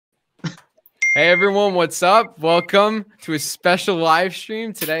Hey everyone, what's up? Welcome to a special live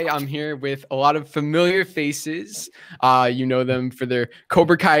stream. Today I'm here with a lot of familiar faces. You know them for their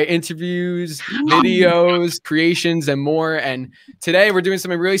Cobra Kai interviews, videos, creations, and more. And today we're doing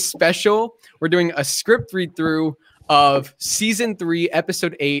something really special. We're doing a script read-through of Season 3,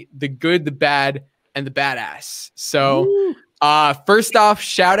 Episode 8, The Good, the Bad, and the Badass. So first off,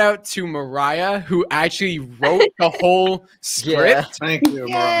 shout out to MARIAH, who actually wrote the whole script. Yeah. Thank you,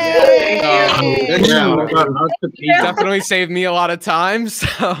 MARIAH. Definitely saved me a lot of time.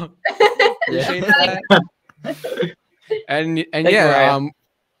 So appreciate that. And yeah,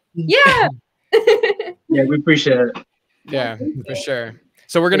 yeah, we appreciate it. Yeah, for sure.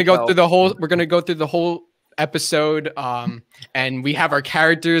 So we're gonna go through the whole. We're gonna go through the whole episode, and we have our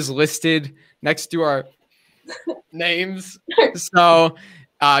characters listed next to our names, so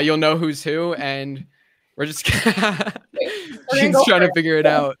you'll know who's who, and we're just she's trying to figure it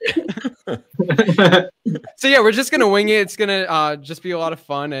out. So yeah, we're just gonna wing it. It's gonna just be a lot of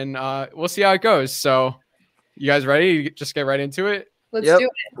fun, and we'll see how it goes. So you guys ready? Just get right into it. Let's do it.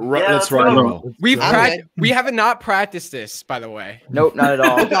 Let's roll. We haven't not practiced this, by the way. Nope, not at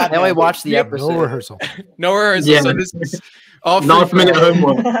all. I only watched the episode. No rehearsal. No rehearsal. Yeah. So this is all Last-minute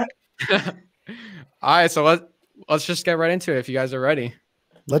homework. All right, so let's just get right into it if you guys are ready.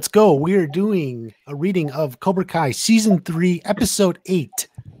 Let's go. We are doing a reading of Cobra Kai Season 3, Episode 8,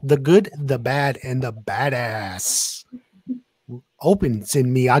 The Good, the Bad, and the Badass. Opens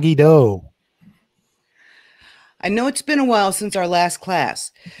in Miyagi-Do. I know it's been a while since our last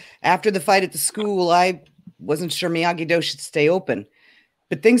class. After the fight at the school, I wasn't sure Miyagi-Do should stay open.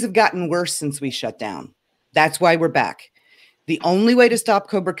 But things have gotten worse since we shut down. That's why we're back. The only way to stop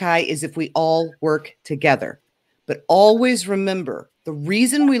Cobra Kai is if we all work together. But always remember, the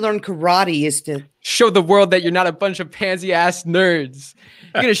reason we learn karate is to show the world that you're not a bunch of pansy-ass nerds.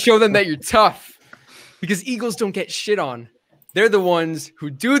 You're going to show them that you're tough. Because eagles don't get shit on. They're the ones who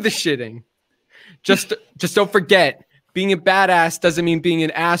do the shitting. Just don't forget, being a badass doesn't mean being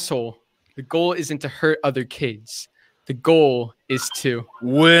an asshole. The goal isn't to hurt other kids. The goal is to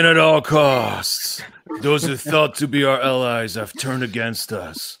win at all costs. Those who thought to be our allies have turned against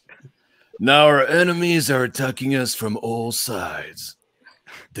us. Now our enemies are attacking us from all sides.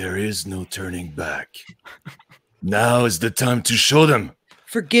 There is no turning back. Now is the time to show them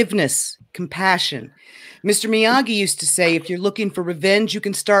forgiveness, compassion. Mr. Miyagi used to say, if you're looking for revenge, you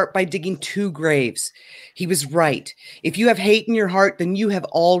can start by digging 2 graves. He was right. If you have hate in your heart, then you have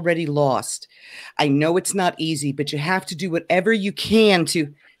already lost. I know it's not easy, but you have to do whatever you can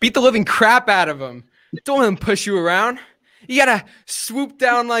to beat the living crap out of him. Don't let him push you around. You gotta swoop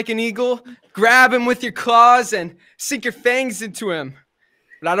down like an eagle, grab him with your claws, and sink your fangs into him.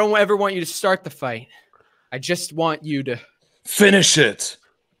 But I don't ever want you to start the fight. I just want you to finish it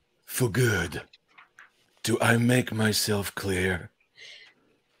for good. Do I make myself clear?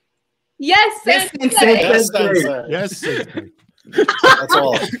 Yes, Sensei. Yes, Sensei. Yes, Sensei. That's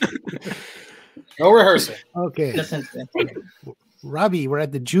all. No rehearsal. Okay. Robbie, we're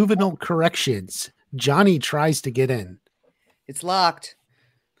at the juvenile corrections. Johnny tries to get in. It's locked.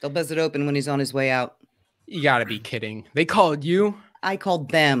 They'll buzz it open when he's on his way out. You gotta be kidding. They called you? I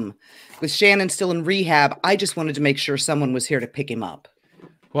called them. With Shannon still in rehab, I just wanted to make sure someone was here to pick him up.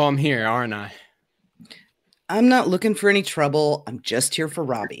 Well, I'm here, aren't I? I'm not looking for any trouble. I'm just here for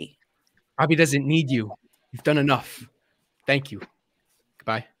Robbie. Robbie doesn't need you. You've done enough. Thank you.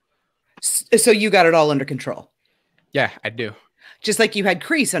 Goodbye. So you got it all under control? Yeah, I do. Just like you had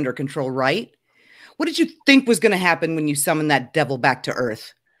KREESE under control, right? What did you think was going to happen when you summoned that devil back to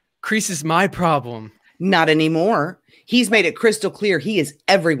Earth? KREESE is my problem. Not anymore. He's made it crystal clear he is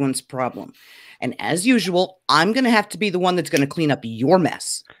everyone's problem. And as usual, I'm going to have to be the one that's going to clean up your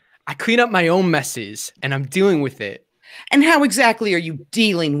mess. I clean up my own messes, and I'm dealing with it. And how exactly are you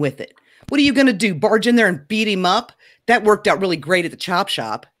dealing with it? What are you going to do, barge in there and beat him up? That worked out really great at the chop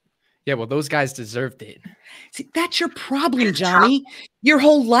shop. Yeah, well, those guys deserved it. See, that's your problem, Johnny. Your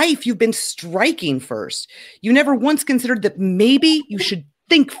whole life, you've been striking first. You never once considered that maybe you should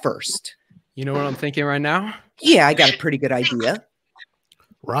think first. You know what I'm thinking right now? Yeah, I got a pretty good idea.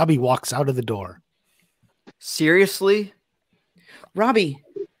 Robbie walks out of the door. Seriously? Robbie.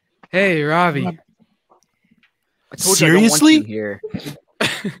 Hey, Robbie. I told Seriously? You I don't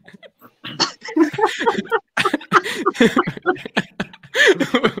want you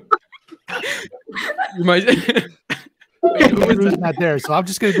here. You might. Wait, who's not there? So I'm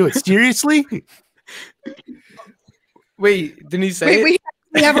just gonna do it. Seriously? Wait, didn't he say? Wait,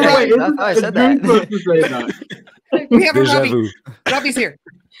 we have a Robbie. That's how I said that. We have a Robbie. Robbie's here.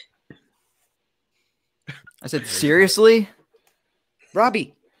 I said, seriously?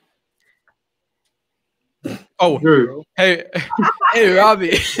 Robbie. Oh, Drew. hey, hey,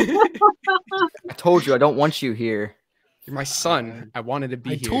 Robbie. I told you I don't want you here. You're my son. I wanted to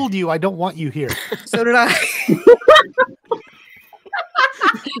be I here. told you I don't want you here. So did I.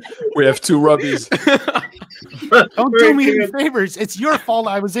 We have two rubbies. Don't do me any favors. It's your fault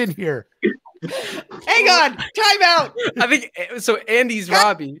I was in here. Hang on. Time out. I think so. Andy's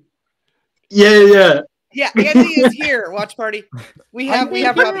Robbie. Yeah. Yeah, Andy is here. Watch party. We have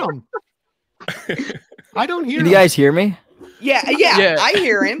Robbie. him. I don't hear Can him. you guys hear me? Yeah, Yeah. I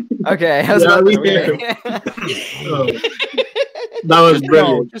hear him. Okay. I was Yeah, about we to hear say. Oh, that was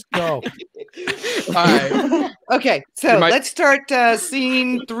brilliant. Just go. All right. Okay, so My- let's start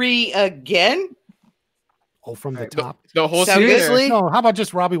scene 3 again. Oh, from the Right, top. The whole So scene. good. or- Seriously? No, how about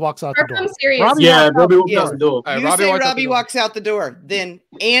just Robbie walks out the Or door? from serious. Robbie Yeah, walks out. Robbie walked Yeah. out the door. All right, You Robbie say walks out the Robbie door. walks out the door. Then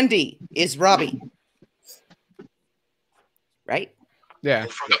Andy is Robbie. Right? Yeah.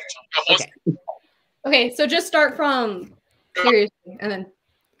 Okay. Okay, so just start from seriously, and then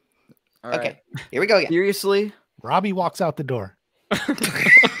All right. Okay. Here we go again. Seriously? Robbie walks out the door.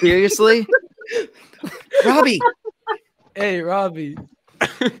 Seriously? Robbie. Hey, Robbie.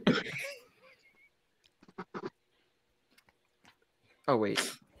 Oh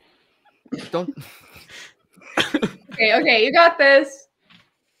wait. Don't. okay, you got this.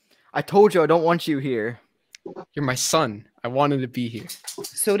 I told you I don't want you here. You're my son. I wanted to be here.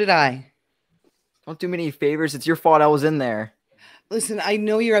 So did I. Don't do me any favors. It's your fault I was in there. Listen, I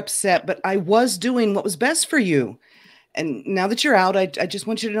know you're upset, but I was doing what was best for you. And now that you're out, I just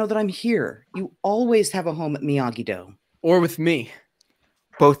want you to know that I'm here. You always have a home at Miyagi-Do. Or with me,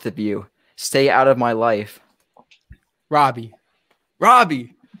 Both of you. Stay out of my life. Robbie.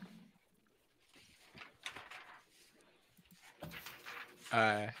 Robbie.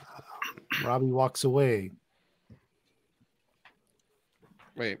 Robbie walks away.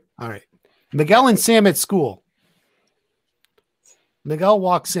 Wait. All right. Miguel and Sam at school. Miguel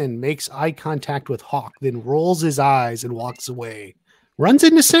walks in, makes eye contact with Hawk, then rolls his eyes and walks away. Runs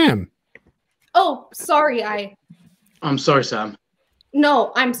into Sam. Oh, sorry. I'm sorry, Sam.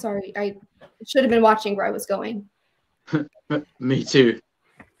 No, I'm sorry. I should have been watching where I was going. Me too.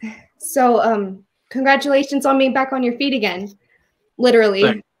 So, congratulations on being back on your feet again.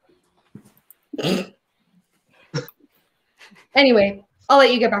 Literally. Anyway, I'll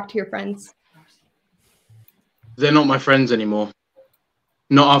let you get back to your friends. They're not my friends anymore.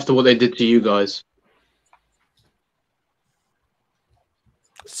 Not after what they did to you guys.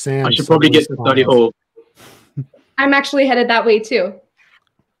 Sam. I should probably get to study hall. I'm actually headed that way too.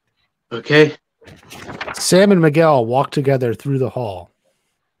 Okay. Sam and Miguel walk together through the hall.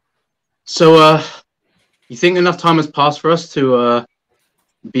 So, you think enough time has passed for us to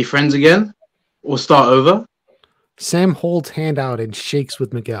be friends again? Or start over? Sam holds hand out and shakes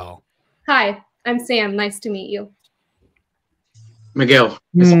with Miguel. Hi, I'm Sam. Nice to meet you. Miguel,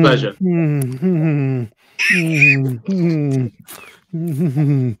 it's a pleasure.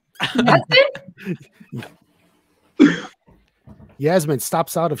 That's it? Yasmin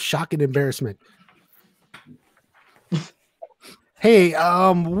stops out of shock and embarrassment. Hey,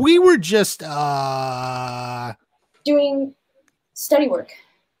 we were just Doing study work.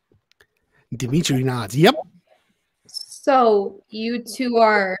 Dimitri nods. Yep. So you two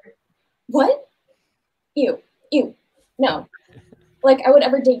are What? You. No. Like, I would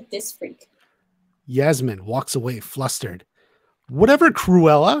ever date this freak. Yasmin walks away flustered. Whatever,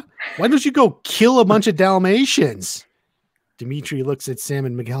 Cruella. Why don't you go kill a bunch of Dalmatians? Dimitri looks at Sam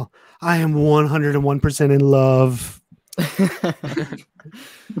and Miguel. I am 101% in love.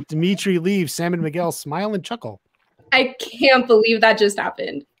 Dimitri leaves. Sam and Miguel smile and chuckle. I can't believe that just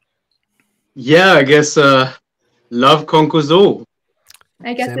happened. Yeah, I guess love conquers all.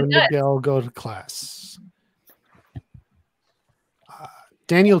 I guess Sam it and does. Miguel go to class.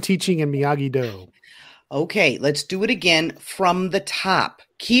 Daniel teaching in Miyagi-Do. Okay, let's do it again from the top.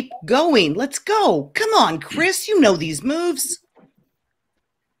 Keep going. Let's go. Come on, Chris. You know these moves.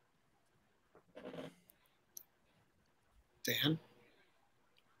 Dan?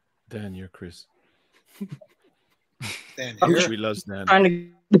 Dan, you're Chris. Dan I'm here? We loves Dan.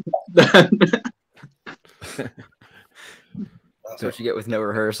 Trying to. That's what you get with no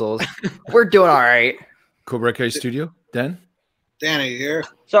rehearsals. We're doing all right. Cobra Kai Studio. Dan? Dan, are you here?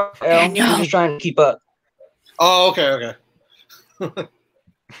 Sorry, Daniel. I'm just trying to keep up. Oh, okay.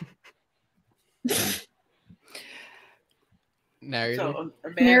 Narrator. So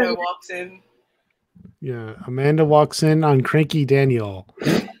Amanda walks in. Yeah, Amanda walks in on cranky Daniel.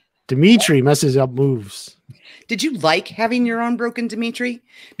 Dimitri messes up moves. Did you like having your arm broken, Dimitri?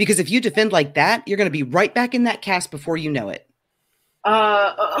 Because if you defend like that, you're going to be right back in that cast before you know it.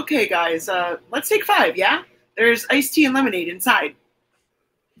 Okay, guys. Let's take 5. Yeah. There's iced tea and lemonade inside.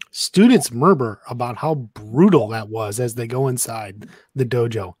 Students murmur about how brutal that was as they go inside the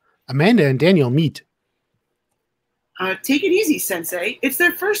dojo. Amanda and Daniel meet. Take it easy, Sensei. It's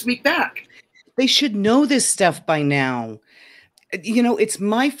their first week back. They should know this stuff by now. You know, it's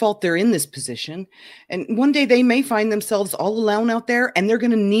my fault they're in this position. And one day they may find themselves all alone out there, and they're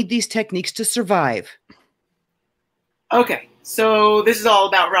going to need these techniques to survive. Okay, so this is all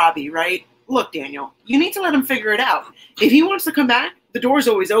about Robbie, right? Look, Daniel, you need to let him figure it out. If he wants to come back, the door's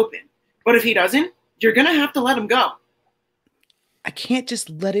always open. But if he doesn't, you're going to have to let him go. I can't just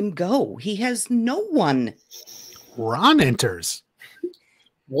let him go. He has no one. Ron enters.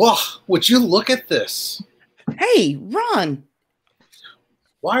 Whoa, would you look at this? Hey, Ron.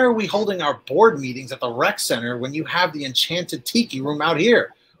 Why are we holding our board meetings at the rec center when you have the enchanted tiki room out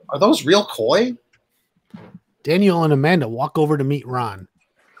here? Are those real koi? Daniel and Amanda walk over to meet Ron.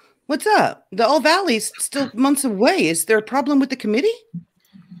 What's up? The All Valley's still months away. Is there a problem with the committee?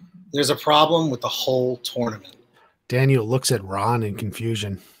 There's a problem with the whole tournament. Daniel looks at Ron in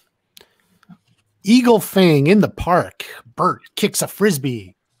confusion. Eagle Fang in the park. Bert kicks a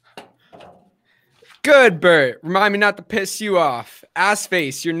frisbee. Good, Bert. Remind me not to piss you off. Ass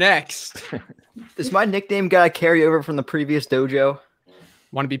face, you're next. Does my nickname gotta carry over from the previous dojo?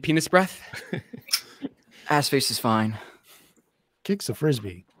 Want to be penis breath? Ass face is fine. Kicks a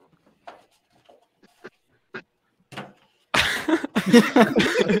frisbee.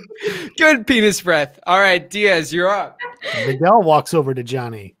 Good penis breath. All right, Diaz, you're up. Miguel walks over to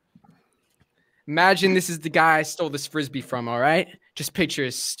Johnny. Imagine this is the guy I stole this frisbee from, all right? Just picture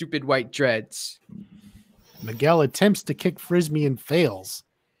his stupid white dreads. Miguel attempts to kick frisbee and fails.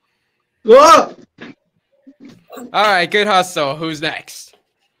 Ah! All right, good hustle. Who's next?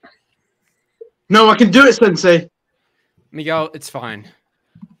 No, I can do it, Sensei. Miguel, it's fine.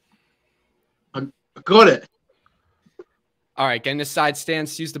 I got it. All right, get in a side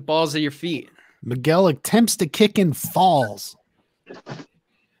stance. Use the balls of your feet. Miguel attempts to kick and falls.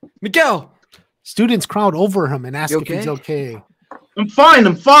 Miguel! Students crowd over him and ask You if he's okay. I'm fine.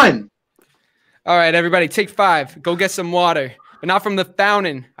 I'm fine. All right, everybody, take 5. Go get some water. But not from the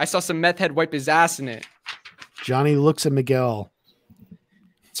fountain. I saw some meth head wipe his ass in it. Johnny looks at Miguel.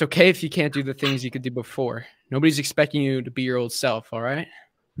 It's okay if you can't do the things you could do before. Nobody's expecting you to be your old self, all right?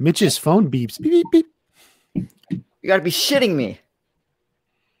 Mitch's phone beeps. Beep, beep, beep. You gotta be shitting me.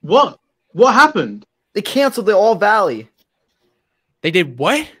 What? What happened? They canceled the All Valley. They did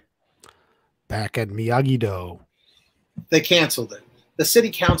what? Back at Miyagi-Do. They canceled it. The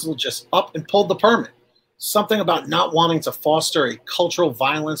city council just up and pulled the permit. Something about not wanting to foster a cultural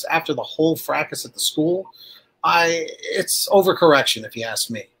violence after the whole fracas at the school. It's overcorrection, if you ask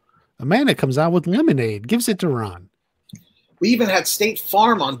me. Amanda comes out with lemonade, gives it to Ron. We even had State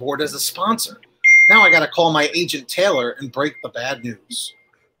Farm on board as a sponsor. Now I got to call my agent Taylor and break the bad news.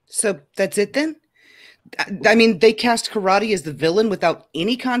 So that's it then? I mean, they cast karate as the villain without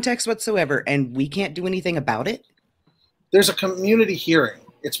any context whatsoever, and we can't do anything about it? There's a community hearing.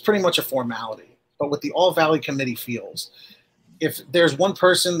 It's pretty much a formality, but what the All Valley Committee feels. If there's one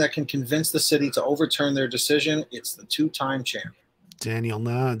person that can convince the city to overturn their decision, it's the 2-time champ. Daniel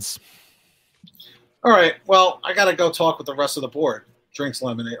nods. All right, well, I got to go talk with the rest of the board. Drinks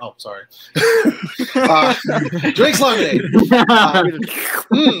lemonade. Oh, sorry. Drinks lemonade. There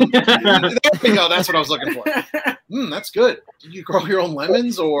we go. That's what I was looking for. That's good. Did you grow your own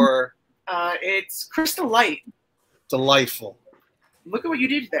lemons or? It's Crystal Light. Delightful. Look at what you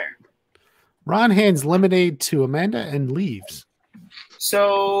did there. Ron hands lemonade to Amanda and leaves.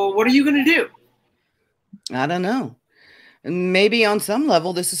 So what are you going to do? I don't know. Maybe on some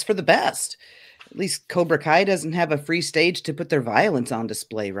level this is for the best. At least Cobra Kai doesn't have a free stage to put their violence on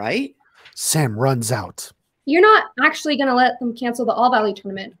display, right? Sam runs out. You're not actually going to let them cancel the All Valley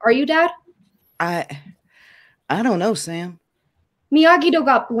tournament, are you, Dad? I don't know, Sam. Miyagi-Do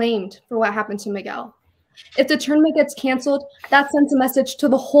got blamed for what happened to Miguel. If the tournament gets canceled, that sends a message to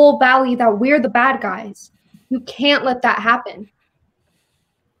the whole valley that we're the bad guys. You can't let that happen.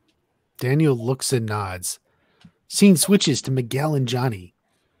 Daniel looks and nods. Scene switches to Miguel and Johnny.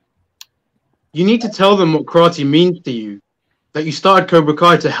 You need to tell them what karate means to you. That you started Cobra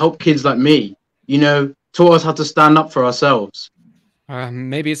Kai to help kids like me. You know, taught us how to stand up for ourselves.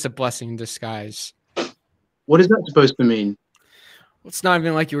 Maybe it's a blessing in disguise. What is that supposed to mean? Well, it's not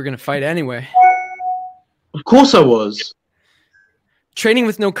even like you were going to fight anyway. Of course I was. Training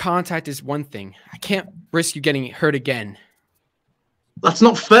with no contact is one thing. I can't risk you getting hurt again. That's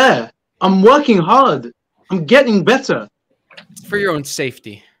not fair. I'm working hard. I'm getting better. It's for your own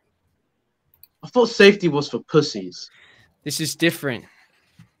safety. I thought safety was for pussies. This is different.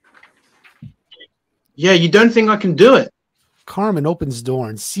 Yeah, you don't think I can do it? Carmen opens the door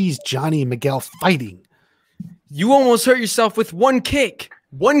and sees Johnny and Miguel fighting. You almost hurt yourself with one kick.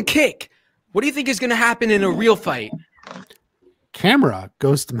 One kick. What do you think is going to happen in a real fight? Camera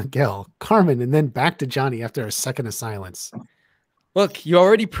goes to Miguel, Carmen, and then back to Johnny after a second of silence. Look, you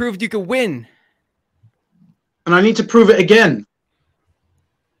already proved you could win. And I need to prove it again.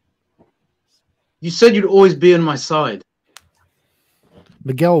 You said you'd always be on my side.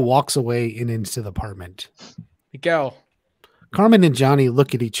 Miguel walks away and into the apartment. Miguel. Carmen and Johnny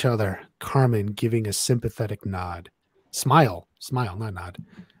look at each other, Carmen giving a sympathetic nod. Smile, not nod.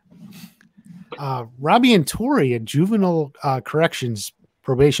 Robbie and Tori at Juvenile Corrections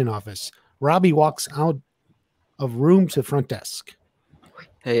Probation Office. Robbie walks out of room to front desk.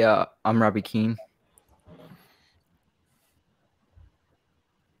 Hey, I'm Robbie Keene.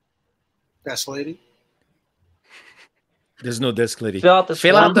 Desk lady. There's no desk lady. Fill out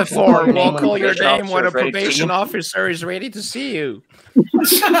the form. We'll call your name when a ready probation officer is ready to see you.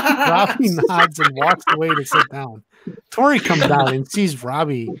 Robbie nods and walks away to sit down. Tori comes out and sees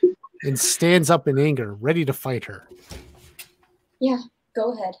Robbie and stands up in anger, ready to fight her. Yeah,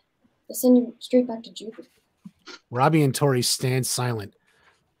 go ahead. I'll send you straight back to juvie. Robbie and Tori stand silent.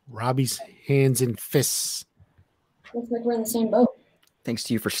 Robbie's hands in fists. Looks like we're in the same boat. Thanks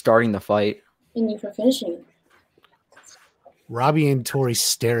to you for starting the fight. And you for finishing it. Robbie and Tori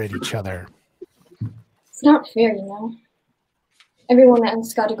stare at each other. It's not fair, you know? Everyone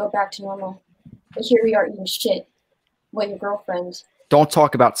else got to go back to normal. But here we are eating shit. What, your girlfriend? Don't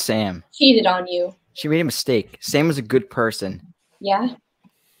talk about Sam. Cheated on you. She made a mistake. Sam was a good person. Yeah?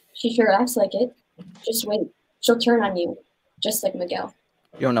 She sure acts like it. Just wait. She'll turn on you. Just like Miguel.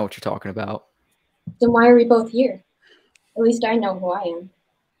 You don't know what you're talking about. Then why are we both here? At least I know who I am.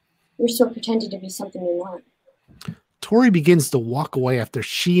 You're still pretending to be something you're not. Tori begins to walk away after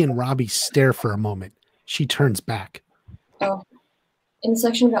she and Robbie stare for a moment. She turns back. Oh, in the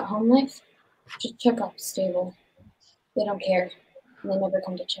section about home life, just check out the stable. They don't care, and they never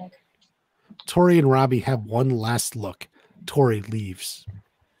come to check. Tori and Robbie have one last look. Tori leaves.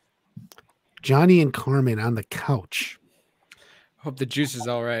 Johnny and Carmen on the couch. Hope the juice is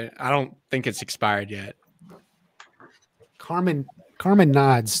all right. I don't think it's expired yet. Carmen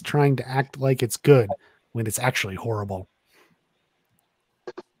nods, trying to act like it's good when it's actually horrible.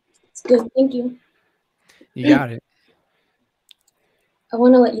 It's good, thank you. You got it. I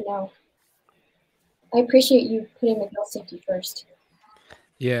want to let you know. I appreciate you putting Miguel's safety first.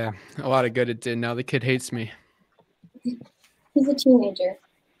 Yeah, a lot of good it did. Now the kid hates me. He's a teenager.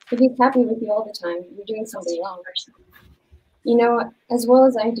 If he's happy with you all the time, you're doing something wrong. You know, as well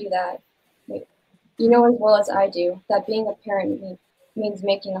as I do that, that being a parent means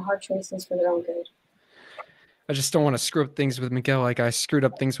making the hard choices for their own good. I just don't want to screw up things with Miguel like I screwed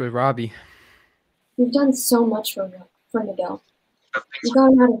up things with Robbie. You've done so much for Miguel. You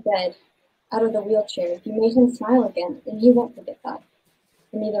got him out of bed, out of the wheelchair. You made him smile again, and he won't forget that.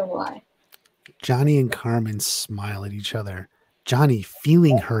 And neither will I. Johnny and Carmen smile at each other. Johnny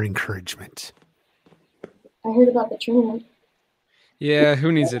feeling her encouragement. I heard about the tournament. Yeah,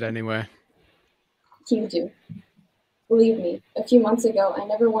 who needs it anyway? You do. Believe me, a few months ago, I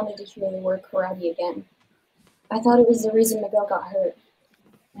never wanted to hear the word karate again. I thought it was the reason Miguel got hurt.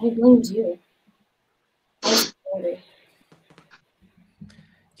 I blamed you. I was angry.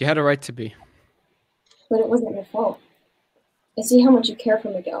 You had a right to be. But it wasn't your fault. I see how much you care for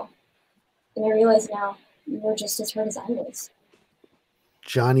Miguel. And I realize now you were just as hurt as I was.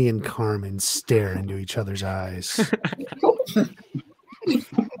 Johnny and Carmen stare into each other's eyes.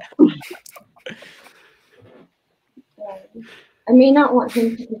 I may not want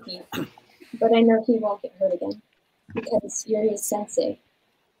him to compete, but I know he won't get hurt again. Because you're his sensei.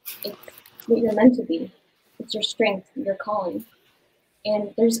 It's what you're meant to be. It's your strength, your calling.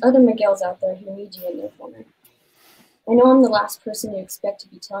 And there's other Miguels out there who need you in their corner. I know I'm the last person you expect to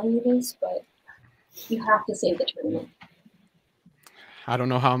be telling you this, but you have to save the tournament. I don't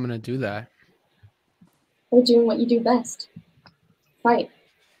know how I'm going to do that. By doing what you do best. Fight.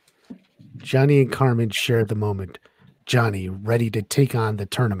 Johnny and Carmen share the moment. Johnny ready to take on the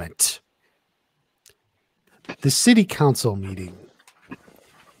tournament. The city council meeting.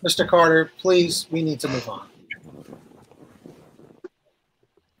 Mr. Carter, please, we need to move on.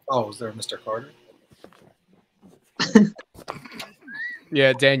 Oh, is there a Mr. Carter?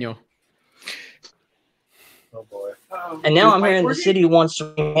 Yeah, Daniel. Oh boy. And now I'm hearing the city wants to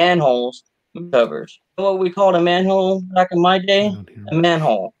bring manholes covers. You know what we called a manhole back in my day? A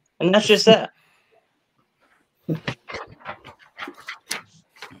manhole. And that's just that.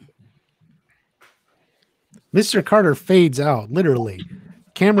 Mr. Carter fades out, literally.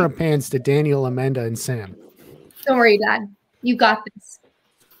 Camera pans to Daniel, Amanda, and Sam. Don't worry, Dad. You got this.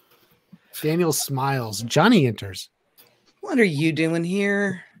 Daniel smiles. Johnny enters. What are you doing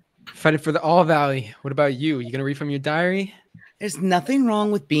here? Fighting for the All Valley. What about you? You gonna read from your diary? There's nothing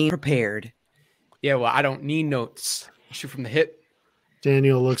wrong with being prepared. Yeah, well, I don't need notes. I shoot from the hip.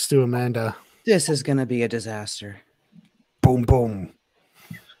 Daniel looks to Amanda. This is going to be a disaster. Boom, boom.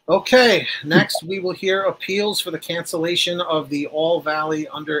 Okay, next we will hear appeals for the cancellation of the All Valley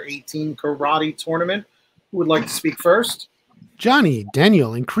Under 18 Karate Tournament. Who would like to speak first? Johnny,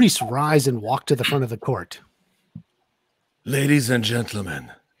 Daniel, and KREESE rise and walk to the front of the court. Ladies and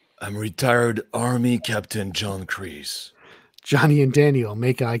gentlemen, I'm retired Army Captain John KREESE. Johnny and Daniel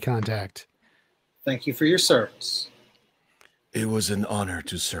make eye contact. Thank you for your service. It was an honor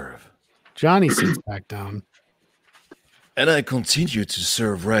to serve. Johnny sits back down. And I continue to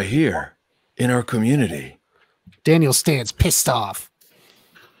serve right here in our community. Daniel stands pissed off.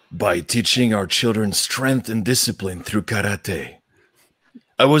 By teaching our children strength and discipline through karate.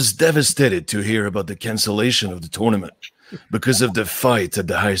 I was devastated to hear about the cancellation of the tournament because of the fight at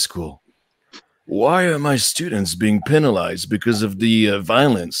the high school. Why are my students being penalized because of the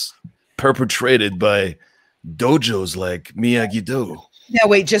violence perpetrated by dojos like Miyagi-Do? Now,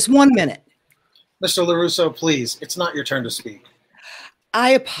 wait just 1 minute. Mr. LaRusso, please, it's not your turn to speak.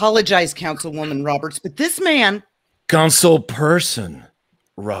 I apologize, Councilwoman Roberts, but this man... Councilperson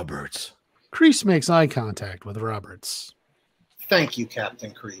Roberts. KREESE makes eye contact with Roberts. Thank you,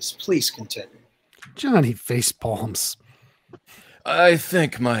 Captain KREESE. Please continue. Johnny face palms. I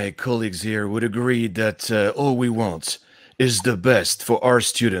think my colleagues here would agree that all we want is the best for our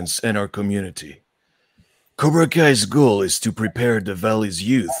students and our community. Cobra Kai's goal is to prepare the Valley's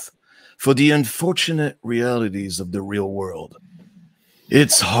youth for the unfortunate realities of the real world.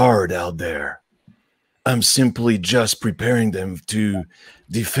 It's hard out there. I'm simply just preparing them to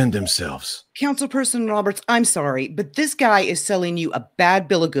defend themselves. Councilperson Roberts, I'm sorry, but this guy is selling you a bad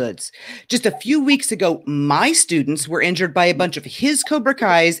bill of goods. Just a few weeks ago, my students were injured by a bunch of his Cobra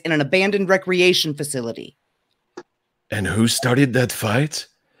Kais in an abandoned recreation facility. And who started that fight?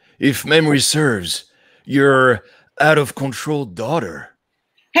 If memory serves, your out-of-control daughter.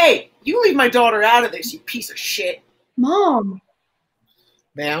 Hey, you leave my daughter out of this, you piece of shit. Mom.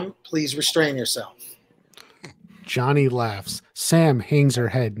 Ma'am, please restrain yourself. Johnny laughs. Sam hangs her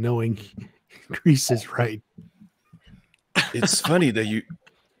head, knowing KREESE is right. It's funny that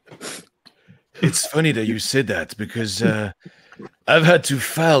you said that because I've had to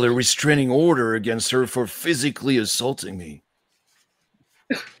file a restraining order against her for physically assaulting me.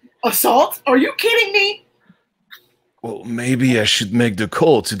 Assault? Are you kidding me? Well, maybe I should make the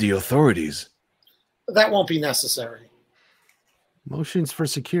call to the authorities. That won't be necessary. Motions for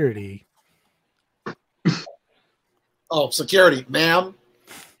security. Oh, security, ma'am.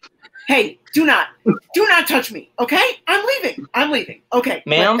 Hey, do not touch me, okay? I'm leaving, okay?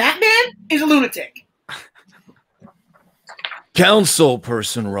 Ma'am? That man is a lunatic.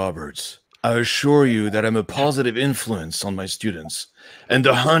 Councilperson Roberts, I assure you that I'm a positive influence on my students and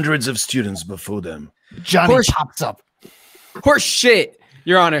the hundreds of students before them. Johnny pops up. Horse shit,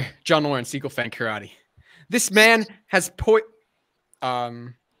 Your Honor. John Lawrence, Eagle Fan Karate. This man has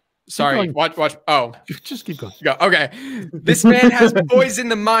Sorry, watch. Oh, just keep going. Go. Okay. This man has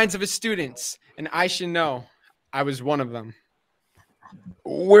poisoned the minds of his students, and I should know. I was one of them.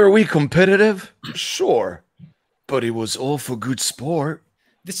 Were we competitive? Sure. But it was all for good sport.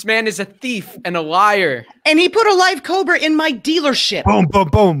 This man is a thief and a liar. And he put a live cobra in my dealership. Boom, boom,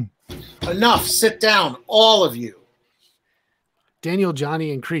 boom. Enough. Sit down, all of you. Daniel,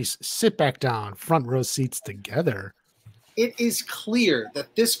 Johnny, and KREESE sit back down, front row seats together. It is clear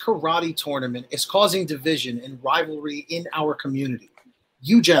that this karate tournament is causing division and rivalry in our community.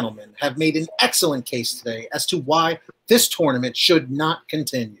 You gentlemen have made an excellent case today as to why this tournament should not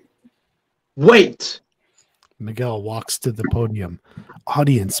continue. Wait! Miguel walks to the podium.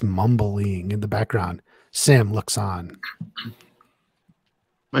 Audience mumbling in the background. Sam looks on.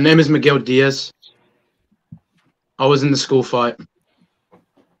 My name is Miguel Diaz. I was in the school fight.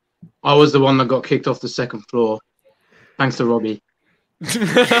 I was the one that got kicked off the second floor. Thanks to Robbie.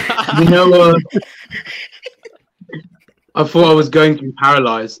 You know, I thought I was going to be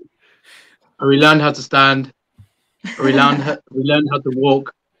paralyzed. I relearned how to stand. I relearned how to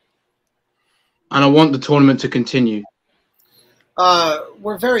walk. And I want the tournament to continue.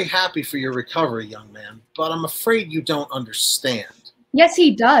 We're very happy for your recovery, young man, but I'm afraid you don't understand. Yes,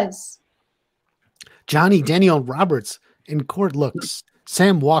 he does. Johnny, Daniel, Roberts in court looks.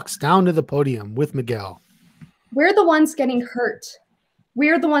 Sam walks down to the podium with Miguel. We're the ones getting hurt.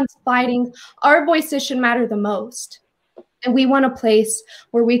 We're the ones fighting. Our voices should matter the most. And we want a place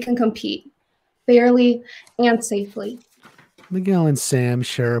where we can compete fairly and safely. Miguel and Sam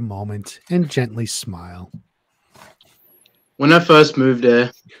share a moment and gently smile. When I first moved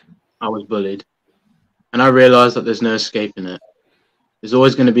here, I was bullied. And I realized that there's no escaping it. There's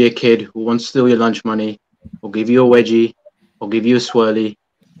always going to be a kid who wants to steal your lunch money, or give you a wedgie, or give you a swirly.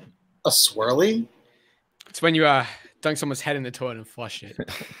 A swirly? It's when you dunk someone's head in the toilet and flush it.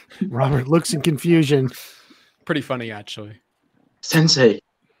 Robert looks in confusion. Pretty funny, actually. Sensei.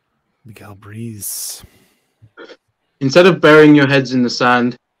 Miguel breathes. Instead of burying your heads in the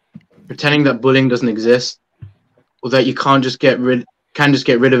sand, pretending that bullying doesn't exist, or that you can't just get rid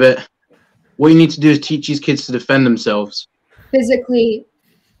of it, what you need to do is teach these kids to defend themselves. Physically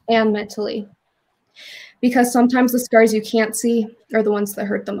and mentally. Because sometimes the scars you can't see are the ones that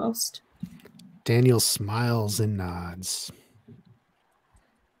hurt the most. Daniel smiles and nods.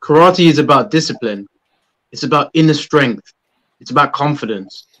 Karate is about discipline. It's about inner strength. It's about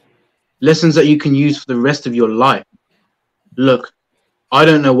confidence. Lessons that you can use for the rest of your life. Look, I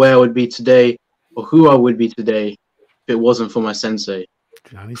don't know where I would be today or who I would be today if it wasn't for my sensei.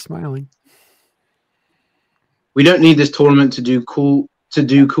 Johnny's smiling. We don't need this tournament to do cool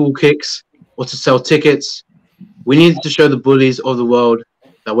kicks or to sell tickets. We need to show the bullies of the world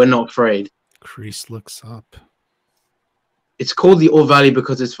that we're not afraid. Kreese looks up. It's called the All Valley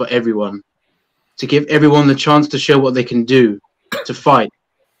because it's for everyone. To give everyone the chance to show what they can do, to fight,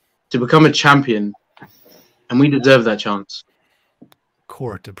 to become a champion. And we deserve that chance.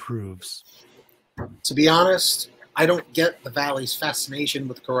 Court approves. To be honest, I don't get the Valley's fascination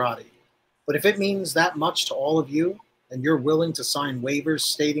with karate. But if it means that much to all of you, and you're willing to sign waivers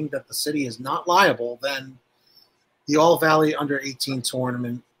stating that the city is not liable, then the All Valley Under 18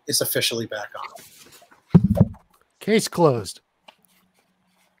 tournament is officially back on. Case closed.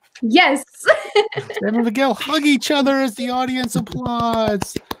 Yes. Sam and Miguel hug each other as the audience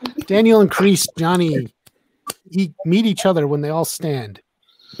applauds. Daniel and Kreese, Johnny, meet each other when they all stand.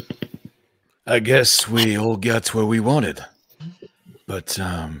 I guess we all got where we wanted. But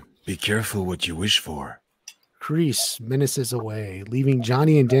be careful what you wish for. Kreese menaces away, leaving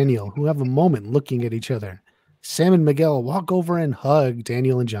Johnny and Daniel, who have a moment looking at each other. Sam and Miguel walk over and hug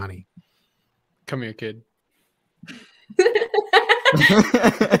Daniel and Johnny. Come here, kid.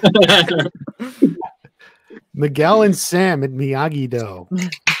 Miguel and Sam at Miyagi-Do.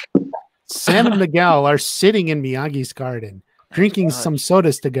 Sam and Miguel are sitting in Miyagi's garden, drinking some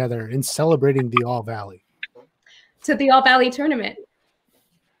sodas together and celebrating the All Valley. To the All Valley tournament.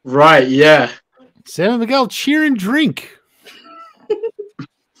 Right, yeah. Sam and Miguel cheer and drink.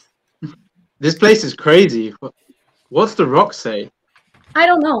 This place is crazy. What's the rock say? I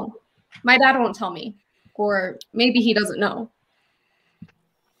don't know. My dad won't tell me. Or maybe he doesn't know.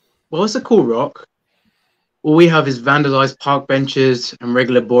 Well, it's a cool rock. All we have is vandalized park benches and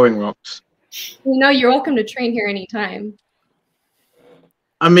regular boring rocks. You know, you're welcome to train here anytime.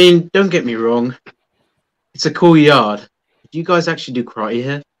 I mean, don't get me wrong. It's a cool yard. Do you guys actually do karate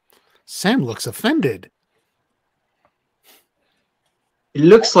here? Sam looks offended. It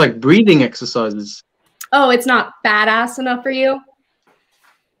looks like breathing exercises. Oh, it's not badass enough for you?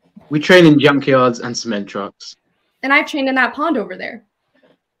 We train in junkyards and cement trucks. And I've trained in that pond over there.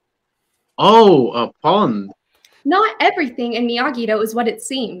 Oh, a pond. Not everything in Miyagi-Do is what it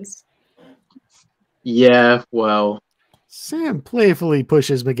seems. Yeah, well. Sam playfully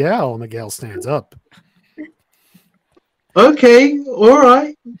pushes Miguel. Miguel stands up. Okay, all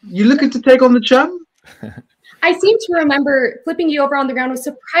right. You looking to take on the champ? I seem to remember flipping you over on the ground with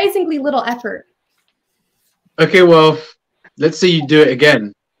surprisingly little effort. Okay, well, let's see you do it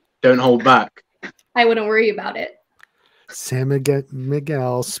again. Don't hold back. I wouldn't worry about it. Sam and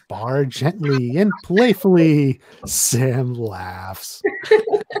Miguel spar gently and playfully. Sam laughs.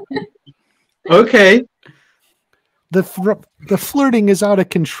 Okay. The flirting is out of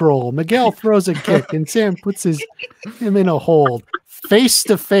control. Miguel throws a kick and Sam puts him in a hold. Face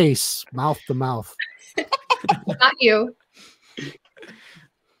to face, mouth to mouth. Not you.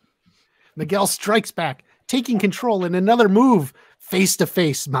 Miguel strikes back, taking control in another move. Face to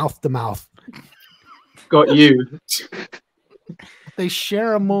face, mouth to mouth. Got you. They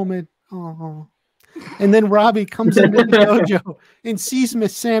share a moment. Oh. And then Robbie comes into the dojo and sees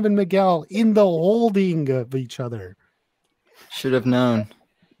Miss Sam and Miguel in the holding of each other. Should have known.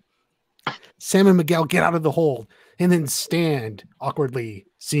 Sam and Miguel get out of the hold and then stand awkwardly,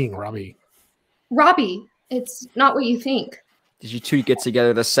 seeing Robbie. Robbie, it's not what you think. Did you two get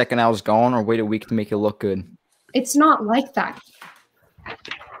together the second I was gone, or wait a week to make it look good? It's not like that.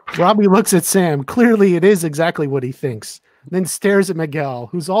 Robbie looks at Sam. Clearly, it is exactly what he thinks. Then stares at Miguel,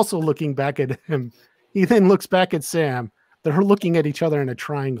 who's also looking back at him. He then looks back at Sam, They're looking at each other in a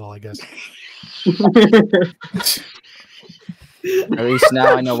triangle, I guess. At least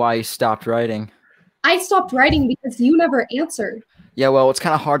now I know why you stopped writing. I stopped writing because you never answered. Yeah, well, it's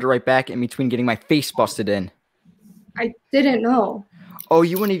kind of hard to write back in between getting my face busted in. I didn't know. Oh,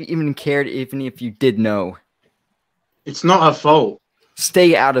 you wouldn't have even cared even if you did know. It's not her fault.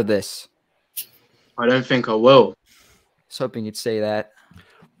 Stay out of this. I don't think I will. I was hoping you'd say that.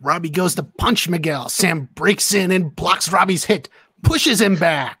 Robbie goes to punch Miguel. Sam breaks in and blocks Robbie's hit, pushes him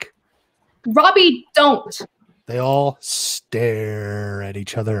back. Robbie, don't. They all stare at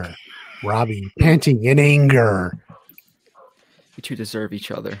each other. Robbie panting in anger. You two deserve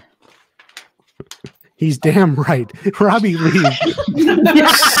each other. He's damn right. Robbie leaves.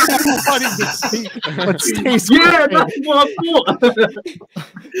 But stays quiet. That's what I thought.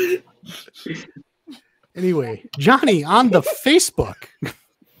 Anyway, Johnny on the Facebook.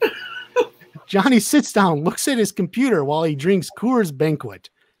 Johnny sits down, looks at his computer while he drinks Coors Banquet.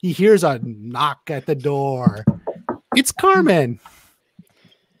 He hears a knock at the door. It's Carmen.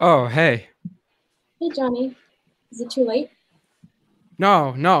 Oh, hey. Hey, Johnny. Is it too late?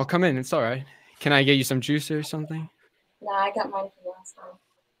 No, come in. It's all right. Can I get you some juice or something? Nah, I got mine from last time.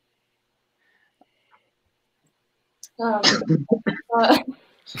 I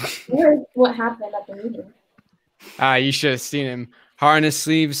heard what happened at the meeting. You should have seen him. Heart on his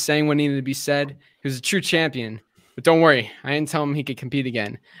sleeves, saying what needed to be said. He was a true champion. But don't worry, I didn't tell him he could compete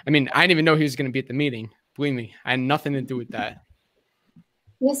again. I mean, I didn't even know he was going to be at the meeting. Believe me, I had nothing to do with that.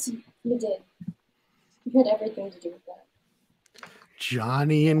 Yes, you did. You had everything to do with that.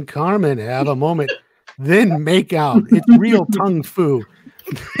 Johnny and Carmen have a moment, then make out. It's real tongue foo.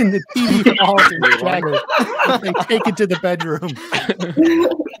 And the TV falls and shatters. They take it to the bedroom.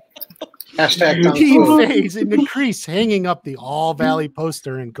 Hashtag Team phase into Crease, hanging up the All Valley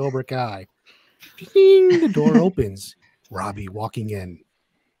poster in Cobra Kai. Ding, the door opens. Robbie walking in.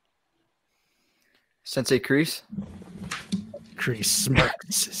 Sensei Crease? Crease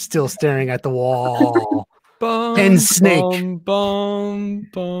smirks, still staring at the wall. Bum, And Snake. Bum,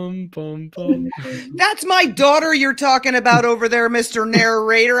 bum, bum, bum. That's my daughter you're talking about over there, Mr.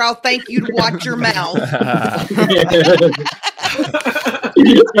 Narrator. I'll thank you to watch your mouth.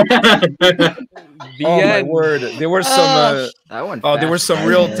 My word! There were some. There were some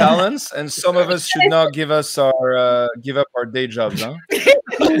real man. talents, and some of us should not give up our day jobs, huh?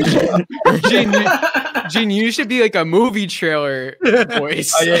 Gene, you should be like a movie trailer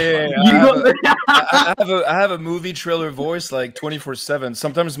voice. Oh, yeah. I have a movie trailer voice like 24/7.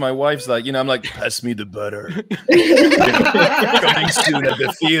 Sometimes my wife's like, I'm like, pass me the butter. Coming soon at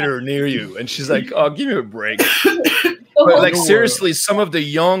the theater near you, and she's like, oh, give me a break. But like seriously, some of the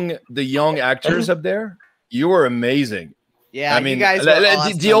young actors up there, you were amazing. Yeah, I mean, you guys were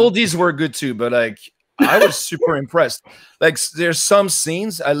awesome. the oldies were good too, but like I was super impressed. Like there's some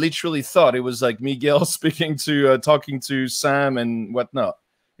scenes I literally thought it was like Miguel talking to Sam and whatnot.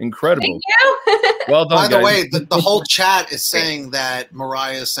 Incredible. Thank you. Well done. By the guys. way, the whole chat is saying that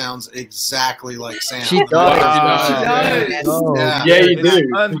Mariah sounds exactly like Sam. She does. Yeah. Yeah, you do.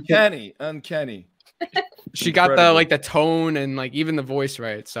 Uncanny. She got the Incredible. like the tone and like even the voice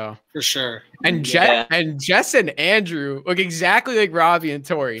right. So For sure. and Yeah. Jess and Andrew look exactly like Robbie and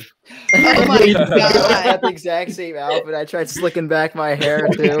Tori. Oh my I god! got the exact same outfit. I tried slicking back my hair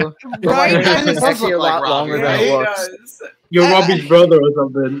too. But my Right? hair is Does actually a look like lot longer Robbie, than right? it looks. You're Robbie's brother or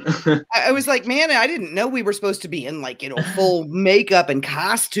something. I was like, man, I didn't know we were supposed to be in like full makeup and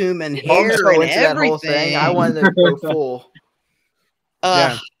costume and I'm hair so and into that whole thing. everything. I wanted to go full.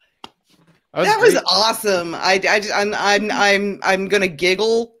 Yeah. That was great. awesome. I'm gonna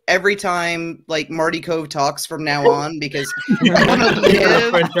giggle every time like Marty Cove talks from now on because I want to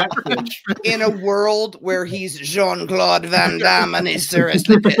live in a world where he's Jean-Claude Van Damme and he's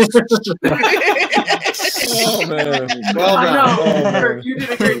seriously pissed. Oh man. Well I done. know. Oh, man. You did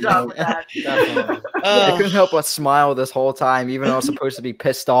a great job with that. Definitely. I couldn't help but smile this whole time, even though I was supposed to be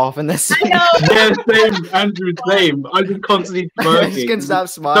pissed off in this. I know. Yeah, same. Andrew, same. I just constantly I just couldn't smirking. stop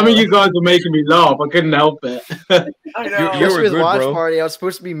Some smiling. of you guys were making me laugh. I couldn't help it. I know. You were Especially with good, watch bro. party, I was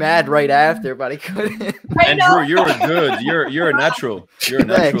supposed to be mad right after, but I couldn't. I And know. Drew, you were good. You're a natural. You're a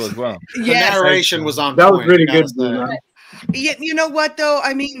natural Thanks. as well. The Yes. narration was on That was point. really I good, gotta say. man. Yeah, you know what though?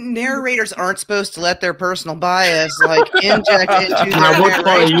 I mean, narrators aren't supposed to let their personal bias like inject into Now, their what part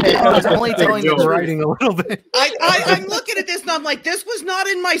are you narration. I was only telling the Yo. truth. Writing a little bit. I'm looking at this and I'm like, this was not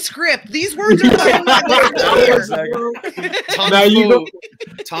in my script. These words are not in my script. Tongue Now you Fu.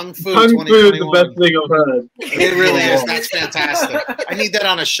 Tongue Fu Tongue food is the 2021. best thing I've heard. It really is. That's fantastic. I need that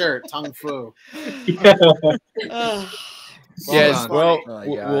on a shirt. Tongue Fu. Ugh. Yes. done. Well, Oh my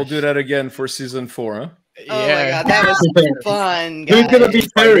we'll gosh. do that again for season 4, huh? Oh my god, that was fun. Who's gonna guys. be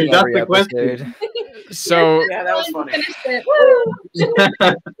Terry? That's Every the question. So Yeah, that was funny.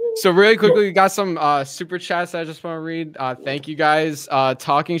 So really quickly, we got some super chats that I just want to read. Thank you guys.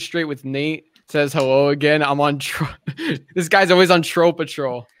 Talking Straight with Nate says hello again. I'm on this guy's always on Troll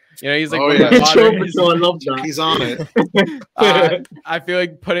Patrol. You know, he's like one of my moderators. I love that. He's on it.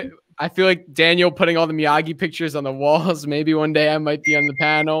 I feel like Daniel putting all the Miyagi pictures on the walls. Maybe one day I might be on the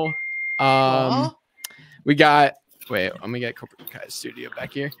panel. We got let me get Cobra Kai Studio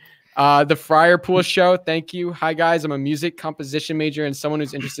back here. The Friar Pool Show, thank you. Hi guys, I'm a music composition major and someone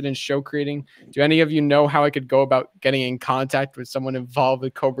who's interested in show creating. Do any of you know how I could go about getting in contact with someone involved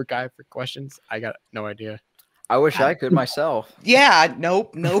with Cobra Kai for questions? I got no idea. I wish I could myself. Yeah,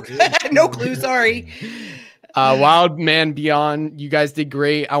 nope. No clue, sorry. Wild Man Beyond, you guys did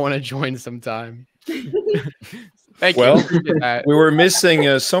great. I want to join sometime. Thank you. Well, we were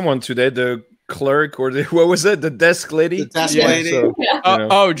missing someone today, the clerk or what was it? The desk lady? The desk lady. So,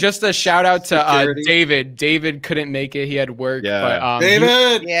 oh, just a shout out to David. David couldn't make it. He had work. Yeah. But,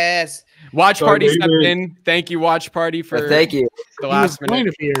 David. Yes. Watch Party stepped in. Thank you, Watch Party, for thank you. The last He was going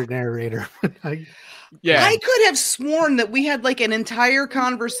minute. to be our narrator. Yeah. I could have sworn that we had like an entire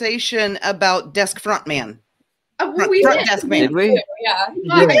conversation about desk front man. We front did. desk man. Did we? Yeah. We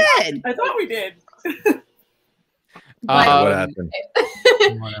did. I thought we did. what happened?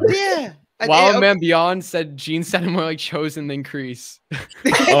 Yeah. Wild Man Beyond said Gene sounded more like Chosen than Crease.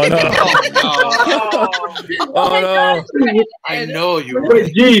 Oh no! Oh no! I know you.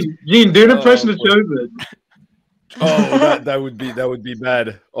 Wait, Gene, do an impression of Chosen. Oh, that would be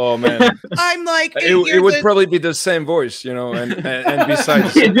bad. Oh man, I'm like, it would probably be the same voice, you know, and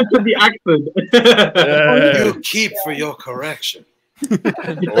besides, Just with the accent. You keep for your correction.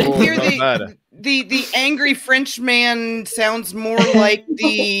 Here the angry French man sounds more like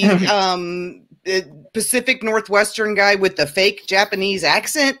the Pacific Northwestern guy with the fake Japanese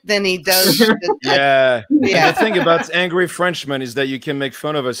accent than he does. Yeah. Yeah. The thing about angry Frenchmen is that you can make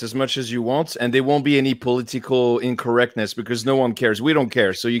fun of us as much as you want, and there won't be any political incorrectness because no one cares. We don't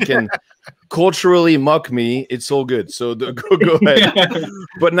care. So you can culturally mock me. It's all good. So go ahead.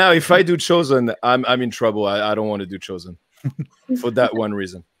 But now, if I do Chosen, I'm in trouble. I don't want to do Chosen for that one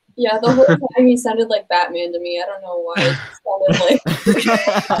reason. Yeah, the whole time he sounded like Batman to me. I don't know why. It sounded like.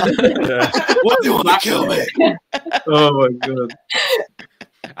 What do you want to kill me? Oh my god.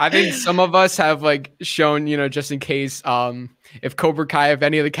 I think some of us have like shown, you know, just in case, if Cobra Kai, if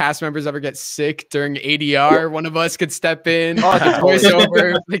any of the cast members ever get sick during ADR, one of us could step in, voice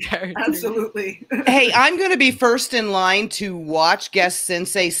over the character. Absolutely. Hey, I'm going to be first in line to watch Guest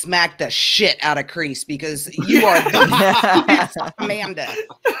Sensei smack the shit out of Kreese because you are the Amanda,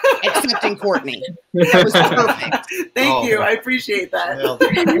 excepting Courtney. That was perfect. Thank you. I appreciate that.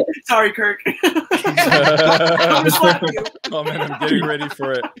 Sorry, Kirk. I'm gonna slap you. Oh man, I'm getting ready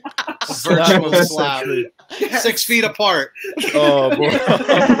for it. Virtual slap. 6 feet apart. Oh boy.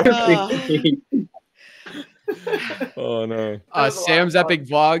 Oh no. Sam's Epic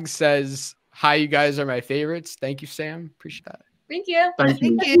Vlog says, "Hi, you guys are my favorites." Thank you, Sam. Appreciate that. Thank you. Thank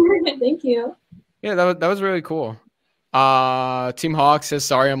you. Thank you. Yeah, that was really cool. Team Hawk says,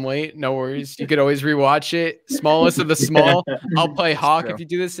 "Sorry, I'm late. No worries. You could always rewatch it. Smallest of the small. I'll play Hawk if you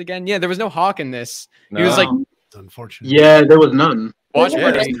do this again." Yeah, there was no Hawk in this. He was like, unfortunate. Yeah, there was none. Watch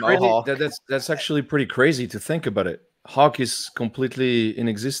Yeah, Party. that's actually pretty crazy to think about it. Hawk is completely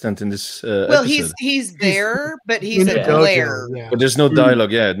inexistent in this Well, episode. he's there, but he's In a the dojo, glare. yeah. But there's no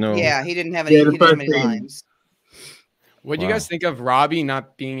dialogue. Yeah, no. Yeah, he didn't have any. He didn't have any lines. What do you guys think of Robbie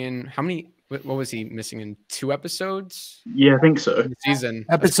not being in? How many? What was he missing in 2 episodes? Yeah, I think so. In the season.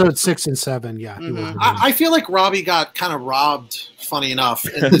 Episode 6 and 7. Yeah. he wasn't in. I feel like Robbie got kind of robbed, funny enough,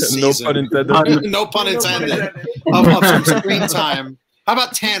 in this No season. pun intended. No pun intended. Of some screen time. How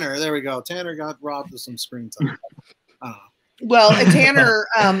about Tanner? There we go. Tanner got robbed of some screen time. Well, Tanner,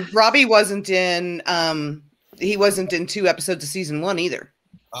 Robbie wasn't in. He wasn't in 2 episodes of season 1 either.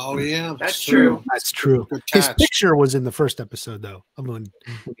 Oh yeah, That's true. That's true. Good His catch. picture was in the first episode, though. Of when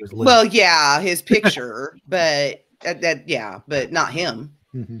he was little. Well, yeah, his picture, but but not him.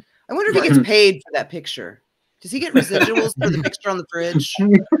 Mhm. I wonder if he gets paid for that picture. Does he get residuals for the picture on the fridge?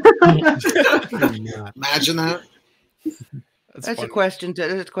 Imagine that. That's a question.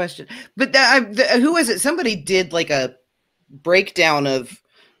 That's a question. But who is it? Somebody did like a breakdown of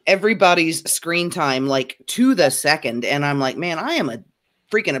everybody's screen time, like to the second, and I'm like, man, I am a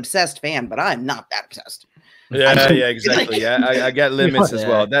freaking obsessed fan, but I'm not that obsessed. Yeah, exactly. Yeah, I got limits as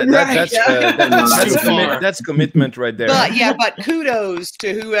well. That's commitment right there. But kudos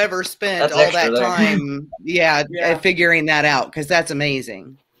to whoever spent That's all that extra there. time, figuring that out because that's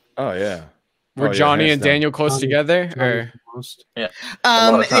amazing. Oh yeah. Were Johnny and Daniel close together? Or? Yeah.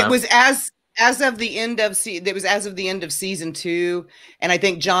 It was as of the end of season 2, and I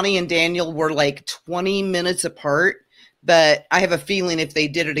think Johnny and Daniel were like 20 minutes apart. But I have a feeling if they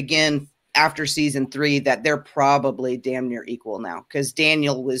did it again after season 3, that they're probably damn near equal now, because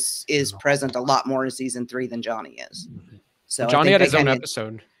Daniel is present a lot more in season 3 than Johnny is. So Johnny had his own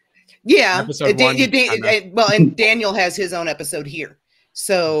episode. Yeah, episode 1, well, and Daniel has his own episode here.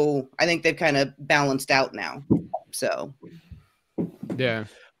 So I think they've kind of balanced out now. So yeah.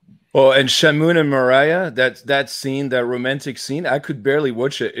 Well, and Shamoon and Mariah, that scene, that romantic scene, I could barely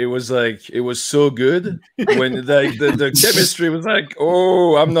watch it. It was like, it was so good when like the chemistry was like,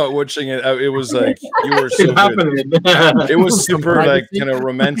 oh, I'm not watching it. It was like, you were so good. It was super like kind of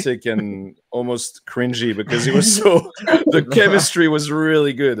romantic and almost cringy because it was so, the chemistry was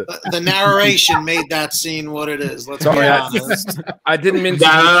really good. The narration made that scene what it is. Let's be honest. I didn't mean to.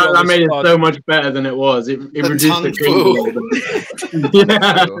 That made it so much better than it was. It reduced the cringe.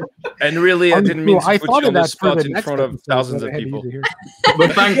 And really, I didn't mean to put you on the spot in front of thousands of people.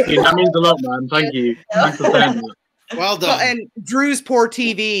 But thank you. That means a lot, man. Thank you. Thanks for saying that. Well done. Well, and Drew's poor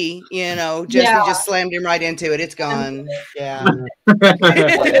TV, you know, just slammed him right into it. It's gone. Yeah.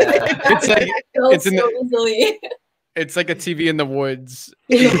 It's like It's so easily. it's like a TV in the woods.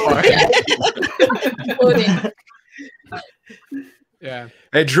 Yeah.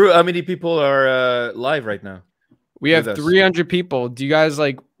 Hey, Drew, how many people are live right now? We have 300 people. Do you guys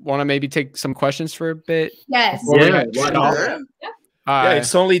like want to maybe take some questions for a bit? Yes. Yeah, why not? Yeah,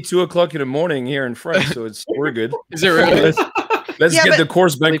 it's only 2 o'clock in the morning here in France, so we're good. Is it really? Let's get the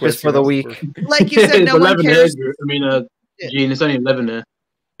course banquet for the week. Like you said, no one 11 cares. here. I mean, Gene, it's only 11 here.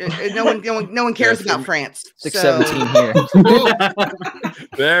 No one cares about France. 6:17 here.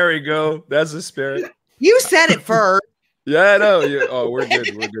 There we go. That's the spirit. You said it first. Yeah, I know. Oh, we're good.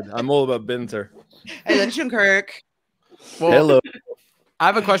 We're good. I'm all about Binter. And then Shunkirk. Well, hello. I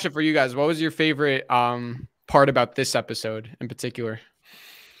have a question for you guys. What was your favorite part about this episode in particular?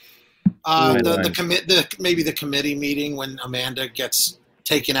 Maybe the committee meeting when Amanda gets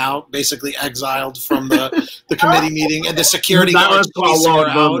taken out, basically exiled from the committee meeting, and the security guards chasing her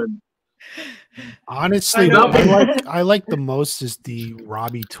out. Honestly, what I like the most is the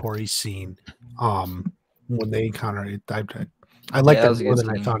Robbie Tory scene. When they encounter it, I like that more than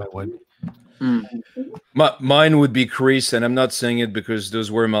I thought I would. Mine would be Crease, and I'm not saying it because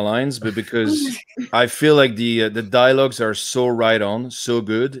those were my lines, but because I feel like the dialogues are so right on, so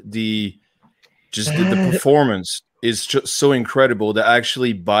good. The performance is just so incredible that I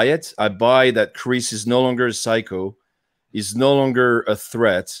actually buy it. I buy that Crease is no longer a psycho, he's no longer a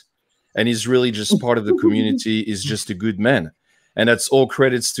threat, and he's really just part of the community. Is just a good man, and that's all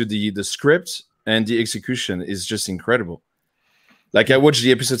credits to the script, and the execution is just incredible. Like, I watched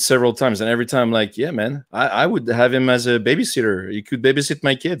the episode several times, and every time I'm like, yeah, man, I would have him as a babysitter. He could babysit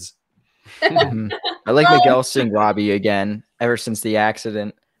my kids. I like Miguel seeing Robbie again ever since the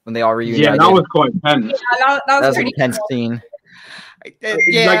accident when they all reunited. Yeah, that was quite tense. Yeah, that was an intense scene.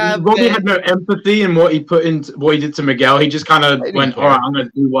 Yeah, like, Robbie had no empathy in what he did to Miguel. He just kind of went, all right, I'm going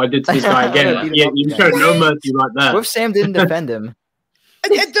to do what I did to this guy again. Yeah, he showed no mercy like that. What if Sam didn't defend him?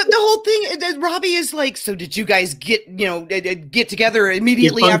 The whole thing, Robbie is like, so did you guys get together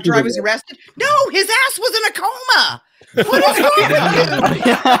immediately after I was arrested? No, his ass was in a coma. What is going on?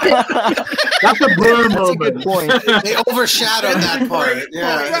 That's a blur moment. That's a good point. They overshadowed that part.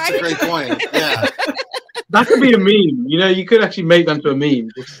 Yeah, that's a great point. Yeah. That could be a meme. You know, you could actually make that into a meme.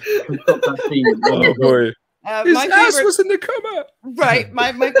 Just construct that scene. Oh, boy. His ass was in the coma. Right.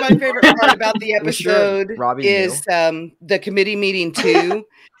 My favorite part about the episode is the committee meeting too.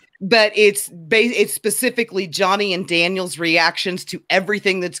 But it's specifically Johnny and Daniel's reactions to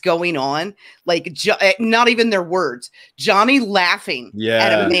everything that's going on. Like, not even their words. Johnny laughing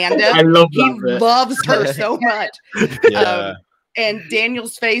at Amanda. I love that. He loves her so much. Yeah. And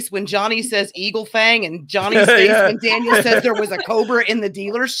Daniel's face when Johnny says Eagle Fang, and Johnny's face when Daniel says there was a Cobra in the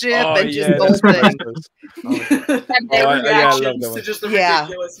dealership, and just those things. Their I love reactions that to just the Yeah.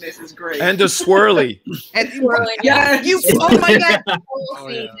 ridiculousness is great. And the swirly. And Swirling, yeah. oh my God. Whole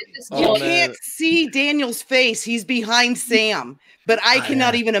scene, it just You kills can't see Daniel's face. He's behind Sam. But I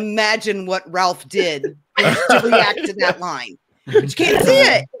cannot even imagine what Ralph did to react to that line. You can't see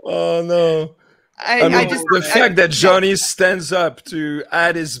it. Oh, no. the fact that Johnny stands up to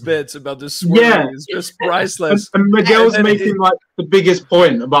add his bits about the swirling is just priceless. And Miguel's making like the biggest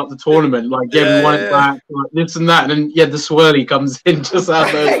point about the tournament, like we want it back, like this and that, and then the swirly comes in just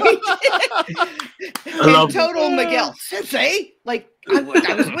out there. Total Miguel Sensei, like I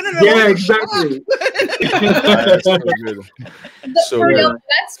was winning. Exactly.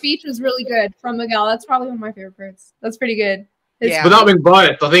 That speech was really good from Miguel. That's probably one of my favorite parts. That's pretty good. Without being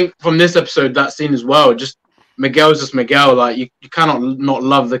biased, I think from this episode, that scene as well, just Miguel's just Miguel. Like you cannot not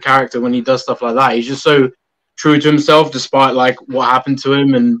love the character when he does stuff like that. He's just so true to himself, despite like what happened to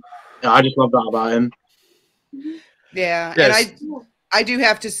him, and I just love that about him. Yeah, yes. And I do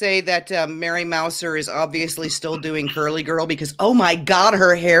have to say that Mary Mouser is obviously still doing Curly Girl because, oh my God,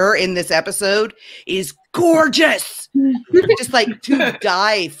 her hair in this episode is gorgeous. Just like to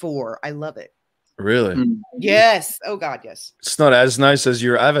die for. I love it. Really? Yes. Oh God, yes. It's not as nice as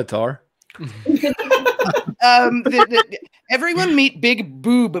your avatar. Everyone meet Big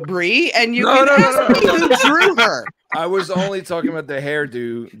Boob Brie, and you No, can no, ask no, me who drew her. I was only talking about the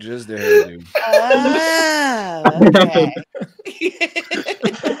hairdo, just the hairdo. Okay.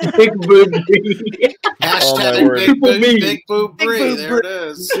 Big Boob Brie. Big Boob Brie. There it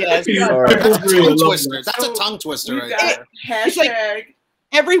is. Yes. That's a tongue twister. That's a tongue twister right there. It's like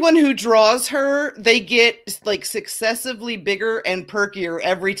everyone who draws her, they get like successively bigger and perkier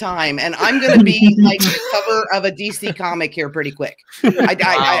every time, and I'm gonna be like the cover of a DC comic here pretty quick. It's gonna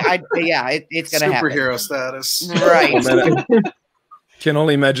happen. Superhero status, right? Oh, man, I can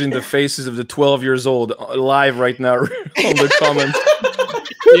only imagine the faces of the 12 years old live right now on the comments.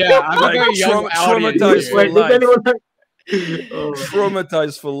 Yeah, I'm like traumatized for life.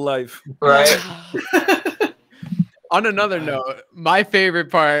 Traumatized for life. Right. On another note, my favorite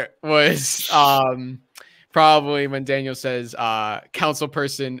part was probably when Daniel says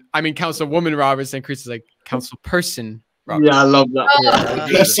Councilwoman Roberts, and Chris is like Councilperson Roberts. Yeah, I love that.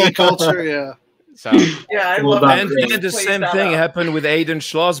 DC culture, yeah. So I love that. And the same thing happened with Aiden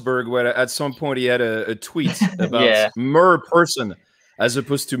Schlossberg, where at some point he had a tweet about person as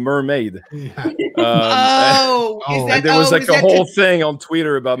opposed to mermaid. And there was like a whole thing on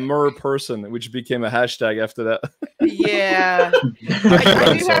Twitter about person, which became a hashtag after that. Yeah.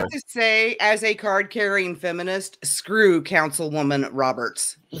 I do have to say, as a card-carrying feminist, screw Councilwoman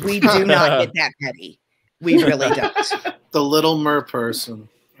Roberts. We do not get that petty. We really don't. The little person.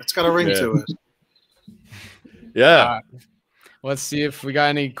 It's got a ring to it. Yeah. Let's see if we got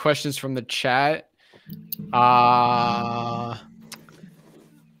any questions from the chat. I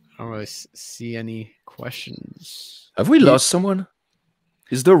don't really see any questions. Have we lost someone?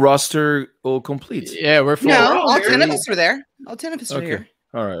 Is the roster all complete? Yeah, we're full. No, all 10 of us are there. All 10 of us are here.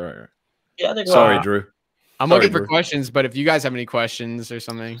 All right. Yeah, I think sorry, Drew. I'm looking for questions, but if you guys have any questions or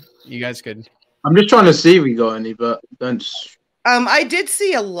something, you guys could. I'm just trying to see if we got any, but don't. I did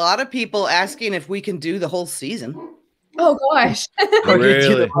see a lot of people asking if we can do the whole season. Oh gosh.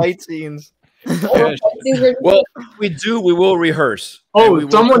 Really? The fight scenes. Well, if we do, we will rehearse. Oh,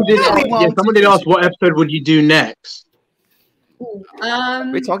 someone did. Someone did ask what episode would you do next.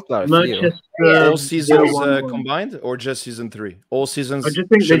 We talked about it. All seasons combined, or just season 3? All seasons. I just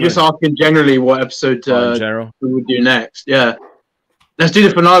think they're just asking generally what episode in general we would do next. Yeah, let's do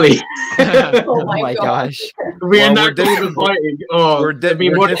the finale. Oh my gosh! We're not doing the fighting. Oh, we're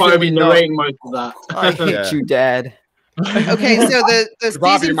definitely narrating most of that. I hate you, Dad. Okay, so the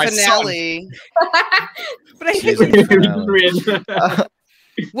season finale. But I think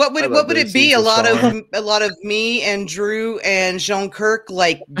what would it be? A lot of me and Drew and Jean-Kirk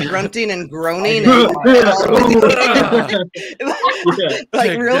like grunting and groaning.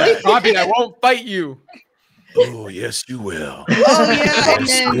 Like really? Robbie, I won't fight you. Oh yes, you will. Oh yeah, and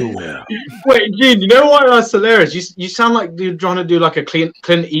yes, then you will. Wait, Gene, you know what? That's hilarious. You sound like you're trying to do like a Clint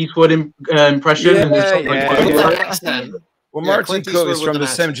Eastwood impression. Yeah. Well, Martin Cook is from the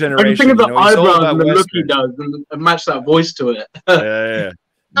same generation. I just think of the eyebrows and the look he does, and match that voice to it. Yeah.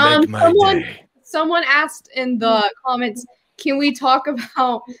 Someone asked in the comments, can we talk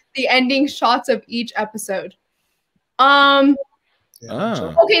about the ending shots of each episode?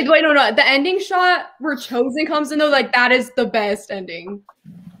 Okay, wait, no. The ending shot where Chosen comes in, though, like that is the best ending.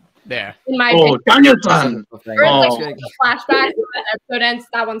 There. In my opinion. Daniel-san. Like flashback when that episode ends.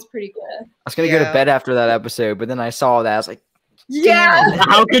 That one's pretty good. I was gonna go to bed after that episode, but then I saw that. I was like, yeah.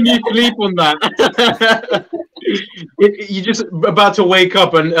 How can you sleep on that? You just about to wake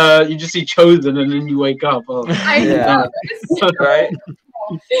up and you just see Chosen and then you wake up. Oh. I know. Right?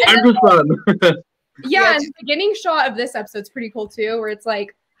 Yeah, and the beginning shot of this episode's pretty cool too, where it's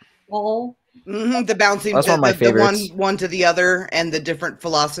like all the bouncing That's one of my favorites. one to the other and the different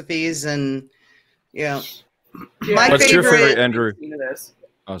philosophies and Yeah. What's your favorite, Andrew?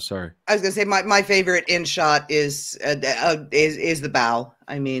 Oh, sorry. I was gonna say my favorite in shot is the bow.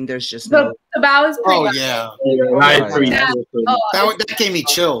 I mean, there's just no. The bow is pretty good. That gave me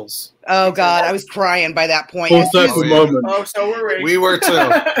chills. Oh God, I was crying by that point. Oh, so were we. We were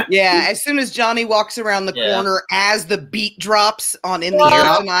too. Yeah, as soon as Johnny walks around the corner, as the beat drops on "In the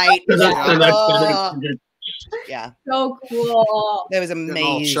Air Tonight," yeah, so cool. That was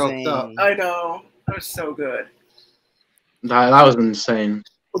amazing. I know, that was so good. That was insane.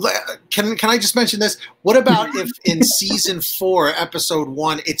 Can I just mention this? What about if in season 4, episode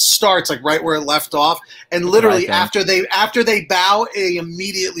 1, it starts like right where it left off, and literally after they bow, they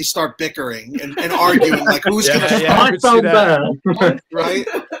immediately start bickering and arguing like who's gonna right?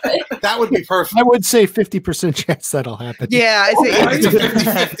 That would be perfect. I would say 50% chance that'll happen. Yeah, I say it's a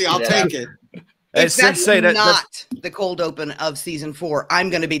 50-50. I'll take it. If that's not the cold open of season 4, I'm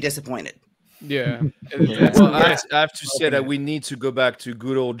going to be disappointed. Yeah. Well, I have to say that we need to go back to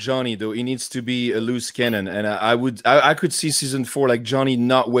good old Johnny, though. He needs to be a loose cannon, and I could see season 4 like Johnny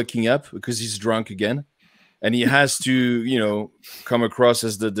not waking up because he's drunk again, and he has to come across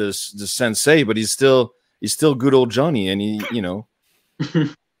as the sensei, but he's still good old Johnny, and he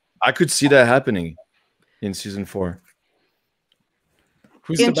I could see that happening in season 4.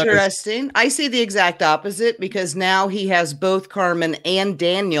 Interesting. I see the exact opposite because now he has both Carmen and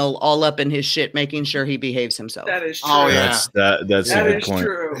Daniel all up in his shit, making sure he behaves himself. That is true. Oh yeah, that's a good point.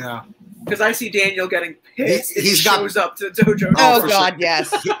 True. Yeah, because I see Daniel getting pissed. He shows up to Dojo. Oh God,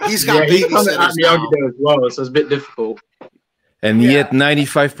 yes. He's got babysitters now as well, so it's a bit difficult. And yet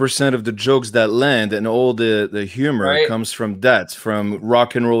 95% of the jokes that land and all the humor comes from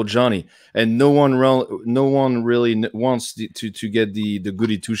rock and roll Johnny. And no one really wants to get the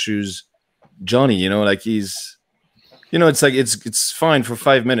goody two shoes Johnny, like he's it's like it's fine for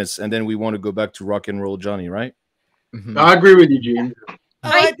 5 minutes and then we want to go back to rock and roll Johnny, right? Mm-hmm. I agree with you, Gene.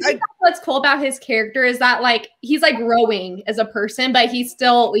 I think what's cool about his character is that he's growing as a person, but he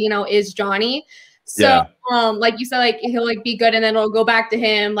still, is Johnny. So, like you said, he'll be good, and then it'll go back to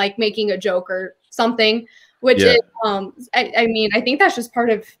him making a joke or something, which is, I mean, I think that's just part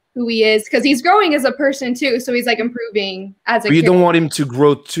of who he is because he's growing as a person too. So he's improving as a. But you don't want him to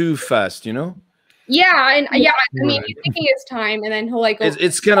grow too fast, Yeah, and I mean, he's taking his time, and then he'll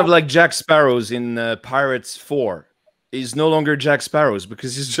It's kind of like Jack Sparrow's in Pirates 4. He's no longer Jack Sparrow's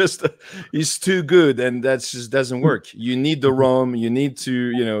because he's too good, and that just doesn't work. You need the rum, you need to,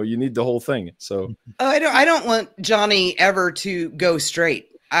 you need the whole thing. So I don't want Johnny ever to go straight.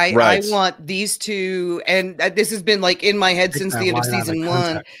 I want these two, and this has been in my head since the end of season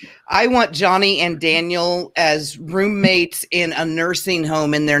 1. I want Johnny and Daniel as roommates in a nursing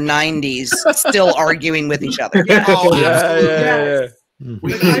home in their 90s, still arguing with each other. Oh, yeah.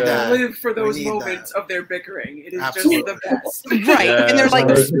 We live for those moments of their bickering. It is just the best. Right. And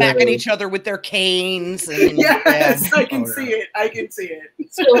they're smacking each other with their canes. And, yes, I can see it. I can see it.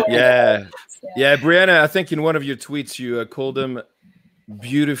 Yeah, Brianna, I think in one of your tweets you called them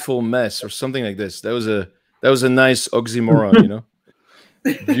beautiful mess or something like this. That was a nice oxymoron,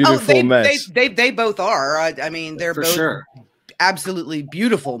 Beautiful mess. They both are. I mean, they're both absolutely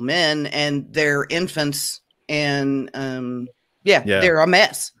beautiful men, and they're infants, and they're a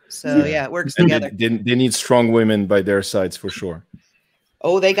mess. So it works together. They need strong women by their sides for sure.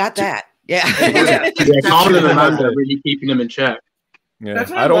 Oh, they got that. Yeah. Carmen and Amanda are really keeping them in check. Yeah,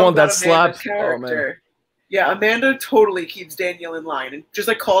 I don't want that slap. Oh, man. Yeah, Amanda totally keeps Daniel in line and just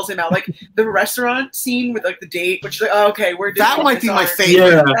calls him out. The restaurant scene with the date, which is oh, okay, we're doing that might be my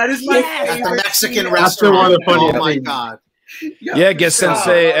favorite. Yeah. That is my favorite. At the Mexican restaurant. Oh my God. Yeah, guess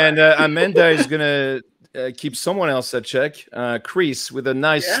Sensei and Amanda is gonna keep someone else at check. KREESE with a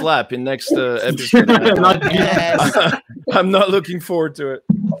nice slap in next episode. I'm not looking forward to it.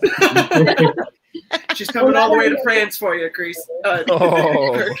 She's coming all the way to France for you, KREESE.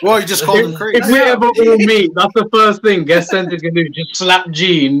 Well, you just called him KREESE. If we ever all meet, that's the first thing guest Sensei can do. Just slap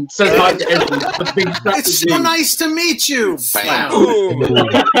Gene. It's so nice to meet you.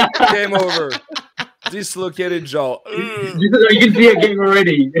 Game over. Dislocated jaw. You can see it getting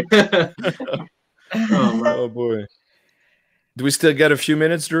ready. Oh boy. Do we still get a few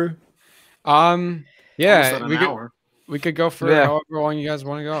minutes, Drew? Yeah, we could go for however long you guys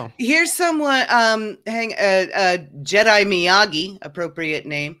want to go. Here's someone Jedi Miyagi, appropriate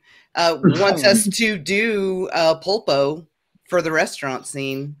name, wants us to do pulpo for the restaurant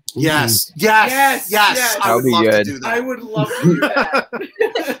scene. Yes. I would love to do that. I would love to do that.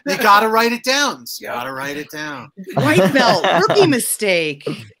 You gotta write it down. White belt, rookie mistake.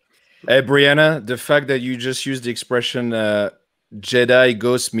 Hey, Brianna, the fact that you just used the expression Jedi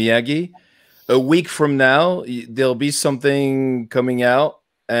Ghost Miyagi, a week from now, there'll be something coming out,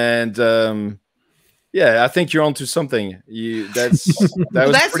 and yeah, I think you're onto something. That's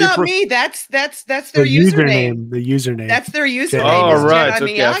not me. That's their username. The username. That's their username. Oh, right.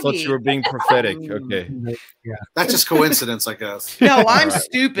 Okay, I thought you were being prophetic. Okay. Yeah. That's just coincidence, I guess. No, I'm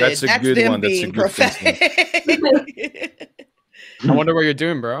stupid. That's a good them one. That's a being good prophetic. I wonder what you're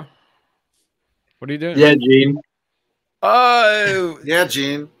doing, bro. What are you doing? Yeah, Gene. Oh, yeah,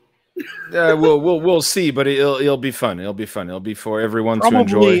 Gene. We'll see, but it'll be fun. It'll be fun. It'll be for everyone to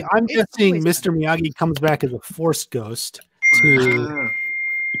Probably, enjoy. I'm guessing Mr. Miyagi comes back as a force ghost to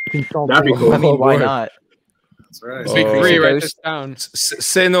control. That'd be cool. I mean, why not? That's right. Speak free, write this down.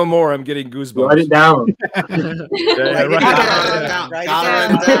 Say no more. I'm getting goosebumps. Write it down. Yeah, Write it down.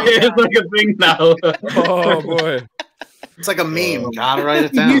 It's like a thing now. Oh boy. It's like a meme. Gotta write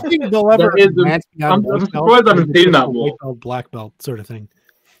it Do down. you think they'll ever advance beyond I'm white belt? surprised I haven't seen that White more. belt, black belt sort of thing.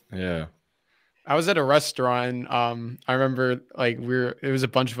 Yeah. I was at a restaurant. I remember like it was a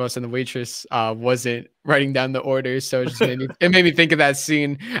bunch of us, and the waitress wasn't writing down the orders, so it just made me think of that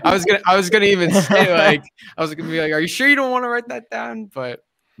scene. I was gonna even say like I was gonna be like, "Are you sure you don't want to write that down?" But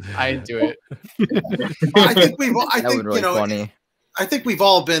I didn't do it. I think Funny. I think we've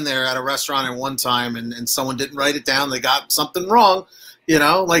all been there at a restaurant at one time, and someone didn't write it down. They got something wrong, you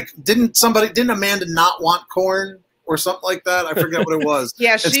know. Like didn't Amanda not want corn or something like that? I forget what it was.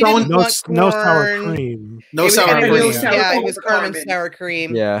 Yeah, And she someone- didn't want corn. No sour cream. No sour cream. Yeah, it was Carmen sour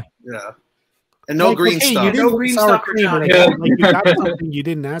cream. Yeah. Yeah. And no Like, green okay, stuff. You didn't No put green sour stuff or cream in chocolate. it. Yeah. Like, you got something you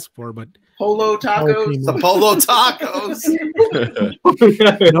didn't ask for, but Polo tacos. cream. The polo tacos.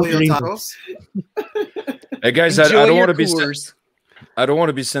 no Polo green. tacos. Hey guys, Enjoy I don't your want to be. Coors. I don't want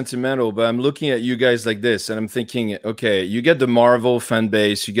to be sentimental, but I'm looking at you guys like this, and I'm thinking, okay, you get the Marvel fan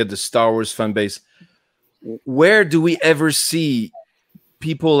base, you get the Star Wars fan base. Where do we ever see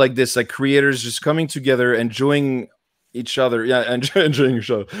people like this, like creators just coming together, enjoying each other? Yeah, enjoying each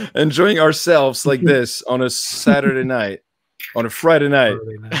other, enjoying ourselves like this on a Saturday night, on a Friday night.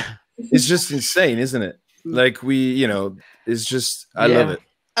 It's just insane, isn't it? Like it's just, I love it.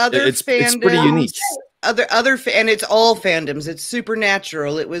 It's pretty unique. And it's all fandoms. It's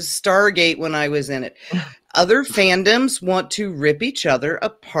Supernatural. It was Stargate when I was in it. Other fandoms want to rip each other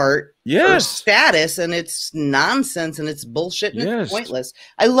apart for status, and it's nonsense and it's bullshit and it's pointless.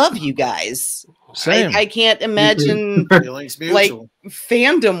 I love you guys. Same. I can't imagine Feelings like mutual.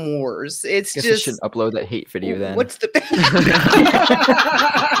 fandom wars. It's Guess I just shouldn't upload that hate video then. what's the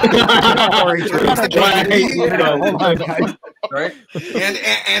Right? And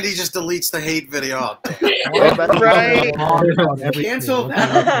Andy just deletes the hate video. Oh, right? Cancel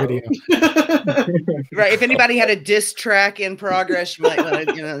that video. Right. If anybody had a diss track in progress, you might want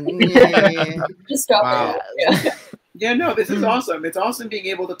to, Just stop it. Yeah, no, this is awesome. It's awesome being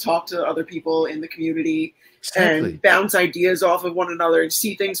able to talk to other people in the community Exactly. and bounce ideas off of one another and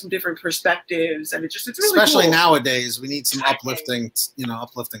see things from different perspectives. And it's really Especially cool. nowadays, we need some uplifting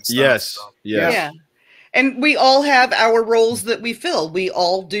stuff. Yes. So. Yeah. And we all have our roles that we fill. We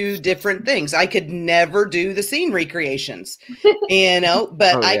all do different things. I could never do the scene recreations,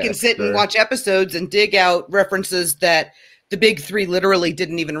 but I can sit and watch episodes and dig out references that the big three literally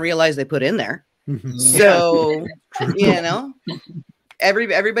didn't even realize they put in there. So,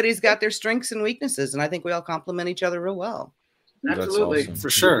 everybody's got their strengths and weaknesses, and I think we all complement each other real well. Absolutely. Awesome. For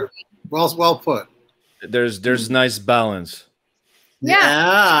sure. Well put. There's nice balance. Yeah,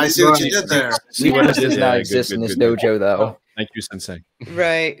 I see what you did there. We does not exist in this dojo, though. Thank you, Sensei.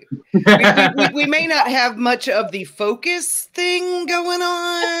 Right. we may not have much of the focus thing going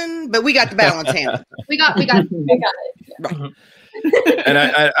on, but we got the balance handle. We got it. Right. And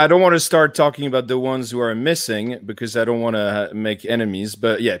I don't want to start talking about the ones who are missing because I don't want to make enemies.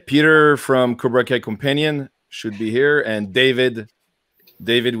 But yeah, Peter from Cobra Kai Companion should be here, and David,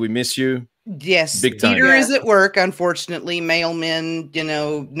 we miss you. Yes, Big time. Peter is at work, unfortunately. Mailmen,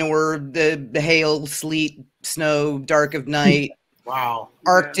 nor the hail, sleet, snow, dark of night. Wow.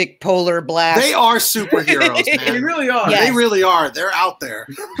 Arctic polar blast. They are superheroes, man. They really are. Yes. They really are. They're out there.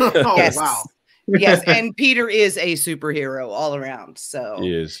 Oh, Yes. wow. Yes, and Peter is a superhero all around. So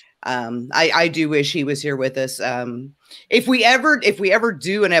He is. I do wish he was here with us. If we ever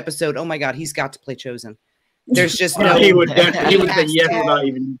do an episode, oh my God, he's got to play Chosen. There's just no. He would say yes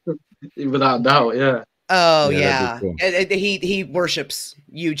to. without doubt. Yeah. Oh Yeah, yeah, that'd be he worships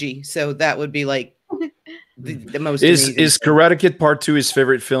Yuji, so that would be like the most. Is amazing Karate Kid Part 2 his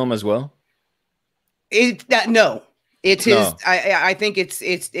favorite film as well? No, it's his. No. I think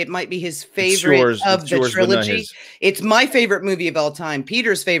it might be his favorite of the yours, but not trilogy. his. It's my favorite movie of all time.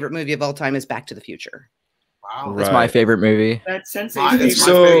 Peter's favorite movie of all time is Back to the Future. Wow. It's my favorite movie. That's Sensei's It's favorite my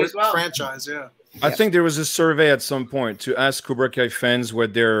So- favorite as well. franchise, yeah. I think there was a survey at some point to ask Cobra Kai fans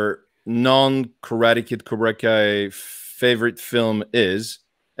what their non-Karate Kid Cobra Kai favorite film is,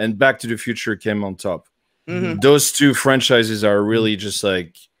 and Back to the Future came on top. Those two franchises are really just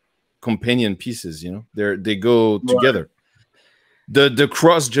like companion pieces, you know. They go together. The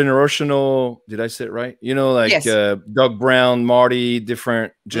cross generational, did I say it right? You know, like Doug Brown, Marty,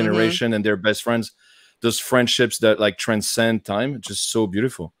 different generation, and they're best friends. Those friendships that like transcend time, just so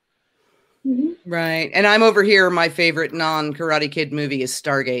beautiful. Right. And I'm over here. My favorite non-Karate Kid movie is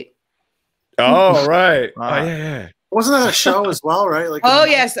Stargate. Oh, right. Oh, yeah. Wasn't that a show as well, right? Like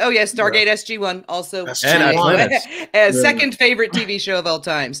Yes. Stargate SG-1 also. SG-1. Second favorite TV show of all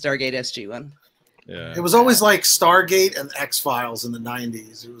time, Stargate SG-1. Yeah. It was always like Stargate and X-Files in the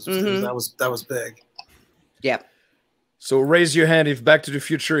 90s. It was that was big. Yeah. So raise your hand if Back to the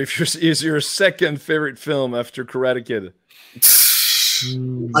Future is your second favorite film after Karate Kid.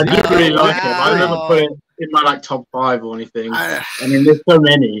 I did really like it. I never put it in my like top 5 or anything. I mean, there's so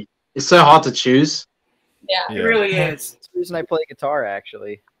many. It's so hard to choose. Yeah, it really is. That's the reason I play guitar,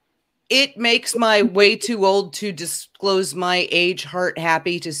 actually. It makes my way too old to disclose my age heart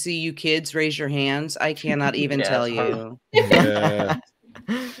happy to see you kids raise your hands. I cannot even tell you. Yeah.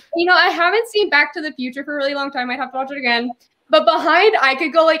 You know, I haven't seen Back to the Future for a really long time. I'd have to watch it again. But behind, I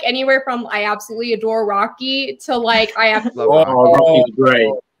could go like anywhere from I absolutely adore Rocky to like I have Rocky's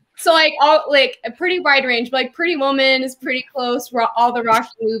great. So like all like a pretty wide range. But, like Pretty Woman is pretty close. All the Rocky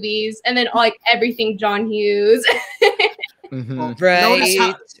movies, and then like everything John Hughes.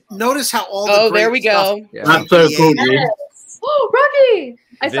 Right. Notice how all the there we go. That's so cool, dude. Oh, Rocky!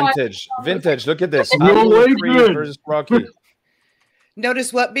 Vintage. Look at this. No way, dude. Versus Rocky.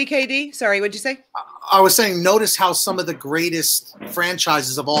 Notice what, BKD? Sorry, what'd you say? I was saying, notice how some of the greatest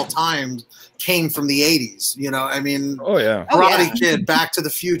franchises of all time came from the 80s. You know, I mean, Karate Kid, Back to the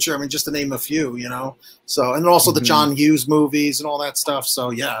Future. I mean, just to name a few, you know. So, and also the John Hughes movies and all that stuff.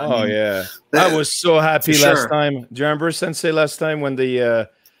 So, yeah. I was so happy last time. Do you remember, Sensei, last time when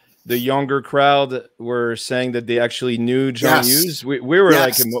the younger crowd were saying that they actually knew John Hughes? We were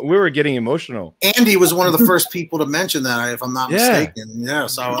like, we were getting emotional. Andy was one of the first people to mention that, if I'm not mistaken. Yeah,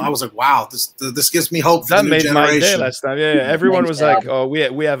 so I was like, wow, this gives me hope for the new generation. My day last time. Yeah, everyone was like, oh,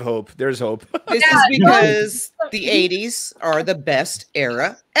 we have hope. There's hope. This is because the 80s are the best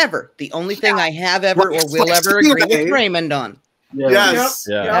era ever. The only thing I have ever or will ever agree with Raymond on. Yes.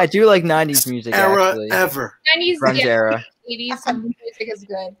 Yeah, I do like 90s music. Era ever. 90s grunge era. 80s some music is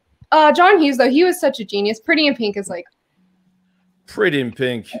good. John Hughes, though, he was such a genius. Pretty in Pink is like Pretty in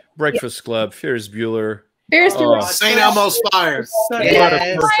Pink, Breakfast Club, Ferris Bueller. Ferris Bueller. St. Elmo's Fire. What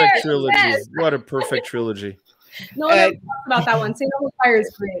a perfect trilogy. What a perfect trilogy. No one ever talks about that one. St. Elmo's Fire is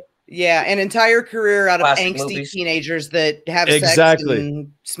great. Yeah, an entire career out of Classic angsty movies. teenagers that have sex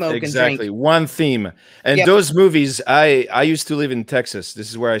and smoke and drink. One theme. And those movies, I used to live in Texas. This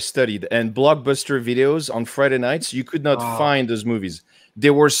is where I studied. And Blockbuster videos on Friday nights, you could not find those movies. They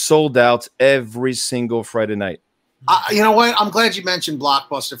were sold out every single Friday night. You know what? I'm glad you mentioned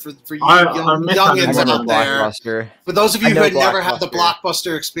Blockbuster for you youngins out there. For those of you who had never had the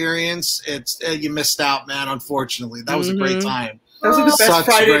Blockbuster experience, you missed out, man. Unfortunately, that was a great time. Those are the best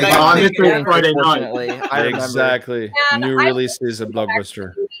Friday night. Friday night. Exactly. New releases at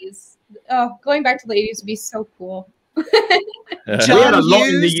Blockbuster. Oh, going back to the 80s would be so cool. We had a lot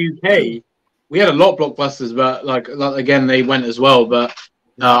in the UK. We had a lot of blockbusters, but like again, they went as well. But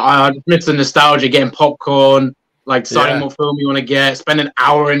I just miss the nostalgia, getting popcorn, like deciding what film you want to get, spend an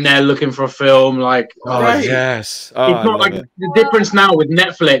hour in there looking for a film. Like, yes, it's not like the difference now with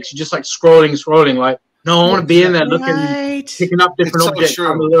Netflix. You're just like scrolling. Like, no, I want to be in there looking, picking up different objects.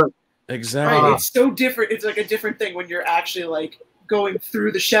 Exactly. Right. It's so different. It's like a different thing when you're actually like going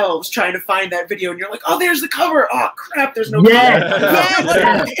through the shelves trying to find that video, and you're like, "Oh, there's the cover. Oh crap, there's no." Exactly.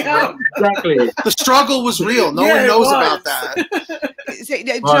 The struggle was real. No one knows about that.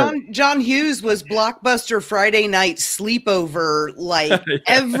 John Hughes was Blockbuster Friday night sleepover. Like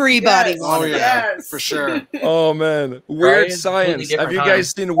everybody wanted. For sure. Oh man, Weird Science. Have you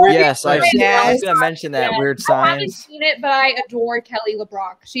guys seen Weird? Yes, I was gonna mention that. Weird Science. I haven't seen it, but I adore Kelly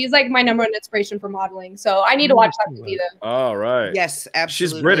LeBrock. She's like my #1 inspiration for modeling. So I need to watch that movie though. All right. Yes,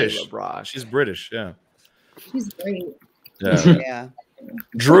 absolutely. She's British. She's British. Yeah. She's great. Yeah.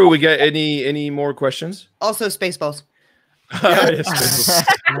 Drew, we got any more questions? Also, Spaceballs. Yes,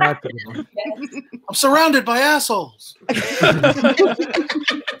 I'm surrounded by assholes. Keep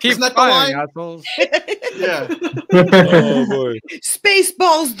that the firing, line? assholes. Yeah. Oh boy.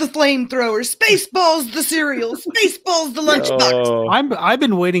 Spaceballs the flamethrower, Spaceballs the cereal, Spaceballs the lunchbox. Oh. I've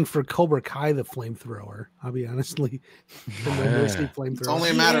been waiting for Cobra Kai the flamethrower. I'll be honestly. It's only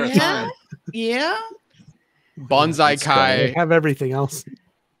a matter of time. Yeah. Bonsai Kai. They have everything else.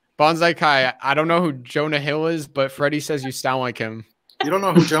 Bonsai Kai. I don't know who Jonah Hill is, but Freddie says you sound like him. You don't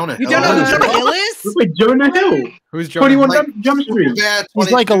know who Jonah Hill is? You don't know who Jonah Hill is? Look like Jonah Hill. Who's Jonah? 21 Like, Jump Street. Bad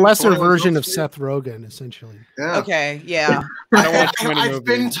He's like a 22, lesser 21 version Jump of Street. Seth Rogen, essentially. Yeah. Okay, yeah. I don't watch too many I've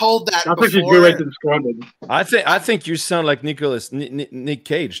been movies. told that That's actually a before. good way to describe it. I think you sound like Nicholas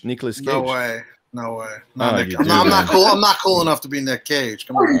Cage. Nicholas Cage. No way. No way. Oh, No, Nick, you I'm, do, not, I'm not man. cool. I'm not cool enough to be Nick Cage.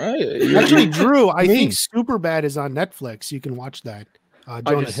 Come on. Actually, Drew, I Me. think Superbad is on Netflix. You can watch that. I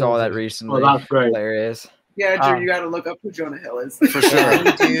Jonah just Hill saw is that in it. recently. Oh, that's great. Hilarious. Yeah, Drew, you got to look up who Jonah Hill is. For sure.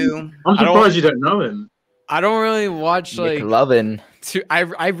 I do. I'm I don't- surprised you don't know him. I don't really watch like McLovin. I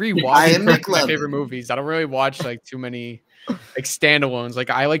I rewatch am my McLovin. favorite movies. I don't really watch like too many like standalones. Like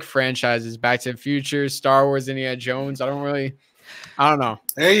I like franchises, Back to the Future, Star Wars, Indiana Jones. I don't know.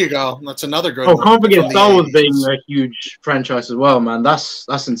 There you go. That's another good Oh, one. can't forget From the Star Wars 80s. being a huge franchise as well, man. That's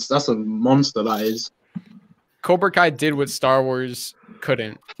a monster. That is. Cobra Kai did what Star Wars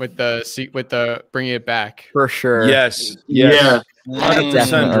couldn't with the bringing it back. For sure. Yes. Yeah. 100%.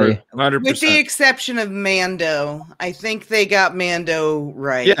 Definitely. 100%. With the exception of Mando, I think they got Mando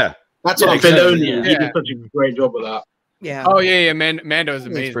right. Yeah. That's Yeah, what I'm saying. Filoni, he Yeah. did such a great job with that. Yeah. Oh yeah, Mando is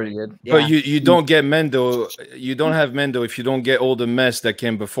It's amazing. pretty good. Yeah. But you don't get Mendo. You don't have Mendo if you don't get all the mess that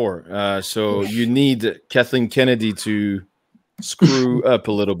came before. So you need Kathleen Kennedy to screw up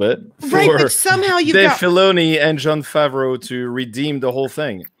a little bit Right, for but somehow you've Dave got Filoni and Jon Favreau to redeem the whole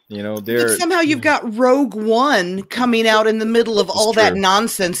thing. You know, but they're somehow you've got Rogue One coming out in the middle of all that true.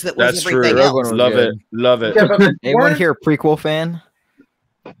 nonsense that was that's true. everything Rogue else. One was Love good. it, love it. Yeah, but Anyone weren't- here a prequel fan?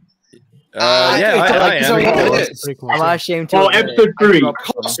 Yeah, I am. so He what did is it. Pretty cool. I'm not ashamed to. Oh, admit it. episode 3.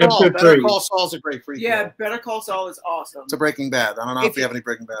 Episode Better 3. Call Saul's a great freak. Yeah, Better Call Saul is awesome. It's a Breaking Bad. I don't know if you have any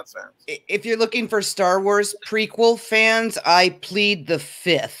Breaking Bad fans. If you're looking for Star Wars prequel fans, I plead the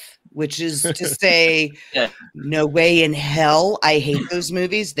fifth, which is to say, Yeah. no way in hell. I hate those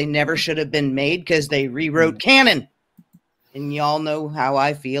movies. They never should have been made because they rewrote canon. And y'all know how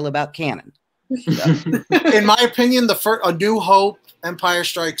I feel about canon. In my opinion, the first, A New Hope, Empire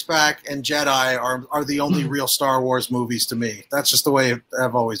Strikes Back, and Jedi are the only real Star Wars movies to me. That's just the way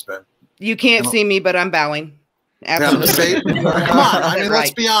I've always been. You can't see me, but I'm bowing. Yeah, Absolutely. come on. I mean, let's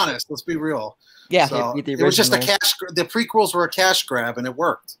Right. be honest. Let's be real. Yeah. So, Get the it was just a original. cash. The prequels were a cash grab, and it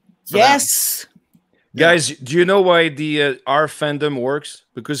worked. for them. Yes. Guys, do you know why the our fandom works?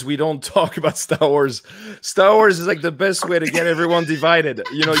 Because we don't talk about Star Wars. Star Wars is like the best way to get everyone divided.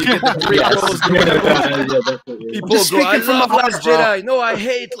 You know, you get the prequels. People go, I Speaking from love the Last heart, Jedi. No, I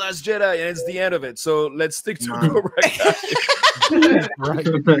hate Last Jedi, and it's the end of it. So let's stick to No. Cobra Kai.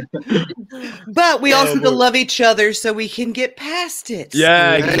 But we Oh, also boy. love each other so we can get past it.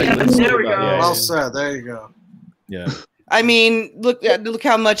 Yeah, There you exactly. There we go. Well said. There you go. Yeah. I mean, look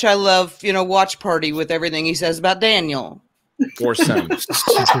how much I love, Watch Party with everything he says about Daniel. Or Sam.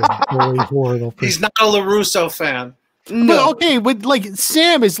 Really horrible. He's not a LaRusso fan. But okay, with like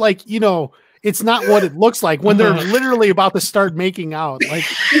Sam is like, it's not what it looks like when they're literally about to start making out. Like,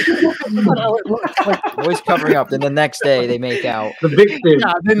 Always covering up. Then the next day they make out. The victim.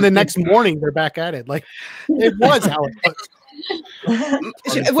 yeah, then the next morning they're back at it. Like, it was how it was.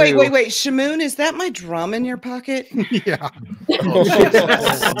 Wait. Shamoon, is that my drum in your pocket? Yeah.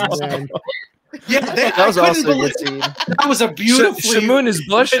 Man. Yeah, That was I couldn't also a believe good scene. that was a beautifully. Shamoon is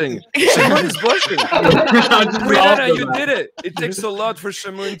blushing. Shamoon is blushing. Brianna, you did it. It takes a lot for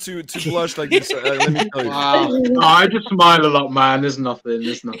Shamoon to blush like this. Let me tell you. Wow. Oh, I just smile a lot, man. There's nothing.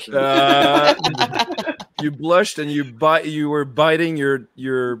 There's nothing. You blushed and you were biting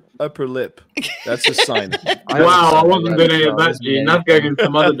your upper lip. That's a sign. Wow, I wasn't doing any of that, Gene. That's going in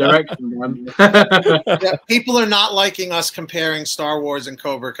some other direction, man. Yeah, people are not liking us comparing Star Wars and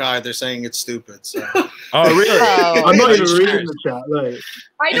Cobra Kai. They're saying it's stupid. So. Oh, really? I'm not even reading the chat. Like.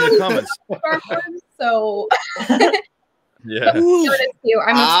 I In don't the know comments. Star Wars, so Yeah. notice you.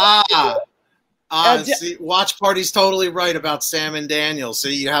 See, Watch Party's totally right about Sam and Daniel.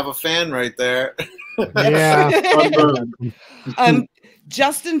 See, you have a fan right there. Yeah.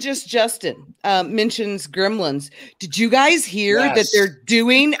 Justin mentions Gremlins. Did you guys hear that Yes. they're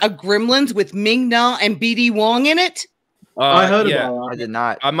doing a Gremlins with Ming Na and BD Wong in it? I heard yeah. about I did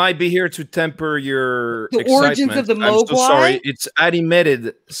not. I might be here to temper your The excitement. origins of the I'm so Mogwai? sorry. It's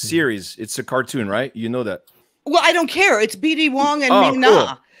animated series. It's a cartoon, right? You know that. Well, I don't care. It's BD Wong and Oh, Ming Na.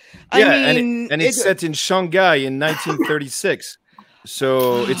 cool. I mean, and it's set in Shanghai in 1936,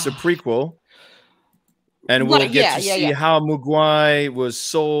 so it's a prequel. And we'll get to see how Mugwai was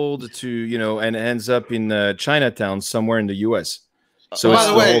sold to, you know, and ends up in Chinatown somewhere in the U.S. So by it's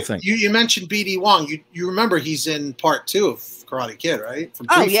the the way, whole thing. you mentioned BD Wong. You remember he's in part 2 of Karate Kid, right? From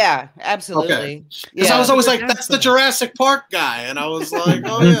Oh Brief. yeah, absolutely. Okay. Because I was always like, that's the Jurassic Park guy, and I was like,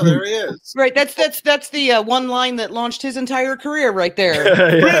 oh yeah, there he is. Right. That's the one line that launched his entire career, right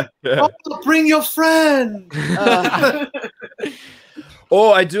there. Bring your friend.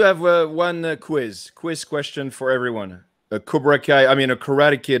 Oh, I do have one quiz question for everyone. A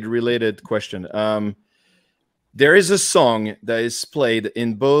Karate Kid related question. There is a song that is played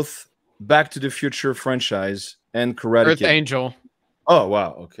in both Back to the Future franchise and Karate Earth Kid. Angel. Oh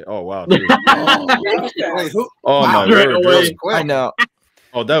wow. Okay. Oh wow. Dude. Wait, Oh wow, my word. really quick. I know.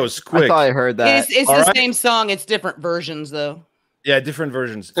 Oh, that was quick. I thought I heard that. It's the same song. It's different versions, though. Yeah, different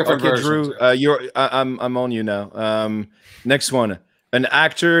versions. Different okay, versions, Drew, I'm on you now. Next one. An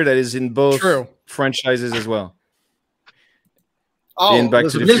actor that is in both franchises as well. Oh, in Back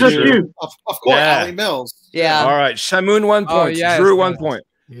to the Future. Of course, Ali Mills. Yeah. All right, Shamoon 1 point. Drew 1 point.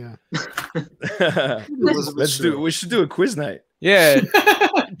 Yeah. We should do a quiz night. Yeah.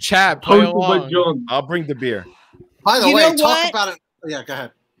 Chat, play along. I'll bring the beer. By the You way, know talk what? about it. Yeah, go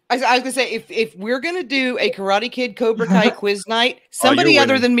ahead. I was gonna say if we're gonna do a Karate Kid Cobra Kai quiz night, somebody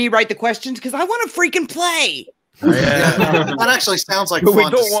other than me write the questions because I want to freaking play. That actually sounds like But fun.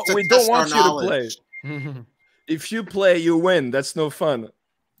 we don't want you to play. If you play, you win. That's no fun.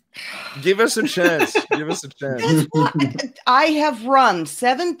 Give us a chance. Give us a chance. I have run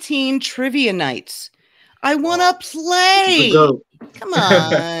 17 trivia nights. I want to play. Come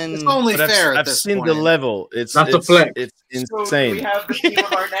on. It's only But fair. I've seen the level. It's insane. So do we have the theme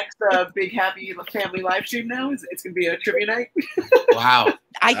of our next big happy family live stream now? It's going to be a trivia night. Wow.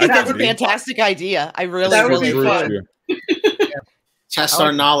 I think that's a fantastic idea. I really, that would really be fun. Test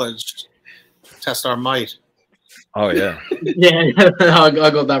our knowledge. Test our might. Oh yeah. Yeah, I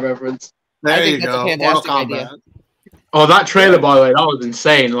got that reference. There you go. Mortal Kombat. Oh, that trailer, by the way, that was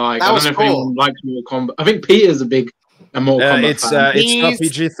insane. Like, That I was don't know if cool. anyone likes Mortal Kombat. I think Peter's a Mortal Kombat fan. It's not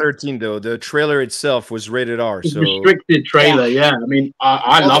PG-13 though. The trailer itself was rated R. It's So restricted trailer, yeah. I mean,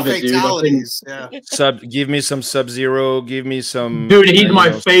 I love it, dude. I think, give me some Sub-Zero. Give me some. dude, he's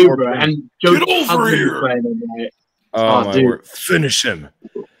my favorite. And Joe Get over Hudson here. playing him, right? Oh, my dude. word! Finish him.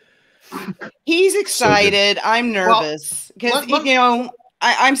 He's excited. I'm nervous because you know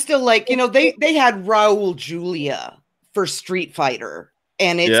I'm still like they had Raul Julia for Street Fighter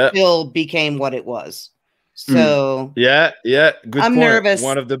and it still became what it was. So yeah, good. I'm point. nervous.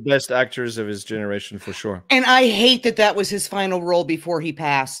 One of the best actors of his generation for sure. And I hate that was his final role before he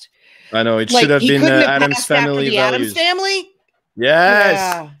passed. I know it Like, should have he been couldn't have Adam's passed after Family the Values. Addams Family. Yes.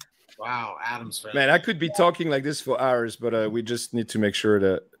 Yeah. Wow, Adam's Family. Man, I could be talking like this for hours, but we just need to make sure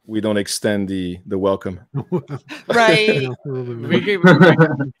that we don't extend the welcome. Right. we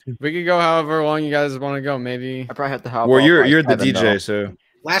could go however long you guys want to go. Maybe I probably have to hop. Well, off you're like the 7 DJ, though. so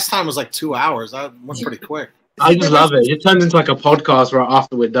Last time was like 2 hours. That went pretty quick. I just love it. It turns into like a podcast right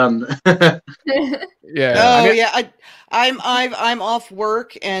after we're done. yeah. Oh yeah. I'm off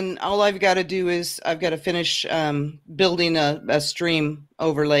work and all I've got to do is I've got to finish building a stream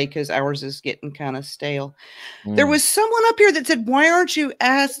overlay because ours is getting kind of stale. There was someone up here that said, "Why aren't you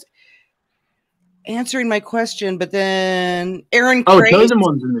answering my question?" But then Aaron, Chosen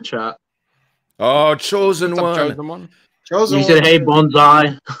One's in the chat. Oh, Chosen One. Chosen One. He said, "Hey,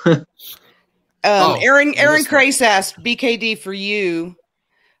 Bonsai." Aaron Crace asked, "BKD for you.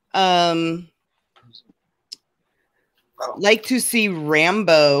 Like to see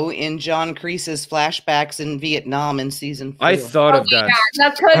Rambo in John Kreese's flashbacks in Vietnam in season 4. I thought of that. Yeah,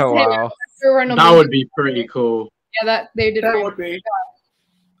 that's because Oh, wow. That would be pretty cool. Yeah, that they did. That would be.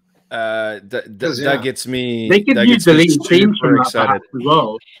 That gets me. They could that use gets me deleted scenes super from that excited. back as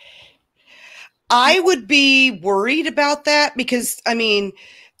well. I would be worried about that because, I mean,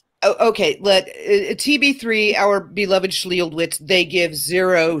 okay, TB3, our beloved Schlielwitz, they give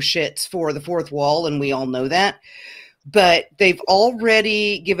 0 shits for the fourth wall, and we all know that. But they've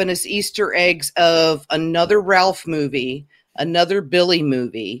already given us Easter eggs of another Ralph movie, another Billy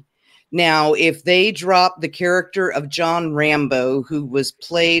movie. Now, if they drop the character of John Rambo, who was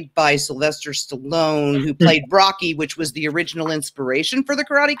played by Sylvester Stallone, who played Rocky, which was the original inspiration for the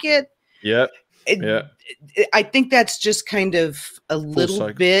Karate Kid. Yep. I think that's just kind of a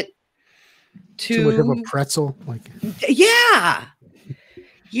little bit too much of a pretzel. Like, yeah.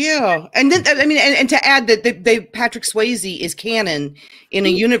 Yeah, and then I mean, and to add that they Patrick Swayze is canon in a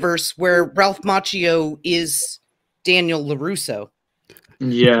universe where Ralph Macchio is Daniel LaRusso.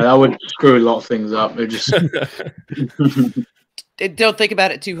 Yeah, that would screw a lot of things up. It just Don't think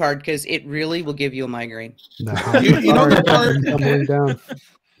about it too hard because it really will give you a migraine. You know the part, down.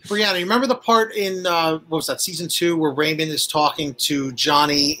 Brianna, you remember the part in what was that, season 2, where Raymond is talking to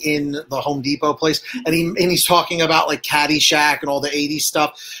Johnny in the Home Depot place, and he's talking about like Caddyshack and all the 80s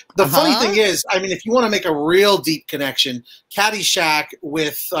stuff. The funny thing is, I mean, if you want to make a real deep connection, Caddyshack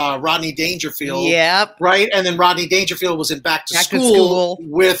with Rodney Dangerfield, right, and then Rodney Dangerfield was in Back to School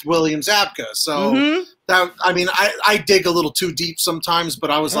with William Zabka. So that, I mean, I dig a little too deep sometimes,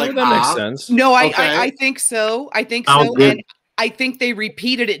 but I was like, that makes sense. No, I think so. I think so, and I think they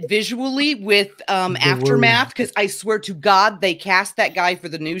repeated it visually with Aftermath, because I swear to God, they cast that guy for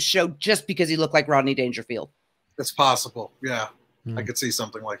the news show just because he looked like Rodney Dangerfield. It's possible. Yeah, I could see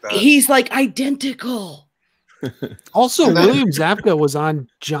something like that. He's like identical. Also, William Zabka was on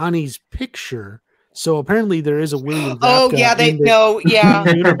Johnny's picture, so apparently there is a William Zabka. Oh yeah, they know. Yeah,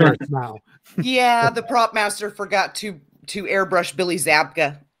 universe now. Yeah, the prop master forgot to airbrush Billy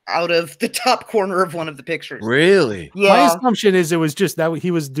Zabka out of the top corner of one of the pictures. Really? Yeah. My assumption is it was just that he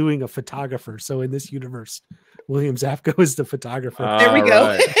was doing a photographer. So in this universe, William Zabka was the photographer. There we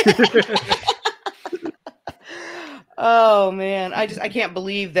go. Oh man, I can't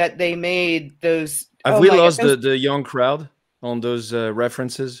believe that they made those. Have we lost the young crowd on those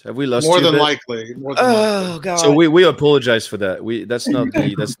references? Have we lost more than likely? More than likely. God. So we apologize for that. That's not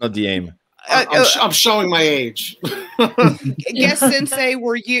the aim. I'm showing my age. Yes, Sensei,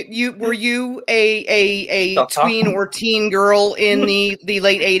 were you a tween or teen girl in the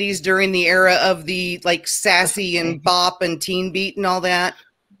late 80s during the era of the like sassy and bop and teen beat and all that?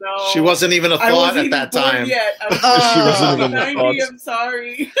 No, she wasn't even a thought at that time. Yet. She wasn't even 90, I'm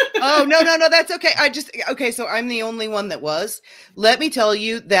sorry. Oh no, that's okay. So I'm the only one that was. Let me tell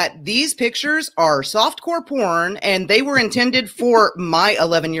you that these pictures are softcore porn, and they were intended for my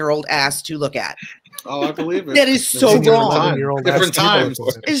 11-year-old ass to look at. Oh, I believe it. That is so wrong. Different times.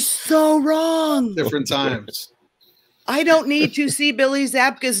 Is so wrong. Different times. I don't need to see Billy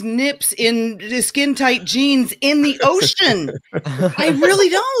Zabka's nips in the skin tight jeans in the ocean. I really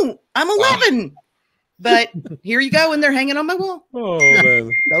don't. I'm 11. But here you go, and they're hanging on my wall. Oh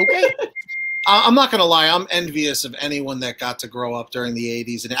man. Okay. I'm not gonna lie. I'm envious of anyone that got to grow up during the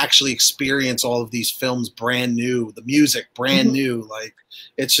 '80s and actually experience all of these films brand new. The music brand new. Like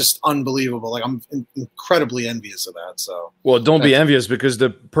it's just unbelievable. Like I'm incredibly envious of that. So well, don't be envious, because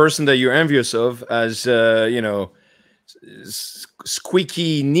the person that you're envious of has you know,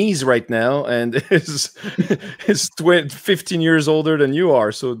 squeaky knees right now and is 15 years older than you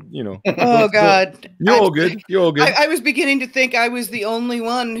are, so you know. Oh God, you're all good. I was beginning to think I was the only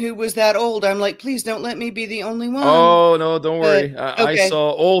one who was that old. I'm like, please don't let me be the only one. Oh no, don't worry. I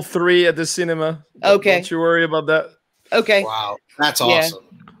saw all 3 at the cinema. Don't you worry about that. Okay. Wow, that's awesome.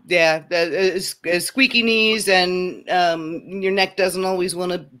 Yeah, squeaky knees, and your neck doesn't always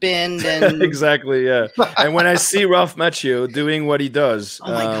want to bend. And exactly, yeah. And when I see Ralph Macchio doing what he does,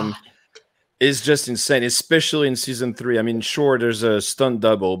 it's just insane, especially in season 3. I mean, sure, there's a stunt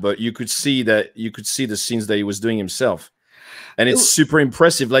double, but you could see the scenes that he was doing himself, and it's super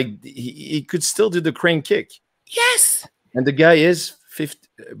impressive. Like he could still do the crane kick. Yes. And the guy is 50.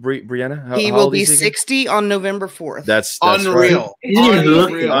 Brianna, he will be 60 on November 4th. That's unreal.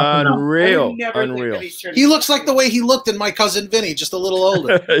 Right. Unreal. He looks like the way he looked in My Cousin Vinny, just a little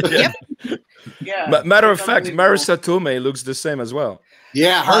older. Yep. Yeah. Matter of fact, Marissa Tomei looks the same as well.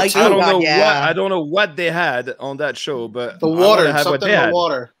 Yeah, her too. I don't know what they had on that show, but the water, something in the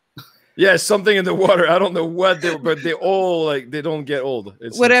water. Yeah, something in the water. I don't know what they, but they all like they don't get old.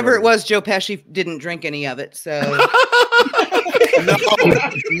 It's whatever incredible. It was. Joe Pesci didn't drink any of it, so. No.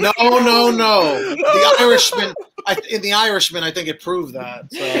 The Irishman. In The Irishman, I think it proved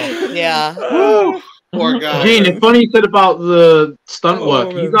that. So. Yeah. Poor guy. Gene, it's funny you said about the stunt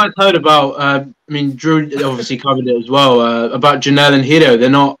work. You guys heard about? I mean, Drew obviously covered it as well. About Janelle and Hiro. They're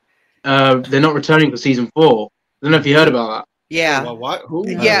not returning for season 4. I don't know if you heard about that. Yeah. Well, what? Who?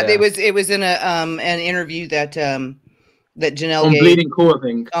 Yeah, it was in a an interview that that Janelle on gave. Bleeding Cool, I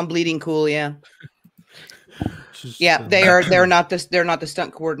think. On Bleeding Cool, yeah. Yeah, they're not the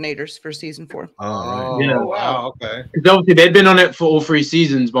stunt coordinators for season 4. Oh, yeah. Wow, okay. Because obviously they've been on it for all 3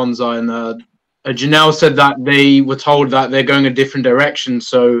 seasons, Bonsai, and Janelle said that they were told that they're going a different direction,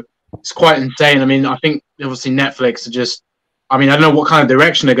 so it's quite insane. I mean, I think obviously Netflix are just, I mean, I don't know what kind of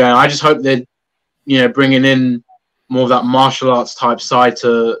direction they're going. I just hope they're, you know, bringing in more of that martial arts type side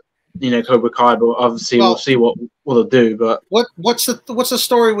to, you know, Cobra Kai, but obviously we'll see what they'll do. But what's the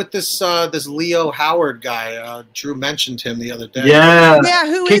story with this this Leo Howard guy? Drew mentioned him the other day. Yeah,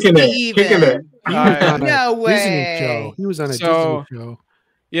 who kicking is it, he kicking even? it. No way. Disney show. He was on a Disney show.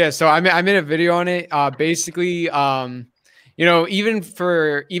 Yeah, so I made a video on it. Basically, you know, even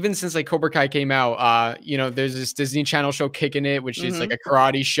since like Cobra Kai came out, you know, there's this Disney Channel show Kicking It, which is like a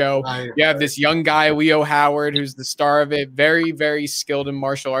karate show. You have this young guy, Leo Howard, who's the star of it, very, very skilled in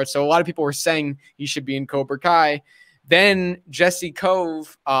martial arts. So a lot of people were saying he should be in Cobra Kai. Then Jesse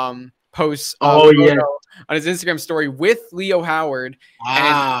Cove posts on his Instagram story with Leo Howard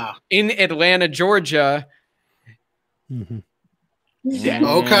and in Atlanta, Georgia. Okay,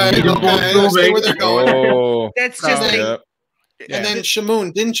 I see where they're going. That's just and then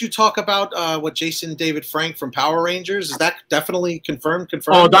Shamoon, didn't you talk about what Jason David Frank from Power Rangers? Is that definitely confirmed?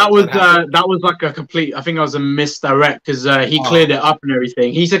 Oh, that was like a complete. I think it was a misdirect because he cleared it up and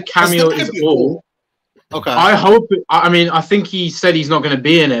everything. He said cameo is all. Okay. I hope. I mean, I think he said he's not going to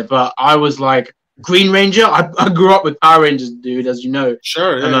be in it, but I was like Green Ranger. I grew up with Power Rangers, dude, as you know.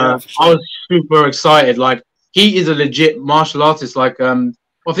 Sure. And I was super excited. Like, he is a legit martial artist. Like, I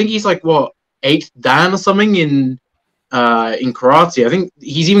think he's like what 8th Dan or something in karate. I think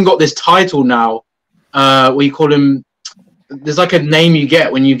he's even got this title now. We call him. There's like a name you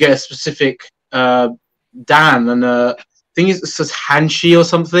get when you get a specific Dan, and I think it says Hanshi or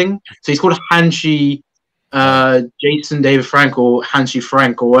something. So he's called Hanshi Jason David Frank or Hanshi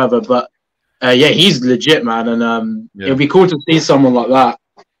Frank or whatever. But yeah, he's legit, man, and it'll be cool to see someone like that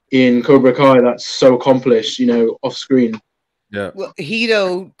in Cobra Kai that's so accomplished, you know, off screen. Yeah. Well,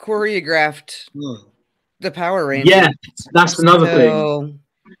 Hito choreographed the Power Rangers. Yeah, that's another thing.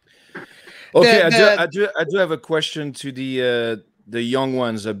 Okay, I do have a question to the young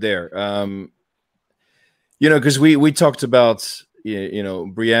ones up there. You know, because we talked about, you know,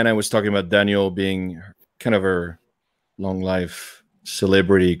 Brianna was talking about Daniel being kind of her long life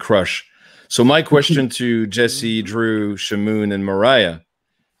celebrity crush. So my question to Jesse, Drew, Shamoon, and Mariah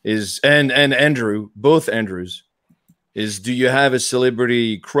is, and Andrew, both Andrews, is, do you have a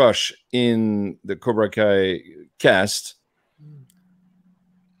celebrity crush in the Cobra Kai cast?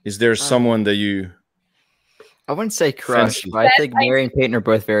 Is there someone that you... I wouldn't say crush, but I think Mary and Peyton are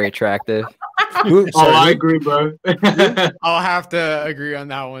both very attractive. I agree, bro. I'll have to agree on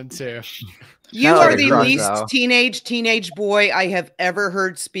that one too. You are the least teenage boy I have ever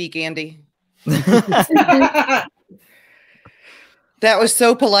heard speak, Andy. That was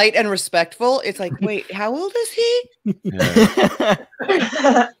so polite and respectful. It's like, wait, how old is he?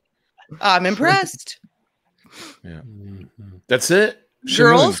 Yeah. I'm impressed. Yeah. That's it.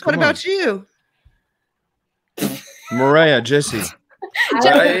 Girls, what about you? Mariah, Jesse.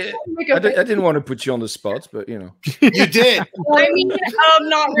 I didn't want to put you on the spot, but you know. You did. I mean,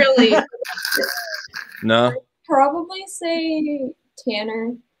 not really. No. Probably say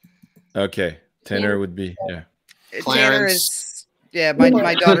Tanner. Okay, Tanner would be Tanner is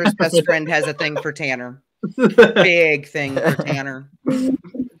my daughter's best friend has a thing for Tanner. Big thing for Tanner.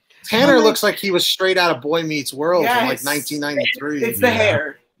 Tanner looks like he was straight out of Boy Meets World from like 1993. It's the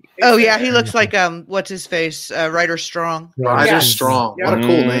hair. Oh yeah, he looks like what's his face? Ryder Strong. Ryder Strong. What a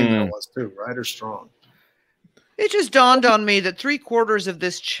cool name that was too. Ryder Strong. It just dawned on me that 3/4 of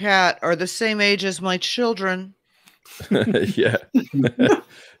this chat are the same age as my children. Yeah.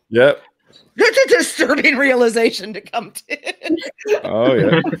 Yep. That's a disturbing realization to come to. Oh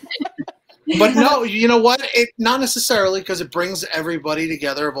yeah. But no, you know what? It not necessarily, because it brings everybody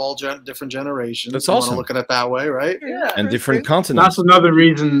together of all different generations. That's you awesome. Want to look at it that way, right? Yeah, and different continents. That's another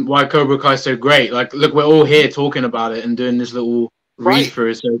reason why Cobra Kai is so great. Like, look, we're all here talking about it and doing this little read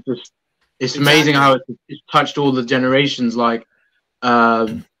through. So it's amazing how it's touched all the generations. Like,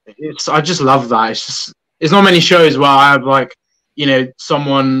 I just love that. It's not many shows where I have, like, you know,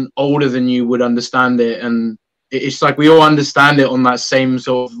 someone older than you would understand it, and it's like we all understand it on that same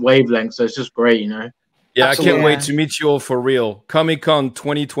sort of wavelength. So it's just great, you know. Yeah, absolutely. I can't wait to meet you all for real. Comic-Con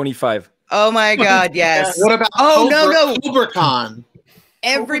 2025. Oh my God, yes. What about Cobra Con?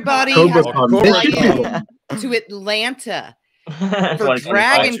 Everybody has to fly to Atlanta for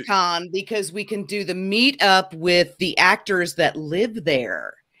Dragon Con because we can do the meetup with the actors that live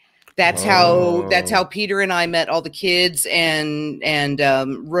there. That's how Peter and I met all the kids and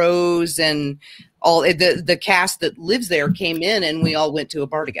Rose and all the cast that lives there came in, and we all went to a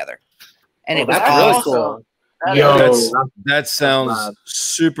bar together, and it was awesome. That sounds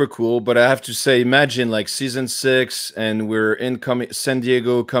super cool. But I have to say, imagine like season 6, and we're in San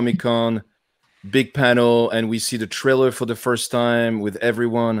Diego Comic-Con, big panel, and we see the trailer for the first time with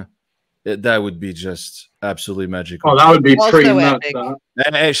everyone. that would be just absolutely magical. Oh, that would be Also pretty nuts. epic.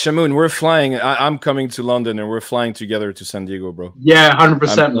 Hey, Shamoon, we're flying. I'm coming to London, and we're flying together to San Diego, bro. Yeah, 100%, I'm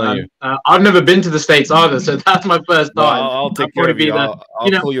telling man. I've never been to the States either, so that's my first Well, time. I'll take care probably of you. be there.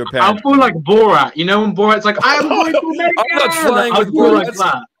 I'll pull your I'll pants. feel like Borat. You know when Borat's like, I'm going to America. I'm not flying I'll with feel like Borat.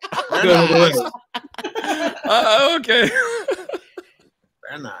 that. Going away. Okay.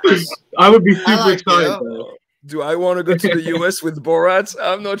 Very nice. I would be super like excited. you. Though. Do I want to go to the US with Borat?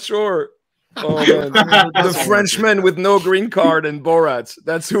 I'm not sure. Oh man, the Frenchman with no green card and Borat.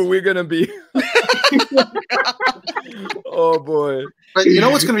 That's who we're gonna be. Oh boy. But you know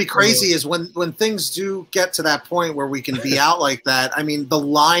what's going to be crazy is when things do get to that point where we can be out like that. I mean, the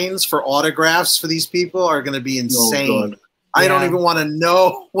lines for autographs for these people are going to be insane. I don't even want to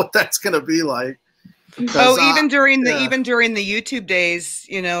know what that's going to be like. Oh, even during the YouTube days,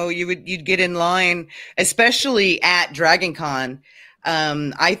 you know, you'd get in line, especially at Dragon Con.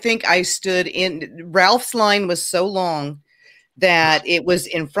 I think I stood in Ralph's line was so long that it was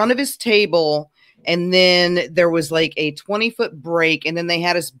in front of his table, and then there was like a 20-foot break, and then they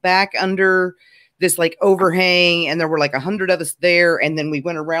had us back under this like overhang, and there were like 100 of us there, and then we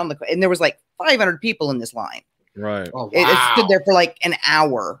went around and there was like 500 people in this line. Right. Oh, wow. It stood there for like an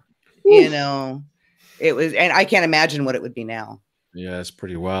hour. You know, it was, and I can't imagine what it would be now. Yeah, it's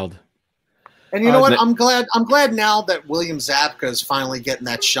pretty wild. And you know what? I'm glad now that William Zabka is finally getting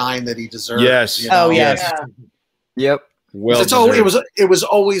that shine that he deserves. Yes. You know? Oh yes. Yeah. Yep. Well, it was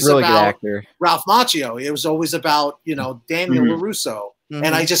always Really good about actor. Ralph Macchio. It was always about, you know, Daniel LaRusso. Mhm.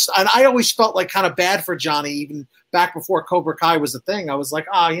 And I always felt like kind of bad for Johnny, even back before Cobra Kai was a thing. I was like,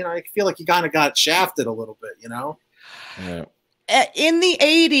 you know, I feel like he kind of got shafted a little bit, you know? Yeah. In the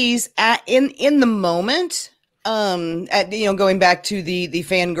 80s, in the moment, you know, going back to the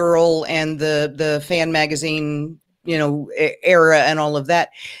fangirl and the fan magazine, you know, era and all of that,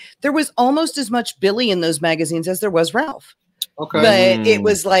 there was almost as much Billy in those magazines as there was Ralph. Okay. But it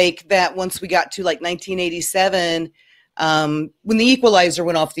was like that once we got to like 1987, when the Equalizer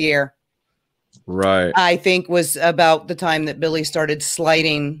went off the air, Right. I think was about the time that Billy started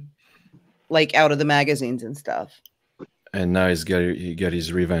sliding like out of the magazines and stuff. And now he got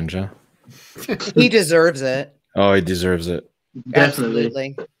his revenge, huh? He deserves it. Oh, he deserves it. Definitely.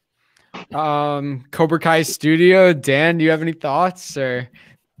 Absolutely. Cobra Kai Studio. Dan, do you have any thoughts? Or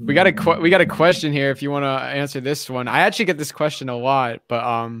we got a question here if you want to answer this one. I actually get this question a lot,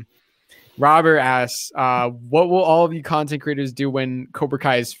 but Robert asks, what will all of you content creators do when Cobra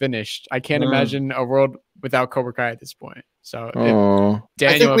Kai is finished? I can't imagine a world without Cobra Kai at this point. So I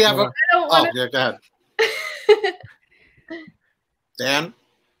think we have a yeah, go ahead. Dan?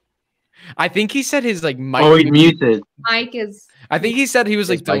 I think he said his like mic. Oh, he's muted. Mike is. I think he said he was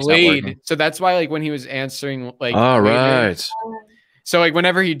like His mic's not delayed, working. so that's why like when he was answering like. All later- right. So like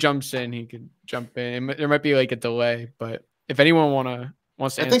whenever he jumps in, he could jump in. There might be like a delay, but if anyone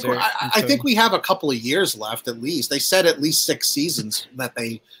wants to answer, I think we have a couple of years left at least. They said at least 6 seasons that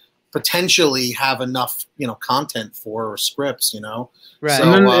they potentially have enough, you know, content for scripts, you know. Right. So,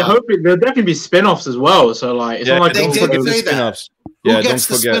 And then there'll definitely be spin-offs as well. So like, it's not like they don't did forget say the that. spin-offs. Who Yeah, gets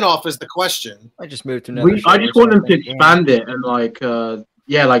the don't forget. spin-off is the question. I just moved to another. I just want them to expand it and like, I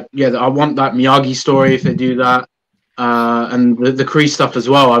want that Miyagi story if they do that, and the KREESE stuff as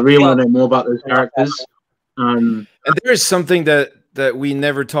well. I really want to know more about those characters. And there is something that we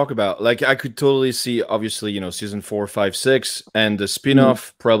never talk about. Like I could totally see, obviously, you know, season 4, 5, 6, and the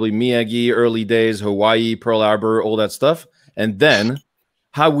spin-off, probably Miyagi, early days, Hawaii, Pearl Harbor, all that stuff. And then,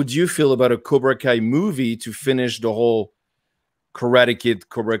 how would you feel about a Cobra Kai movie to finish the whole Karate Kid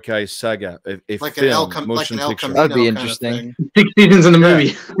Cobra Kai saga? Like film, an El motion Camino picture. That'd be kind of interesting. thing. 6 seasons in the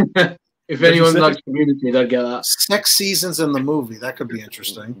movie. If What'd you anyone say? likes Community, they'll get that. 6 seasons in the movie. That could be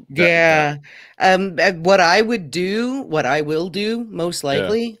interesting. Yeah. What I will do most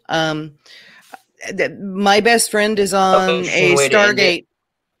likely. My best friend is on a way to end it. Stargate.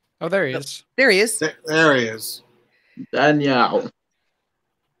 oh, there he is. There he is. There he is. Danielle.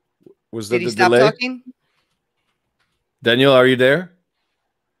 Was that Did he the stop delay? talking? Daniel, are you there?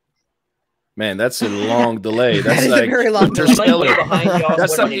 Man, that's a long delay. That's That is a like very long delay. Interstellar. Behind y'all,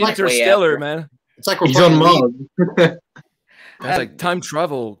 That's what like it is way Interstellar, after. man. It's like we're He's on playing League. Mars. That's like time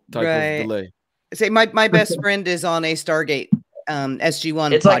travel type Right. of delay. Say my best friend is on a Stargate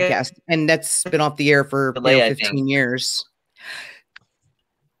SG1 It's like a- podcast, and that's been off the air for Delay, I 15 think. years.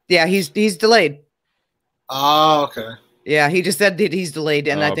 Yeah, he's delayed. Oh, okay. Yeah, he just said that he's delayed,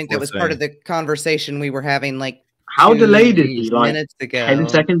 and I Oh, think poor that was part of thing. the conversation we were having like How 2 delayed is he? Like minutes ago. 10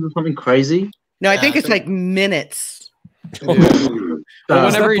 seconds or something crazy? No, I Yeah, think I it's think- like minutes. Well, Is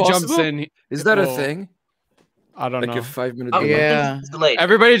whenever that he jumps possible? in, Is that a well, thing? I don't know. Like a 5-minute Oh, delay. Yeah. It's delayed.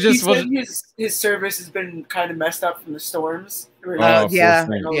 Everybody He just said his service has been kind of messed up from the storms. Oh, yeah,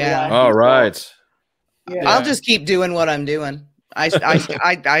 poor thing. yeah. All right. Yeah. I'll just keep doing what I'm doing.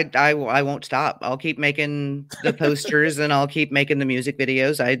 I won't stop. I'll keep making the posters and I'll keep making the music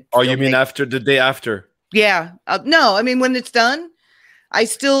videos. Oh, you mean after the day after? Yeah. No, I mean when it's done, I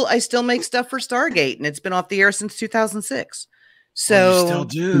still make stuff for Stargate, and it's been off the air since 2006. So Oh, you still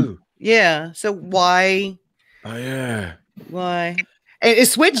do. Yeah. So why? Oh yeah. Why? And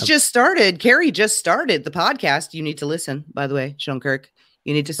Switch just started. Carrie just started the podcast. You need to listen. By the way, Sean Kirk,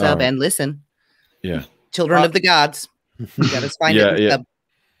 you need to sub and listen. Yeah. Children of the Gods. You gotta find it. Yeah.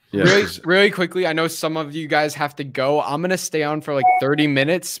 Really, really quickly, I know some of you guys have to go. I'm gonna stay on for like 30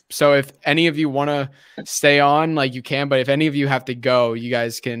 minutes. So if any of you want to stay on, like you can. But if any of you have to go, you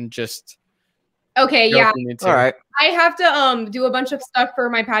guys can just. Okay, go yeah. if you need to. All right. I have to do a bunch of stuff for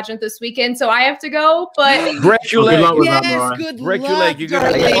my pageant this weekend, so I have to go. But Break your leg. Yes, good Break your luck, leg. You're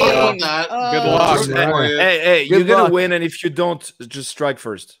gonna darling. Good luck. Hey, you're gonna win, and if you don't, just strike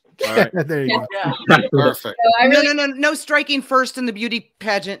first. All right. There you go. Yeah. Perfect. so I really, No striking first in the beauty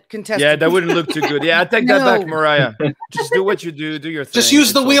pageant contest. Yeah, that wouldn't look too good. Yeah, I take that back, Mariah. Just do what you do. Do your thing. Just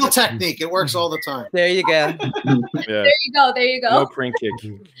use the It's wheel all good. technique. It works all the time. There you go. Yeah. there you go. There you go. No print kick.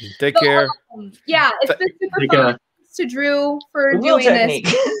 Take care. Yeah, it's been super Take fun. care. Thanks to Drew for The wheel doing technique.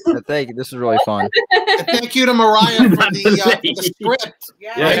 this. Thank you. This was really fun. And thank you to Mariah for the script.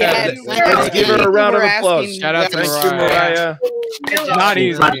 Yeah. Yes. Let's give her a round of applause. Shout out to Thank you, Mariah. Mariah. Not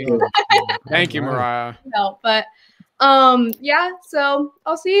easy. Thank you, Mariah. No, but yeah. So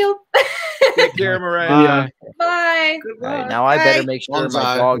I'll see you. Take care, Mariah. Bye. All right, now I better Bye. make sure my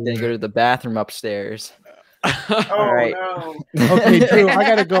Bonsai. dog didn't go to the bathroom upstairs. Oh All right. no. Okay, Drew, I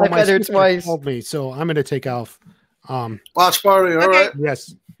gotta go. I My bet her sister twice. called me, so I'm gonna take off. Watch party. All Okay. right.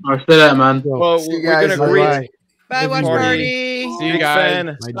 Yes. I'll stay there, man. So, Well, See you we're guys. gonna greet. bye-bye. Bye, watch Party. party. See you Big guys. fan.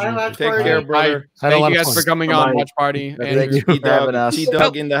 My Bye, G. watch Take party. care, brother. Had a lot Thank you of guys fun. for coming Bye-bye. on Watch Party. Thank And you. T-Dog, us.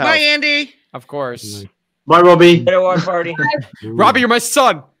 T-Dog in the Bye, house. Andy. of course. Bye, Robbie. Better watch party. Robbie, you're my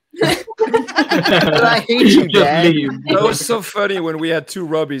son. I hate you, Just Dad. leave. That was so funny when we had two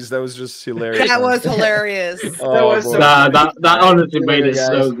Robbies. That was just hilarious. That was hilarious. Oh, was boy. so- That honestly made it Guys.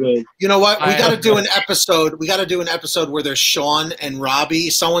 so good. You know what? We I- got to do an episode. We got to do an episode where there's Sean and Robbie.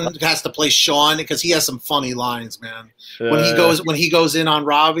 Someone has to play Sean because he has some funny lines, man. When he goes in on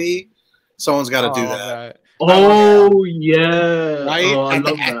Robbie, someone's got to do Oh, that. Oh yeah. Right? Oh, I At the-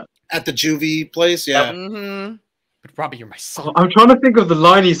 love that. At the juvie place, yeah. Mm-hmm. But Robbie, you're my son. I'm trying to think of the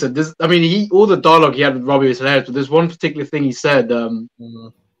line he said. This, I mean, all the dialogue he had with Robbie was hilarious, but there's one particular thing he said. When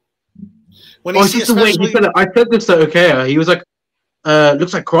It's just the way he said it. I said this to Okea. He was like,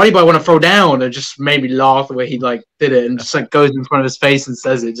 "Looks like karate, but I want to throw down." It just made me laugh the way he like did it, and just like goes in front of his face and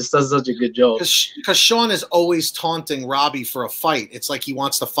says it. Just does such a good job. Because Sean is always taunting Robbie for a fight. It's like he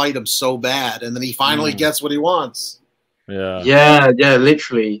wants to fight him so bad, and then he finally gets what he wants. Yeah. Yeah,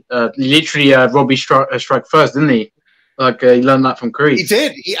 literally. Robbie struck first, didn't he? Like he learned that from KREESE. He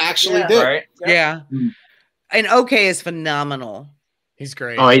did. He actually Yeah. did. Right? Yeah. Mm. And OK is phenomenal. He's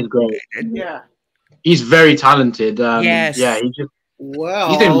great. Oh, he's great. Yeah. He's very talented. Yes. Yeah, he's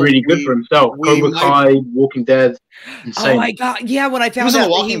Well, doing really good for himself. we Cobra might- Kai, Walking Dead, Oh insane. my god. Yeah, when I He found was in out The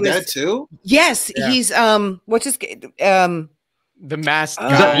that he Walking was Dead too. Yes, Yeah. he's what's his The masked He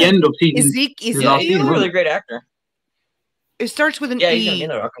was at the guy. end of season. Ezekiel. last He's a season, really great actor. It starts with an Yeah, he's gonna E. be in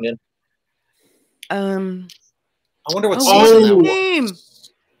the Walking Dead. I wonder what Oh, season what's that his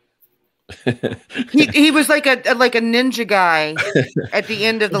was. name? He was like a ninja guy at the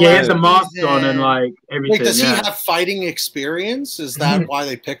end of the Yeah, he last had the mask season. on and like everything. Wait, does he yeah. have fighting experience? Is that why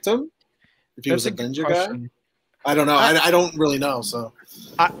they picked him? If he was a ninja guy? I don't know. I don't really know. So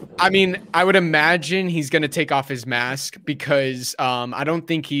I mean, I would imagine he's gonna take off his mask because I don't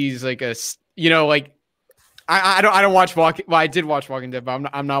think he's like like I don't watch Walking. Well, I did watch Walking Dead, but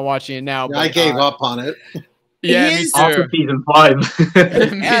I'm not watching it now. yeah, But, I gave up on it. Yeah, His- me After too. season 5.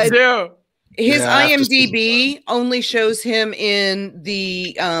 Me too. His Yeah, after IMDb only shows him in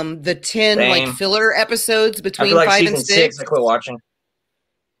the 10 like Same. filler episodes After between like 5 season and 6, 6. I quit watching.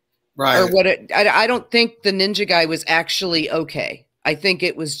 Right. Or what? I don't think the ninja guy was actually okay. I think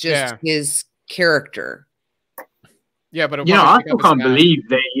it was just his character. Yeah, but You know, I still can't believe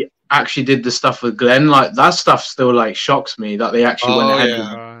they actually did the stuff with Glenn. Like that stuff still like shocks me that they actually went ahead.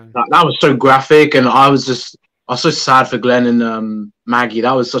 With that was so graphic, and I was so sad for Glenn and Maggie.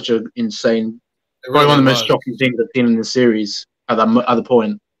 That was such an insane, probably one of the most shocking things I've seen in the series at the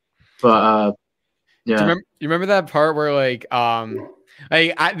point. But yeah, You remember that part where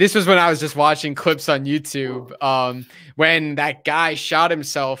this was when I was just watching clips on YouTube when that guy shot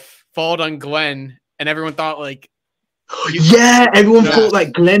himself, followed on Glenn, and everyone thought like. Yeah, everyone thought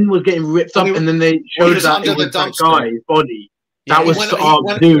like Glenn was getting ripped up, and then they showed that it was that guy's body. That was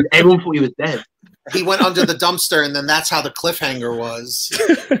dude. Everyone thought he was dead. He went under the dumpster, and then that's how the cliffhanger was.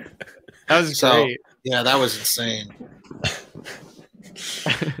 That was great. Yeah, that was insane.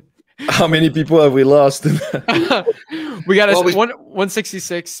 How many people have we lost? We got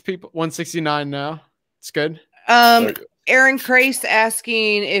 166 people, 169 now. It's good. Aaron Kreese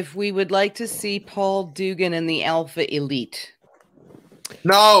asking if we would like to see Paul Dugan in the Alpha Elite.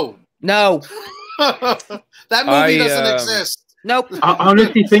 No. That movie doesn't exist. Nope. I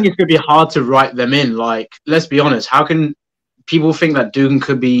honestly think it's going to be hard to write them in. Like, let's be honest. How can people think that Dugan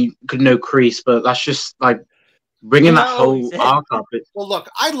could know Kreese? But that's just like bringing that whole arc up. Well, look,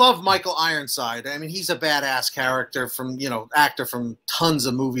 I love Michael Ironside. I mean, he's a badass character actor from tons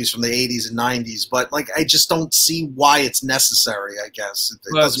of movies from the 80s and 90s. But like, I just don't see why it's necessary. I guess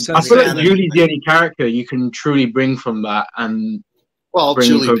I feel like Julie's the only character you can truly bring from that, and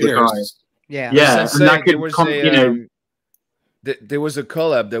Julie Pierce. Yeah, and that could there was a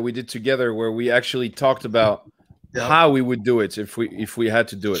collab that we did together where we actually talked about how we would do it if we had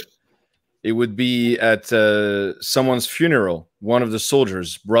to do it. It would be at someone's funeral, one of the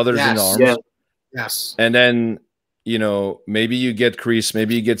soldiers, brothers in arms. Yeah. Yes. And then, maybe you get Kreese,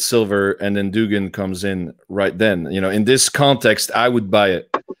 maybe you get Silver, and then Dugan comes in right then. In this context, I would buy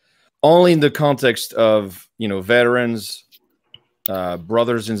it. Only in the context of, veterans,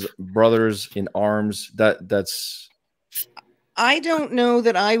 brothers in arms. That's. I don't know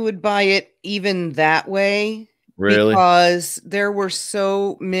that I would buy it even that way. Really? Because there were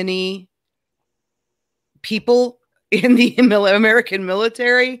so many people in the American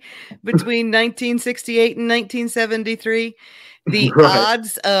military between 1968 and 1973. The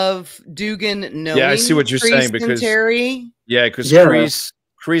odds of Dugan knowing I see what you're saying, because Terry. Because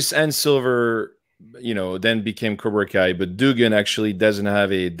Kreese and Silver, then became Cobra Kai, but Dugan actually doesn't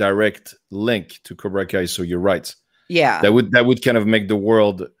have a direct link to Cobra Kai. So you're right. Yeah, that would kind of make the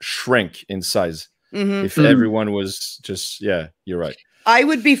world shrink in size if everyone was just. Yeah, you're right. I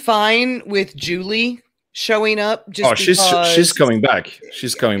would be fine with Julie showing up. She's coming back.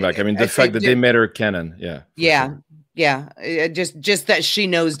 She's coming back. I mean, the fact that they made her canon. Yeah. Just that she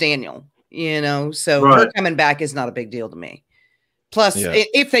knows Daniel. So her coming back is not a big deal to me. Plus,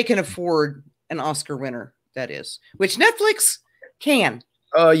 if they can afford an Oscar winner, that is, which Netflix can.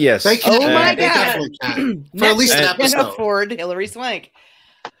 Yes. They can. Oh my God! For at least an episode. Can afford Hilary Swank.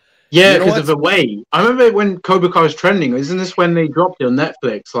 Yeah, because of Away. I remember when Cobra Kai was trending. Isn't this when they dropped it on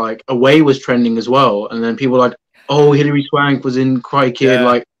Netflix? Like, Away was trending as well, and then people were like, "Oh, Hilary Swank was in Karate Kid."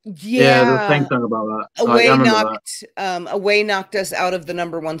 Like, there was a thing about that. Away knocked us out of the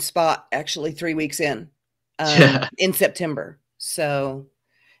 #1 spot actually 3 weeks in September. So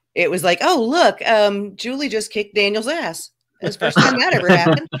it was like, oh look, Julie just kicked Daniel's ass. It's the first time that ever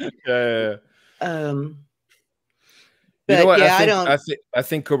happened. But I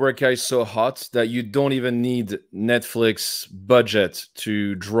think Cobra Kai is so hot that you don't even need Netflix budget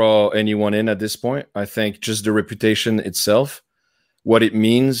to draw anyone in at this point. I think just the reputation itself, what it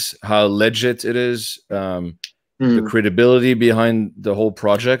means, how legit it is, the credibility behind the whole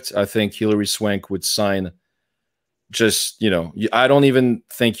project. I think Hilary Swank would sign. Just I don't even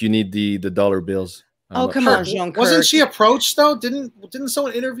think you need the dollar bills. Come on, Jean-Kirk. Wasn't she approached though? Didn't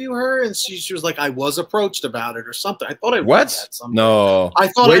someone interview her and she was like, I was approached about it or something? I thought I read that somewhere. No, I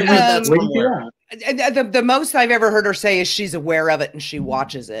thought I read that somewhere. The most I've ever heard her say is she's aware of it and she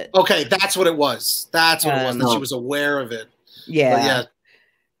watches it. Okay, that's what it was. That's what it was. That she was aware of it. Yeah,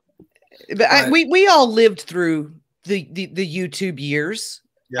 but we all lived through the YouTube years.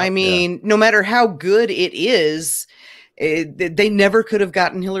 I mean, no matter how good it is. They never could have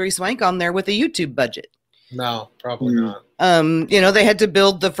gotten Hilary Swank on there with a YouTube budget. No, probably not. They had to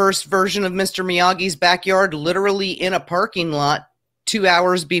build the first version of Mr. Miyagi's backyard literally in a parking lot 2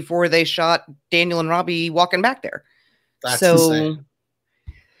 hours before they shot Daniel and Robbie walking back there. That's insane.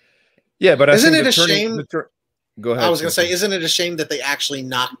 Yeah, but isn't it a shame? Go ahead. I was going to say, isn't it a shame that they actually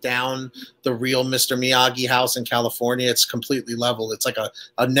knocked down the real Mr. Miyagi house in California? It's completely leveled. It's like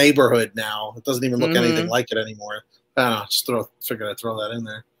a neighborhood now. It doesn't even look anything like it anymore. I don't know, just figured I'd throw that in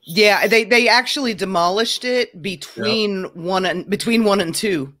there. Yeah, they actually demolished it between 1 and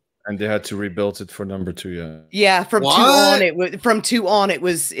 2. And they had to rebuild it for #2. Yeah, from 2 on it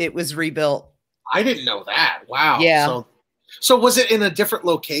was rebuilt. I didn't know that. Wow. Yeah. So was it in a different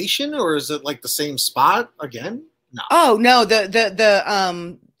location or is it like the same spot again? No. Oh no,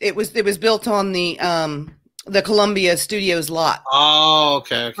 it was built on the Columbia Studios lot. Oh,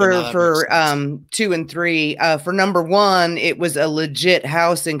 okay. For 2 and 3. For #1, it was a legit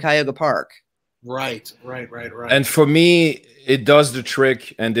house in Cuyahoga Park. Right. And for me, it does the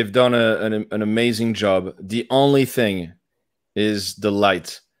trick, and they've done an amazing job. The only thing is the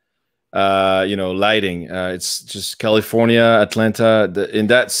light. Lighting. It's just California, Atlanta. In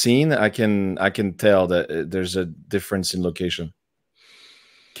that scene, I can tell that there's a difference in location.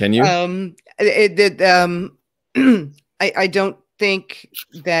 Can you? I don't think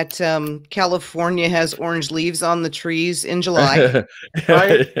that California has orange leaves on the trees in July.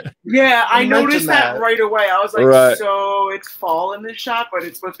 Right? Yeah, I noticed that right away. I was like, Right. so it's fall in this shot, but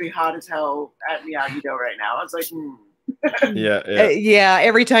it's supposed to be hot as hell at Miyagi-Do right now. I was like, Yeah,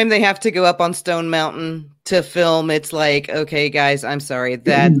 every time they have to go up on Stone Mountain to film, it's like, okay, guys, I'm sorry,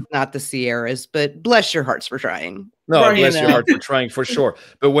 that's not the Sierras, but bless your hearts for trying. No, Right, bless you your know. heart for trying, for sure.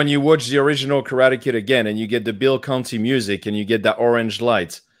 But when you watch the original Karate Kid again, and you get the Bill Conti music, and you get that orange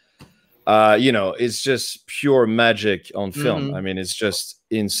light, it's just pure magic on film. Mhm. I mean, it's just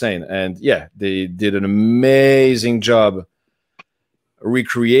insane. And yeah, they did an amazing job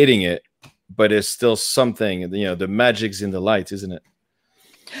recreating it. But it's still something, the magic's in the light, isn't it?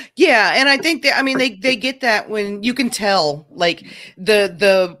 Yeah, and I think that, I mean, they get that when you can tell, like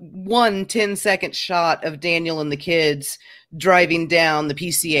the 1 10-second shot of Daniel and the kids driving down the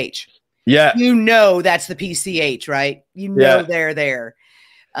PCH. Yeah, that's the PCH, right? They're there.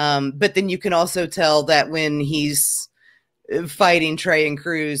 But then you can also tell that when he's fighting Trey and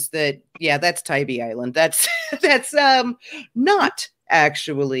Cruz, that that's Tybee Island. That's not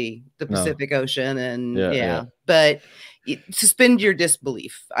actually the Pacific Ocean, and but suspend your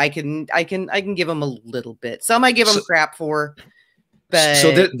disbelief. I can give them a little bit. Some I give them crap for, but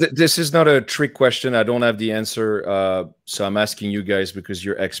so this is not a trick question. I don't have the answer, so I'm asking you guys because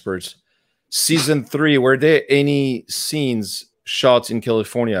you're experts. Season 3, were there any scenes shot in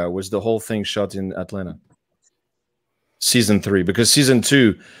California? Was the whole thing shot in Atlanta? Season 3, because season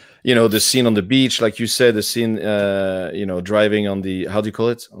 2, the scene on the beach, like you said, the scene, driving on the, how do you call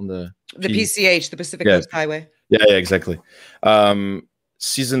it? On the PCH, the Pacific Coast Highway. Yeah, exactly.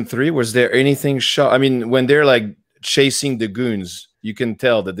 Season 3, was there anything shot? I mean, when they're like chasing the goons, you can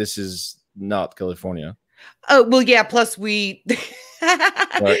tell that this is not California. Oh, well, yeah. Plus we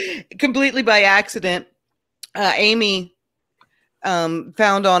completely by accident, Amy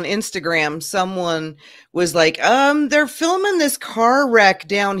found on Instagram, someone was like, they're filming this car wreck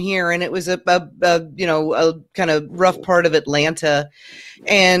down here, and it was a kind of rough part of Atlanta.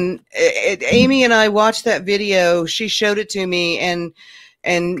 And Amy and I watched that video. She showed it to me and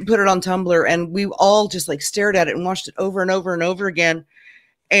put it on Tumblr, and we all just like stared at it and watched it over and over and over again.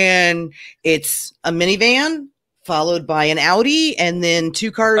 And it's a minivan followed by an Audi, and then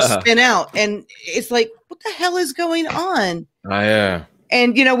 2 cars spin out, and it's like, what the hell is going on? Yeah.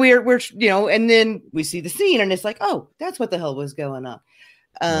 And we're and then we see the scene, and it's like, oh, that's what the hell was going on.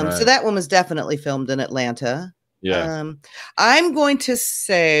 So that one was definitely filmed in Atlanta. Yeah. I'm going to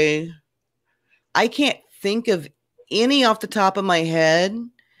say I can't think of any off the top of my head,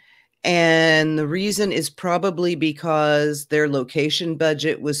 and the reason is probably because their location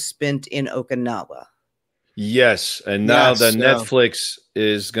budget was spent in Okinawa. Yes, and now that Netflix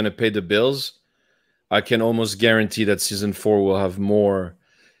is going to pay the bills, I can almost guarantee that season 4 will have more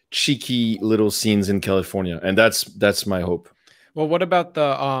cheeky little scenes in California, and that's my hope. Well, what about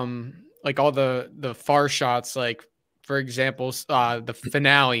the like all the far shots? Like, for example, the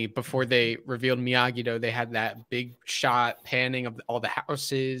finale before they revealed Miyagi-Do, they had that big shot panning of all the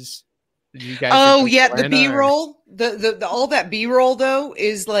houses. You guys the B-roll, the all that B-roll though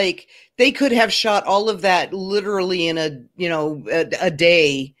is like they could have shot all of that literally in a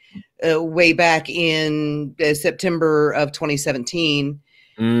day, way back in September of 2017,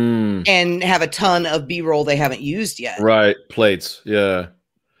 and have a ton of B-roll they haven't used yet. Right, plates, yeah,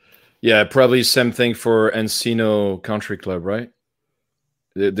 probably same thing for Encino Country Club, right?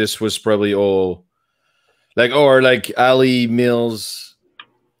 This was probably all like Ali Mills.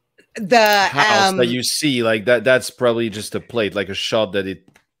 The house that you see, like that's probably just a plate, like a shot that it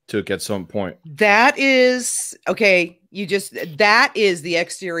took at some point. That is okay. That is the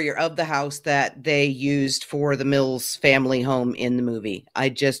exterior of the house that they used for the Mills family home in the movie.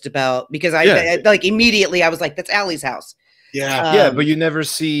 Because I like immediately I was like, that's Allie's house. Yeah. But you never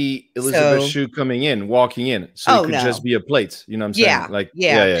see Elizabeth Shue walking in. So it could just be a plate. You know what I'm saying? Yeah. Like,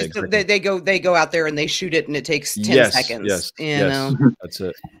 Exactly. They go out there and they shoot it, and it takes 10 seconds. Yes. You know? That's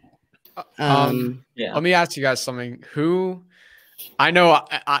it. Let me ask you guys something. Who I know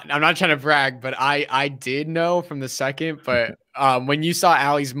I'm not trying to brag, but I did know from the second. But when you saw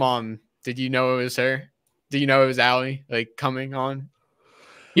Allie's mom, did you know it was her? Did you know it was Allie like coming on?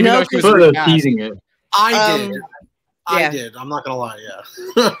 Even though she was teasing it. I did. I did. I'm not gonna lie.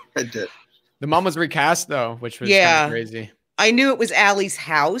 Yeah, I did. The mom was recast though, which was Yeah. kind of crazy. I knew it was Allie's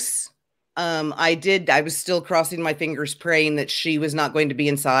house. I was still crossing my fingers, praying that she was not going to be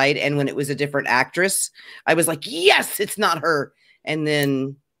inside. And when it was a different actress, I was like, yes, it's not her. And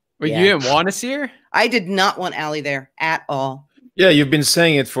then, Wait, you didn't want to see her? I did not want Allie there at all. Yeah, you've been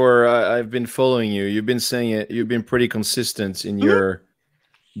saying it for. I've been following you. You've been saying it. You've been pretty consistent in your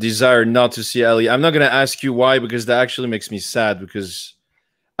desire not to see Allie. I'm not gonna ask you why, because that actually makes me sad, because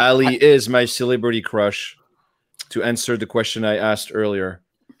Allie is my celebrity crush. To answer the question I asked earlier.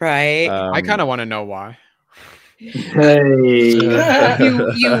 Right. I kind of want to know why. Hey.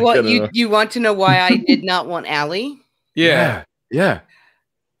 You want to know why I did not want Allie? Yeah.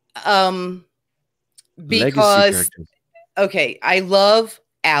 Because okay, I love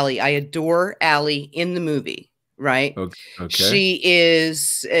Allie. I adore Allie in the movie, right? Okay. She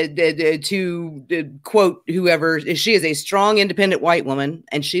is to quote whoever, she is a strong, independent white woman,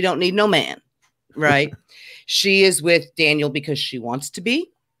 and she don't need no man, right? She is with Daniel because she wants to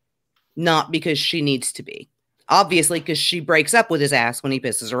be, not because she needs to be. Obviously, because she breaks up with his ass when he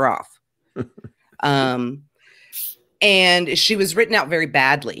pisses her off. And she was written out very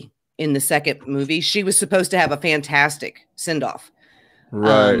badly in the second movie. She was supposed to have a fantastic send-off.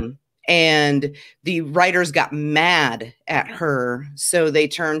 Right. And the writers got mad at her, so they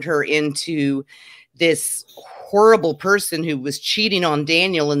turned her into this horrible person who was cheating on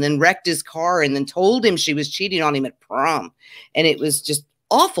Daniel and then wrecked his car and then told him she was cheating on him at prom. And it was just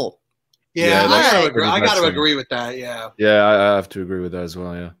awful. Yeah, I gotta agree with that. Yeah. Yeah, I have to agree with that as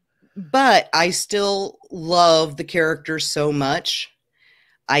well. Yeah. But I still love the character so much.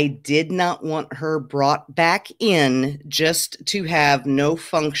 I did not want her brought back in just to have no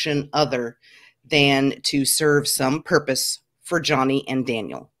function other than to serve some purpose for Johnny and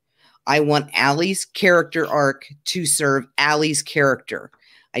Daniel. I want Allie's character arc to serve Allie's character.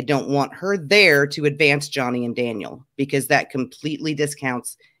 I don't want her there to advance Johnny and Daniel, because that completely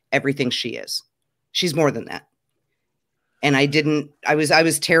discounts everything she is. She's more than that. And I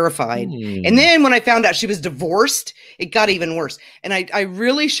was terrified. And then when I found out she was divorced, it got even worse. And I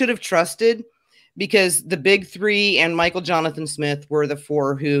really should have trusted, because the big three and Michael Jonathan Smith were the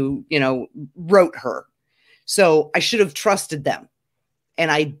four who, wrote her. So I should have trusted them. And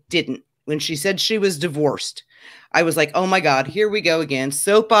I didn't. When she said she was divorced, I was like, oh my God, here we go again.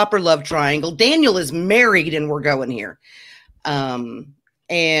 Soap opera love triangle. Daniel is married and we're going here. And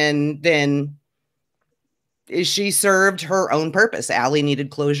then she served her own purpose. Allie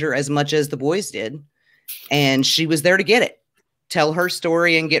needed closure as much as the boys did. And she was there to get it. Tell her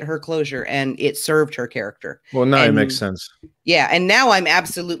story and get her closure. And it served her character. Well, now it makes sense. Yeah. And now I'm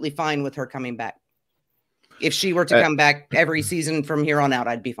absolutely fine with her coming back. If she were to come back every season from here on out,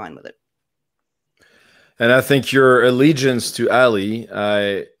 I'd be fine with it. And I think your allegiance to Allie,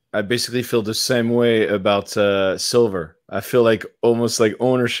 I basically feel the same way about Silver. I feel like almost like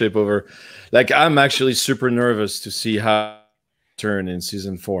ownership over, like I'm actually super nervous to see how it turn in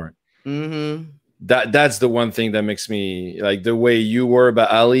season 4. That's the one thing that makes me, like, the way you were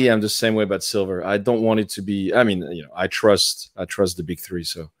about Allie, I'm the same way about Silver. I don't want it to be, I mean, I trust the big three,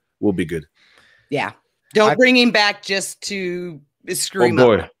 so we'll be good. Yeah. Don't bring him back just to screw him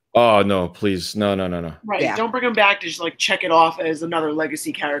up. Oh no, please. No. Right. Yeah. Don't bring him back to just like check it off as another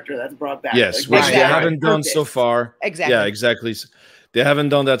legacy character that's brought back. Yes, like, which they haven't done so far. Exactly. Yeah, exactly. They haven't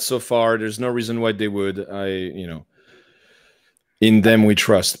done that so far. There's no reason why they would. In them we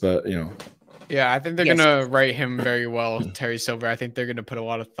trust, but Yeah, I think they're gonna write him very well, Terry Silver. I think they're gonna put a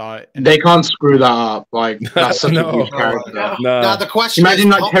lot of thought. They can't screw that up. Like, that's such a huge character. Now the question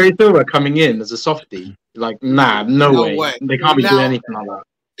Imagine is, like Terry Silver coming in as a softie. Like, nah, no way. They can't be doing anything like that.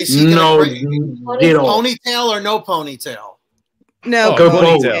 is he No, ponytail or no ponytail? No, Go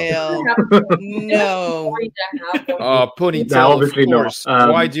ponytail. No. Ponytail, No, obviously of course.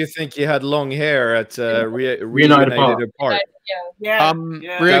 not. Why do you think he had long hair at Reunited Park?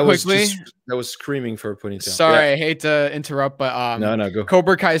 Real quickly, that was screaming for a ponytail. Sorry, I hate to interrupt, but no, go.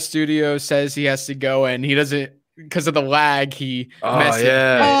 Cobra Kai Studio says he has to go, and he doesn't, because of the lag. He messed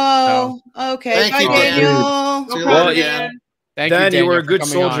Okay. Thank you, Daniel. Well, Thank you, Dan, you were a for good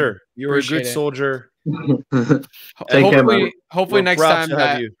coming soldier. on. You were a Appreciate good it. soldier. Hopefully next proud time to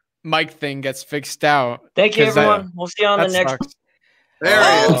have that you. mic thing gets fixed out. Thank you, 'cause everyone. We'll see you on the next. sucks. There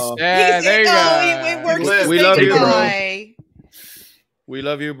he is. Yeah, there you go. It works. We love you, bro. Bye. We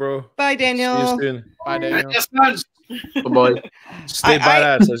love you, bro. Bye, Daniel. See you soon. Bye, Daniel. Bye. Stay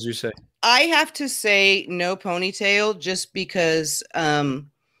badass, as you say. I have to say no ponytail just because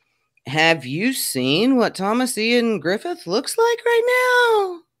have you seen what Thomas Ian Griffith looks like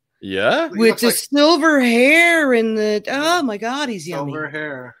right Yeah, with the silver hair and the oh my god, he's yummy. Silver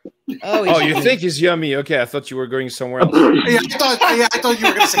hair. Oh, oh, you think he's yummy? Okay, I thought you were going somewhere else. Yeah, I thought you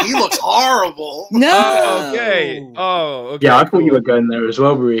were gonna say he looks horrible. No. Oh, okay. Oh, okay. Yeah, I thought you were going there as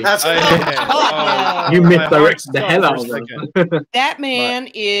well, Brie. That's You misdirected the hell out of them. That man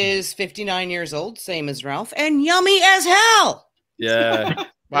is 59 years old, same as Ralph, and yummy as hell. Yeah.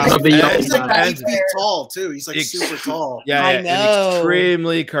 Wow. He's like 8 feet tall too. He's like super tall. Yeah, I know.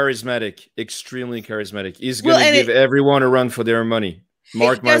 Extremely charismatic. Extremely charismatic. He's gonna give everyone a run for their money.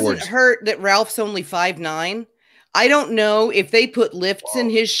 Mark my words. It doesn't hurt that Ralph's only 5'9". I don't know if they put lifts in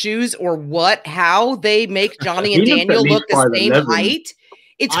his shoes or what. How they make Johnny and Daniel look the same height.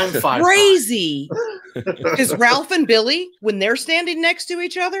 It's crazy. Because Ralph and Billy, when they're standing next to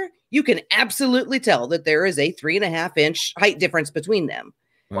each other, you can absolutely tell that there is a 3.5-inch height difference between them.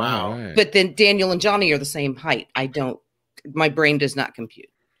 Wow. But then Daniel and Johnny are the same height. My brain does not compute.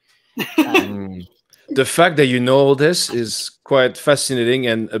 The fact that you know all this is quite fascinating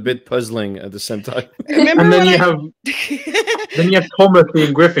and a bit puzzling at the same time. And then you have Thomas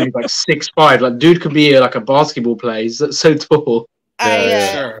and Griffin, who's like 6'5". Like, dude could be like a basketball player. He's so tall.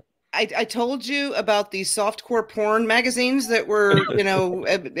 I told you about these softcore porn magazines that were, you know,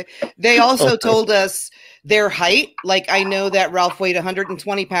 they also told us their height. Like, I know that Ralph weighed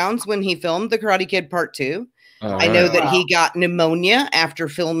 120 pounds when he filmed The Karate Kid Part 2. I know that he got pneumonia after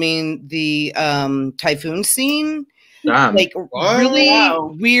filming the typhoon scene. Damn. Like really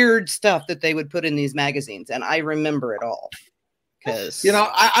weird stuff that they would put in these magazines. And I remember it all. Because, you know,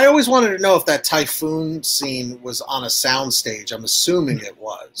 I always wanted to know if that typhoon scene was on a sound stage. I'm assuming it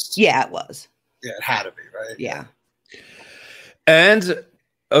was. Yeah, it was. Yeah, it had to be, right? Yeah. And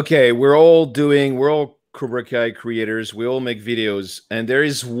okay, we're all Cobra Kai creators. We all make videos, and there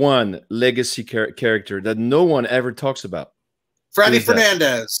is one legacy character that no one ever talks about. Freddy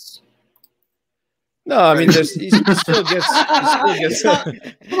Fernandez. No, I mean, he still gets.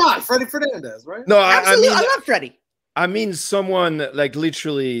 Come on, Freddy Fernandez, right? No, I mean, I love Freddy. I mean, someone like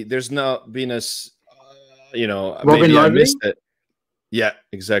literally. There's not been a, you know, Robin maybe I Lively? missed it. Yeah,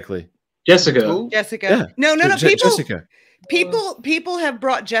 exactly. Jessica. Jessica. Yeah. No. Jessica. People have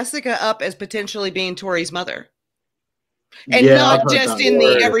brought Jessica up as potentially being Tori's mother. And Yeah, not I've heard just that in the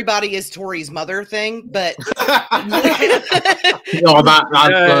word. everybody is Tori's mother thing, but No,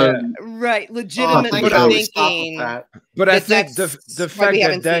 right, legitimately thinking. But I think the why fact we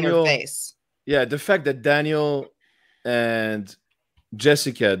that haven't seen her Daniel, face. yeah, the fact that Daniel and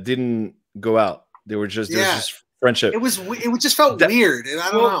Jessica didn't go out, they were just there's this friendship. It just felt weird, and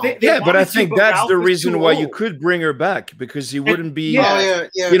I don't know. Yeah, but I think that's the reason why you could bring her back, because he wouldn't be.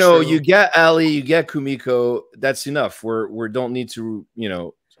 you know, you get Ali, you get Kumiko. That's enough. We don't need to, you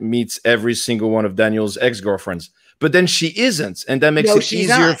know, meet every single one of Daniel's ex-girlfriends. But then she isn't, and that makes it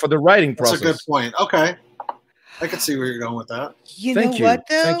easier for the writing process. That's a good point. Okay, I can see where you're going with that. You know what,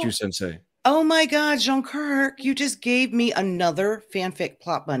 though? Thank you, Sensei. Oh my God, Jean-Kirk, you just gave me another fanfic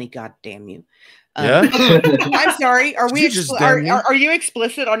plot bunny. God damn you. Yeah. I'm sorry. Are we? Are you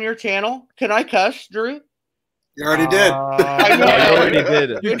explicit on your channel? Can I cuss, Drew? You already did. I already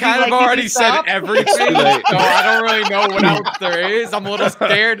did. You kind of already said everything, so I don't really know what else there is. I'm a little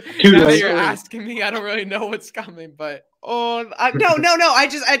scared now that you're asking me. I don't really know what's coming, but no.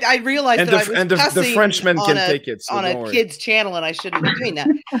 I realized that I was cussing the Frenchman can on take it on a kid's channel, and I shouldn't be doing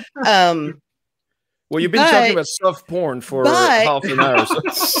that. Well, you've been talking about soft porn for half an hour.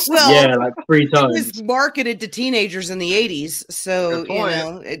 So. Well, yeah, like 3 times. It was marketed to teenagers in the 80s, so you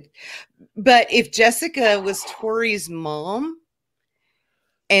know. But if Jessica was Tori's mom,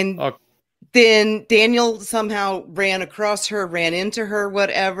 and then Daniel somehow ran across her, ran into her,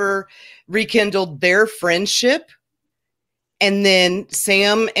 whatever, rekindled their friendship, and then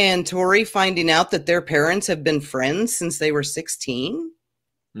Sam and Tori finding out that their parents have been friends since they were 16.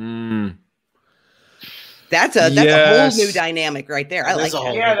 That's a whole new dynamic right there. I like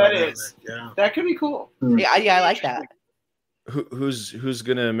that. Yeah, that is. Yeah, that could be cool. Yeah, I like that. Who's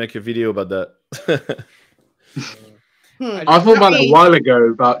gonna make a video about that? I thought about it a while ago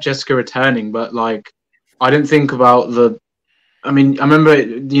about Jessica returning, but like I didn't think about the. I mean, I remember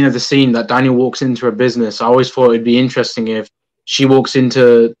the scene that Daniel walks into a business. I always thought it'd be interesting if she walks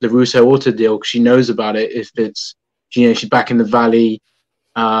into the Russo Auto deal because she knows about it. If it's she's back in the valley.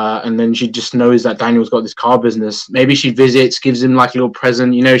 And then she just knows that Daniel's got this car business. Maybe she visits, gives him like a little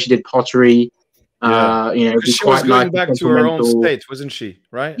present. She did pottery. She was going back to her own state, wasn't she?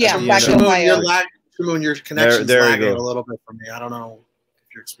 Right? Yeah, back to Ohio. Shamoon, your connection's lagging a little bit for me. I don't know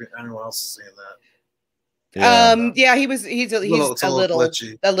if anyone else is seeing that. Yeah, he's a little,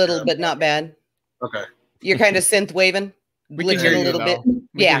 glitchy. but not bad. Okay. You're kind of synth waving. We glitching can hear a you, little bit. though.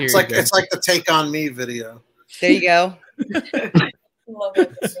 We Yeah, can hear It's you like good. it's like the Take on Me video. there you go. Love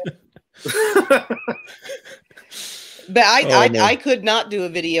it. But Oh, man. I could not do a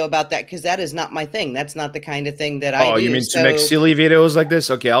video about that because that is not my thing. That's not the kind of thing that I do. Oh, you mean to make silly videos like this?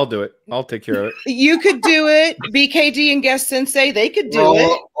 Okay, I'll do it. I'll take care of it. You could do it. BKD and Guest Sensei, they could do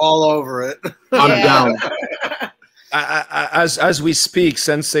it. All over it. I'm Yeah. down. As we speak,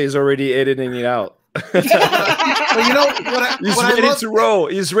 Sensei is already editing it out. But you know what? He's What I ready love, to roll.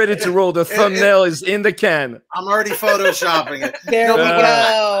 He's ready to roll. The thumbnail is in the can. I'm already photoshopping it. There we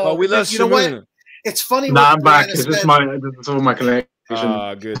go. Oh, we love You know what? Shamoon. It's funny. Nah, what I'm back. Brianna This is said. this is all my connection.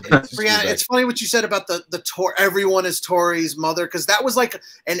 Ah, good. Brianna, it's funny what you said about the Tor. Everyone is Tori's mother, because that was like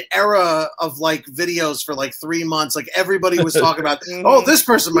an era of like videos for like 3 months. Like everybody was talking about, oh, this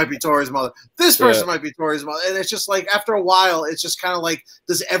person might be Tori's mother. This person might be Tori's mother, and it's just like after a while, it's just kind of like,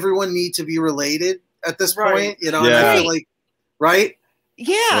 does everyone need to be related at this point? You know, and I feel like, right?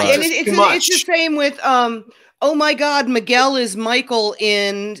 Yeah, Right. and it's the same with oh my God, Miguel is Michael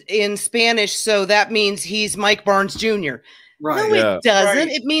in Spanish, so that means he's Mike Barnes Jr. Right. No, it doesn't.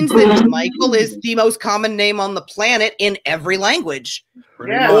 It means that Michael is the most common name on the planet in every language.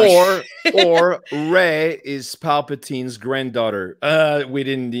 Or Rey is Palpatine's granddaughter. We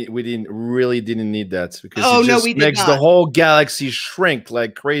really didn't need that because it just makes the whole galaxy shrink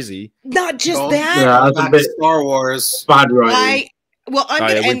like crazy. Not just that. Yeah, that's a bit Star Wars. bad writing. Well, I'm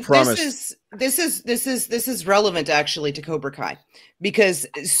gonna, and promise. this is relevant actually to Cobra Kai because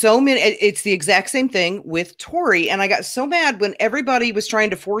so many. It's the exact same thing with Tori, and I got so mad when everybody was trying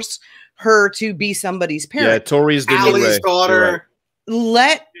to force her to be somebody's parent. Yeah, Tori's the new Allie's daughter.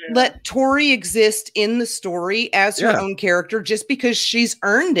 Let Tori exist in the story as her own character just because she's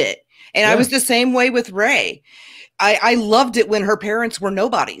earned it. And I was the same way with Rey. I loved it when her parents were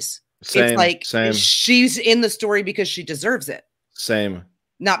nobodies. It's like she's in the story because she deserves it. Same.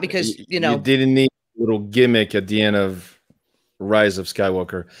 Not because, you know. You didn't need a little gimmick at the end of Rise of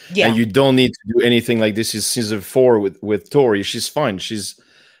Skywalker. Yeah. And you don't need to do anything like this is season 4 with Tori. She's fine. She's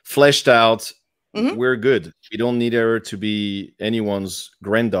fleshed out. We're good. We don't need her to be anyone's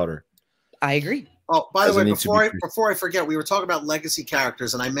granddaughter. I agree. Oh, by the way, before I forget, we were talking about legacy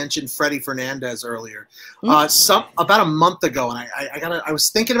characters, and I mentioned Freddy Fernandez earlier. About a month ago, and I was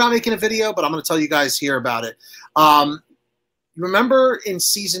thinking about making a video, but I'm going to tell you guys here about it. Remember in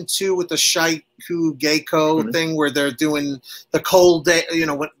season 2 with the Shaiku Geiko thing where they're doing the cold day, you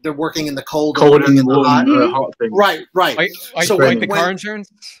know, when they're working in the cold and the hot thing. Right. So like the car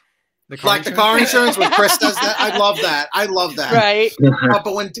insurance? The car insurance when Chris does that. I love that. Right.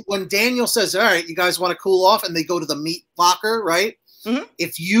 But when Daniel says, all right, you guys want to cool off, and they go to the meat locker, right?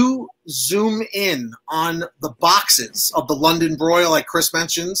 If you zoom in on the boxes of the London broil, like Chris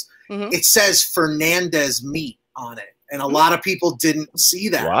mentions, it says Fernandez meat on it. And a lot of people didn't see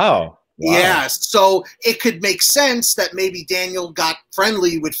that. Wow. Yeah, so it could make sense that maybe Daniel got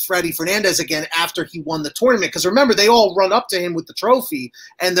friendly with Freddy Fernandez again after he won the tournament. Because remember, they all run up to him with the trophy,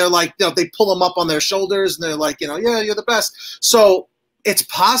 and they're like, you know, they pull him up on their shoulders, and they're like, you know, yeah, you're the best. So it's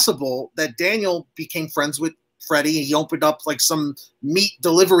possible that Daniel became friends with Freddy. He opened up like some meat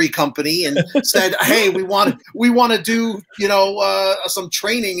delivery company and said, "Hey, we want to do, you know, some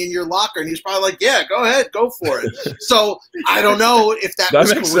training in your locker." And he's probably like, "Yeah, go ahead, go for it." So I don't know if that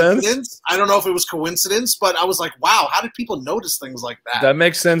was coincidence. Sense. I don't know if it was coincidence, but I was like, "Wow, how did people notice things like that?" That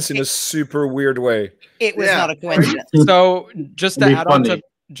makes sense in a super weird way. It was not a coincidence. So just to add on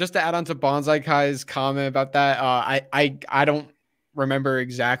to Bonsai Kai's comment about that, I don't remember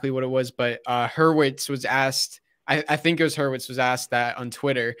exactly what it was, but Hurwitz was asked, I think it was Hurwitz was asked that on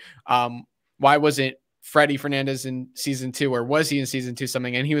Twitter, why wasn't Freddy Fernandez in season 2, or was he in season 2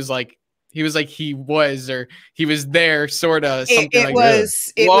 something? And he was like he was there, sort of. It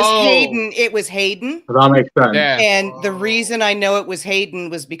was Hayden. It was Hayden. That makes sense. Yeah. And the reason I know it was Hayden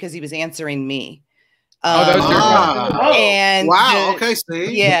was because he was answering me. And wow. Okay.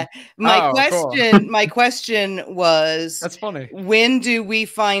 See. Yeah. My question was, that's funny. When do we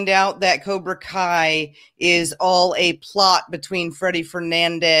find out that Cobra Kai is all a plot between Freddy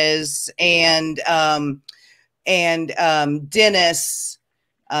Fernandez and Dennis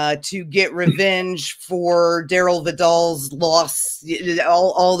to get revenge for Daryl Vidal's loss,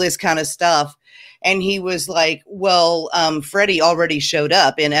 all this kind of stuff? And he was like, well, Freddy already showed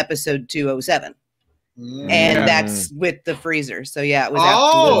up in episode 207. And that's with the freezer. So yeah, it was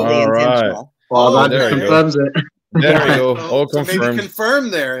absolutely intentional. Well, that confirms it. There we go. So- All so maybe confirmed.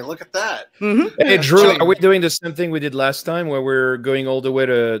 confirmed there. Look at that. Hey, Drew, are we doing the same thing we did last time where we're going all the way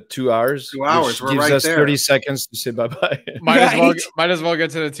to 2 hours? 2 hours, Which we're gives right us there. 30 seconds to say bye-bye. Might as well get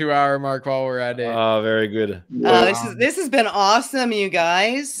to the 2 hour mark while we're at it. Oh, very good. This has been awesome, you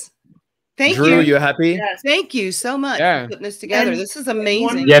guys. Thank Drew, you. you happy? Yes. Thank you so much Yeah. for putting this together. And This is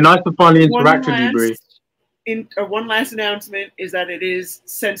amazing. Yeah, nice to finally One interact with you, Brie. One last announcement is that it is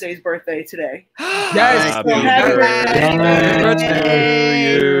Sensei's birthday today. Yes. Happy Happy birthday to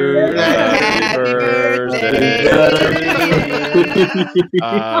you. Happy birthday.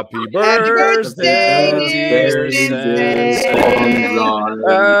 Happy birthday, dear Sensei.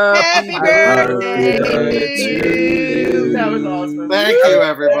 Happy birthday to you. That was awesome. Thank you,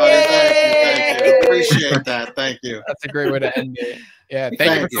 everybody. Thank you. Appreciate that. Thank you. That's a great way to end it. Yeah.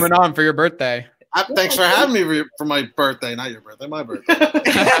 Thank you for you. coming on for your birthday. Thanks for having me for my birthday. Not your birthday, my birthday. A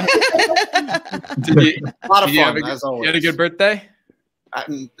lot of fun, as always. You had a good birthday?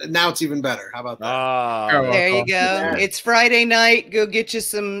 Now it's even better. How about that? There you go. Yeah. It's Friday night. Go get you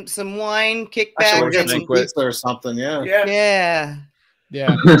some wine, kick back. Actually, we'll get some and- pizza or something. Yeah. Yeah.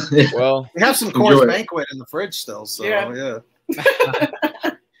 Yeah. Well, we have some course banquet in the fridge still. So yeah.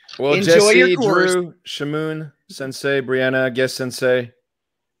 Well, Enjoy Jesse, your course. Drew, Shamoon, Sensei, Brianna, guest Sensei.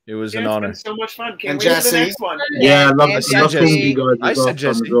 It was an It's honor. been so much fun. Can't And wait for Jesse. the next one. Yeah, I love And talking to you guys. I said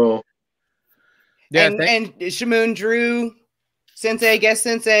Jesse. Yeah, and Shamoon, Drew, Sensei, guest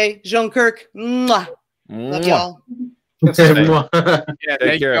Sensei, Jean-Kirk. Mwah. Love y'all. Yeah, Take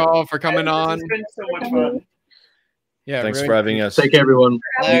thank care. you all for coming on. It's been so much fun. Yeah, Thanks really for having us. Take care, everyone.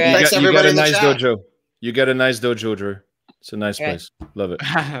 All You, right. Thanks, got, you got everybody a in the nice chat. dojo. You got a nice dojo, Drew. It's a nice Okay. place. Love it.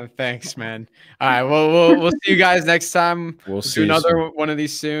 Thanks, man. All right, well, we'll see you guys next time. We'll Do see you another soon. one of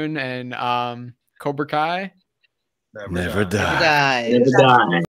these soon. And Cobra Kai. Never die. Guys. Never die.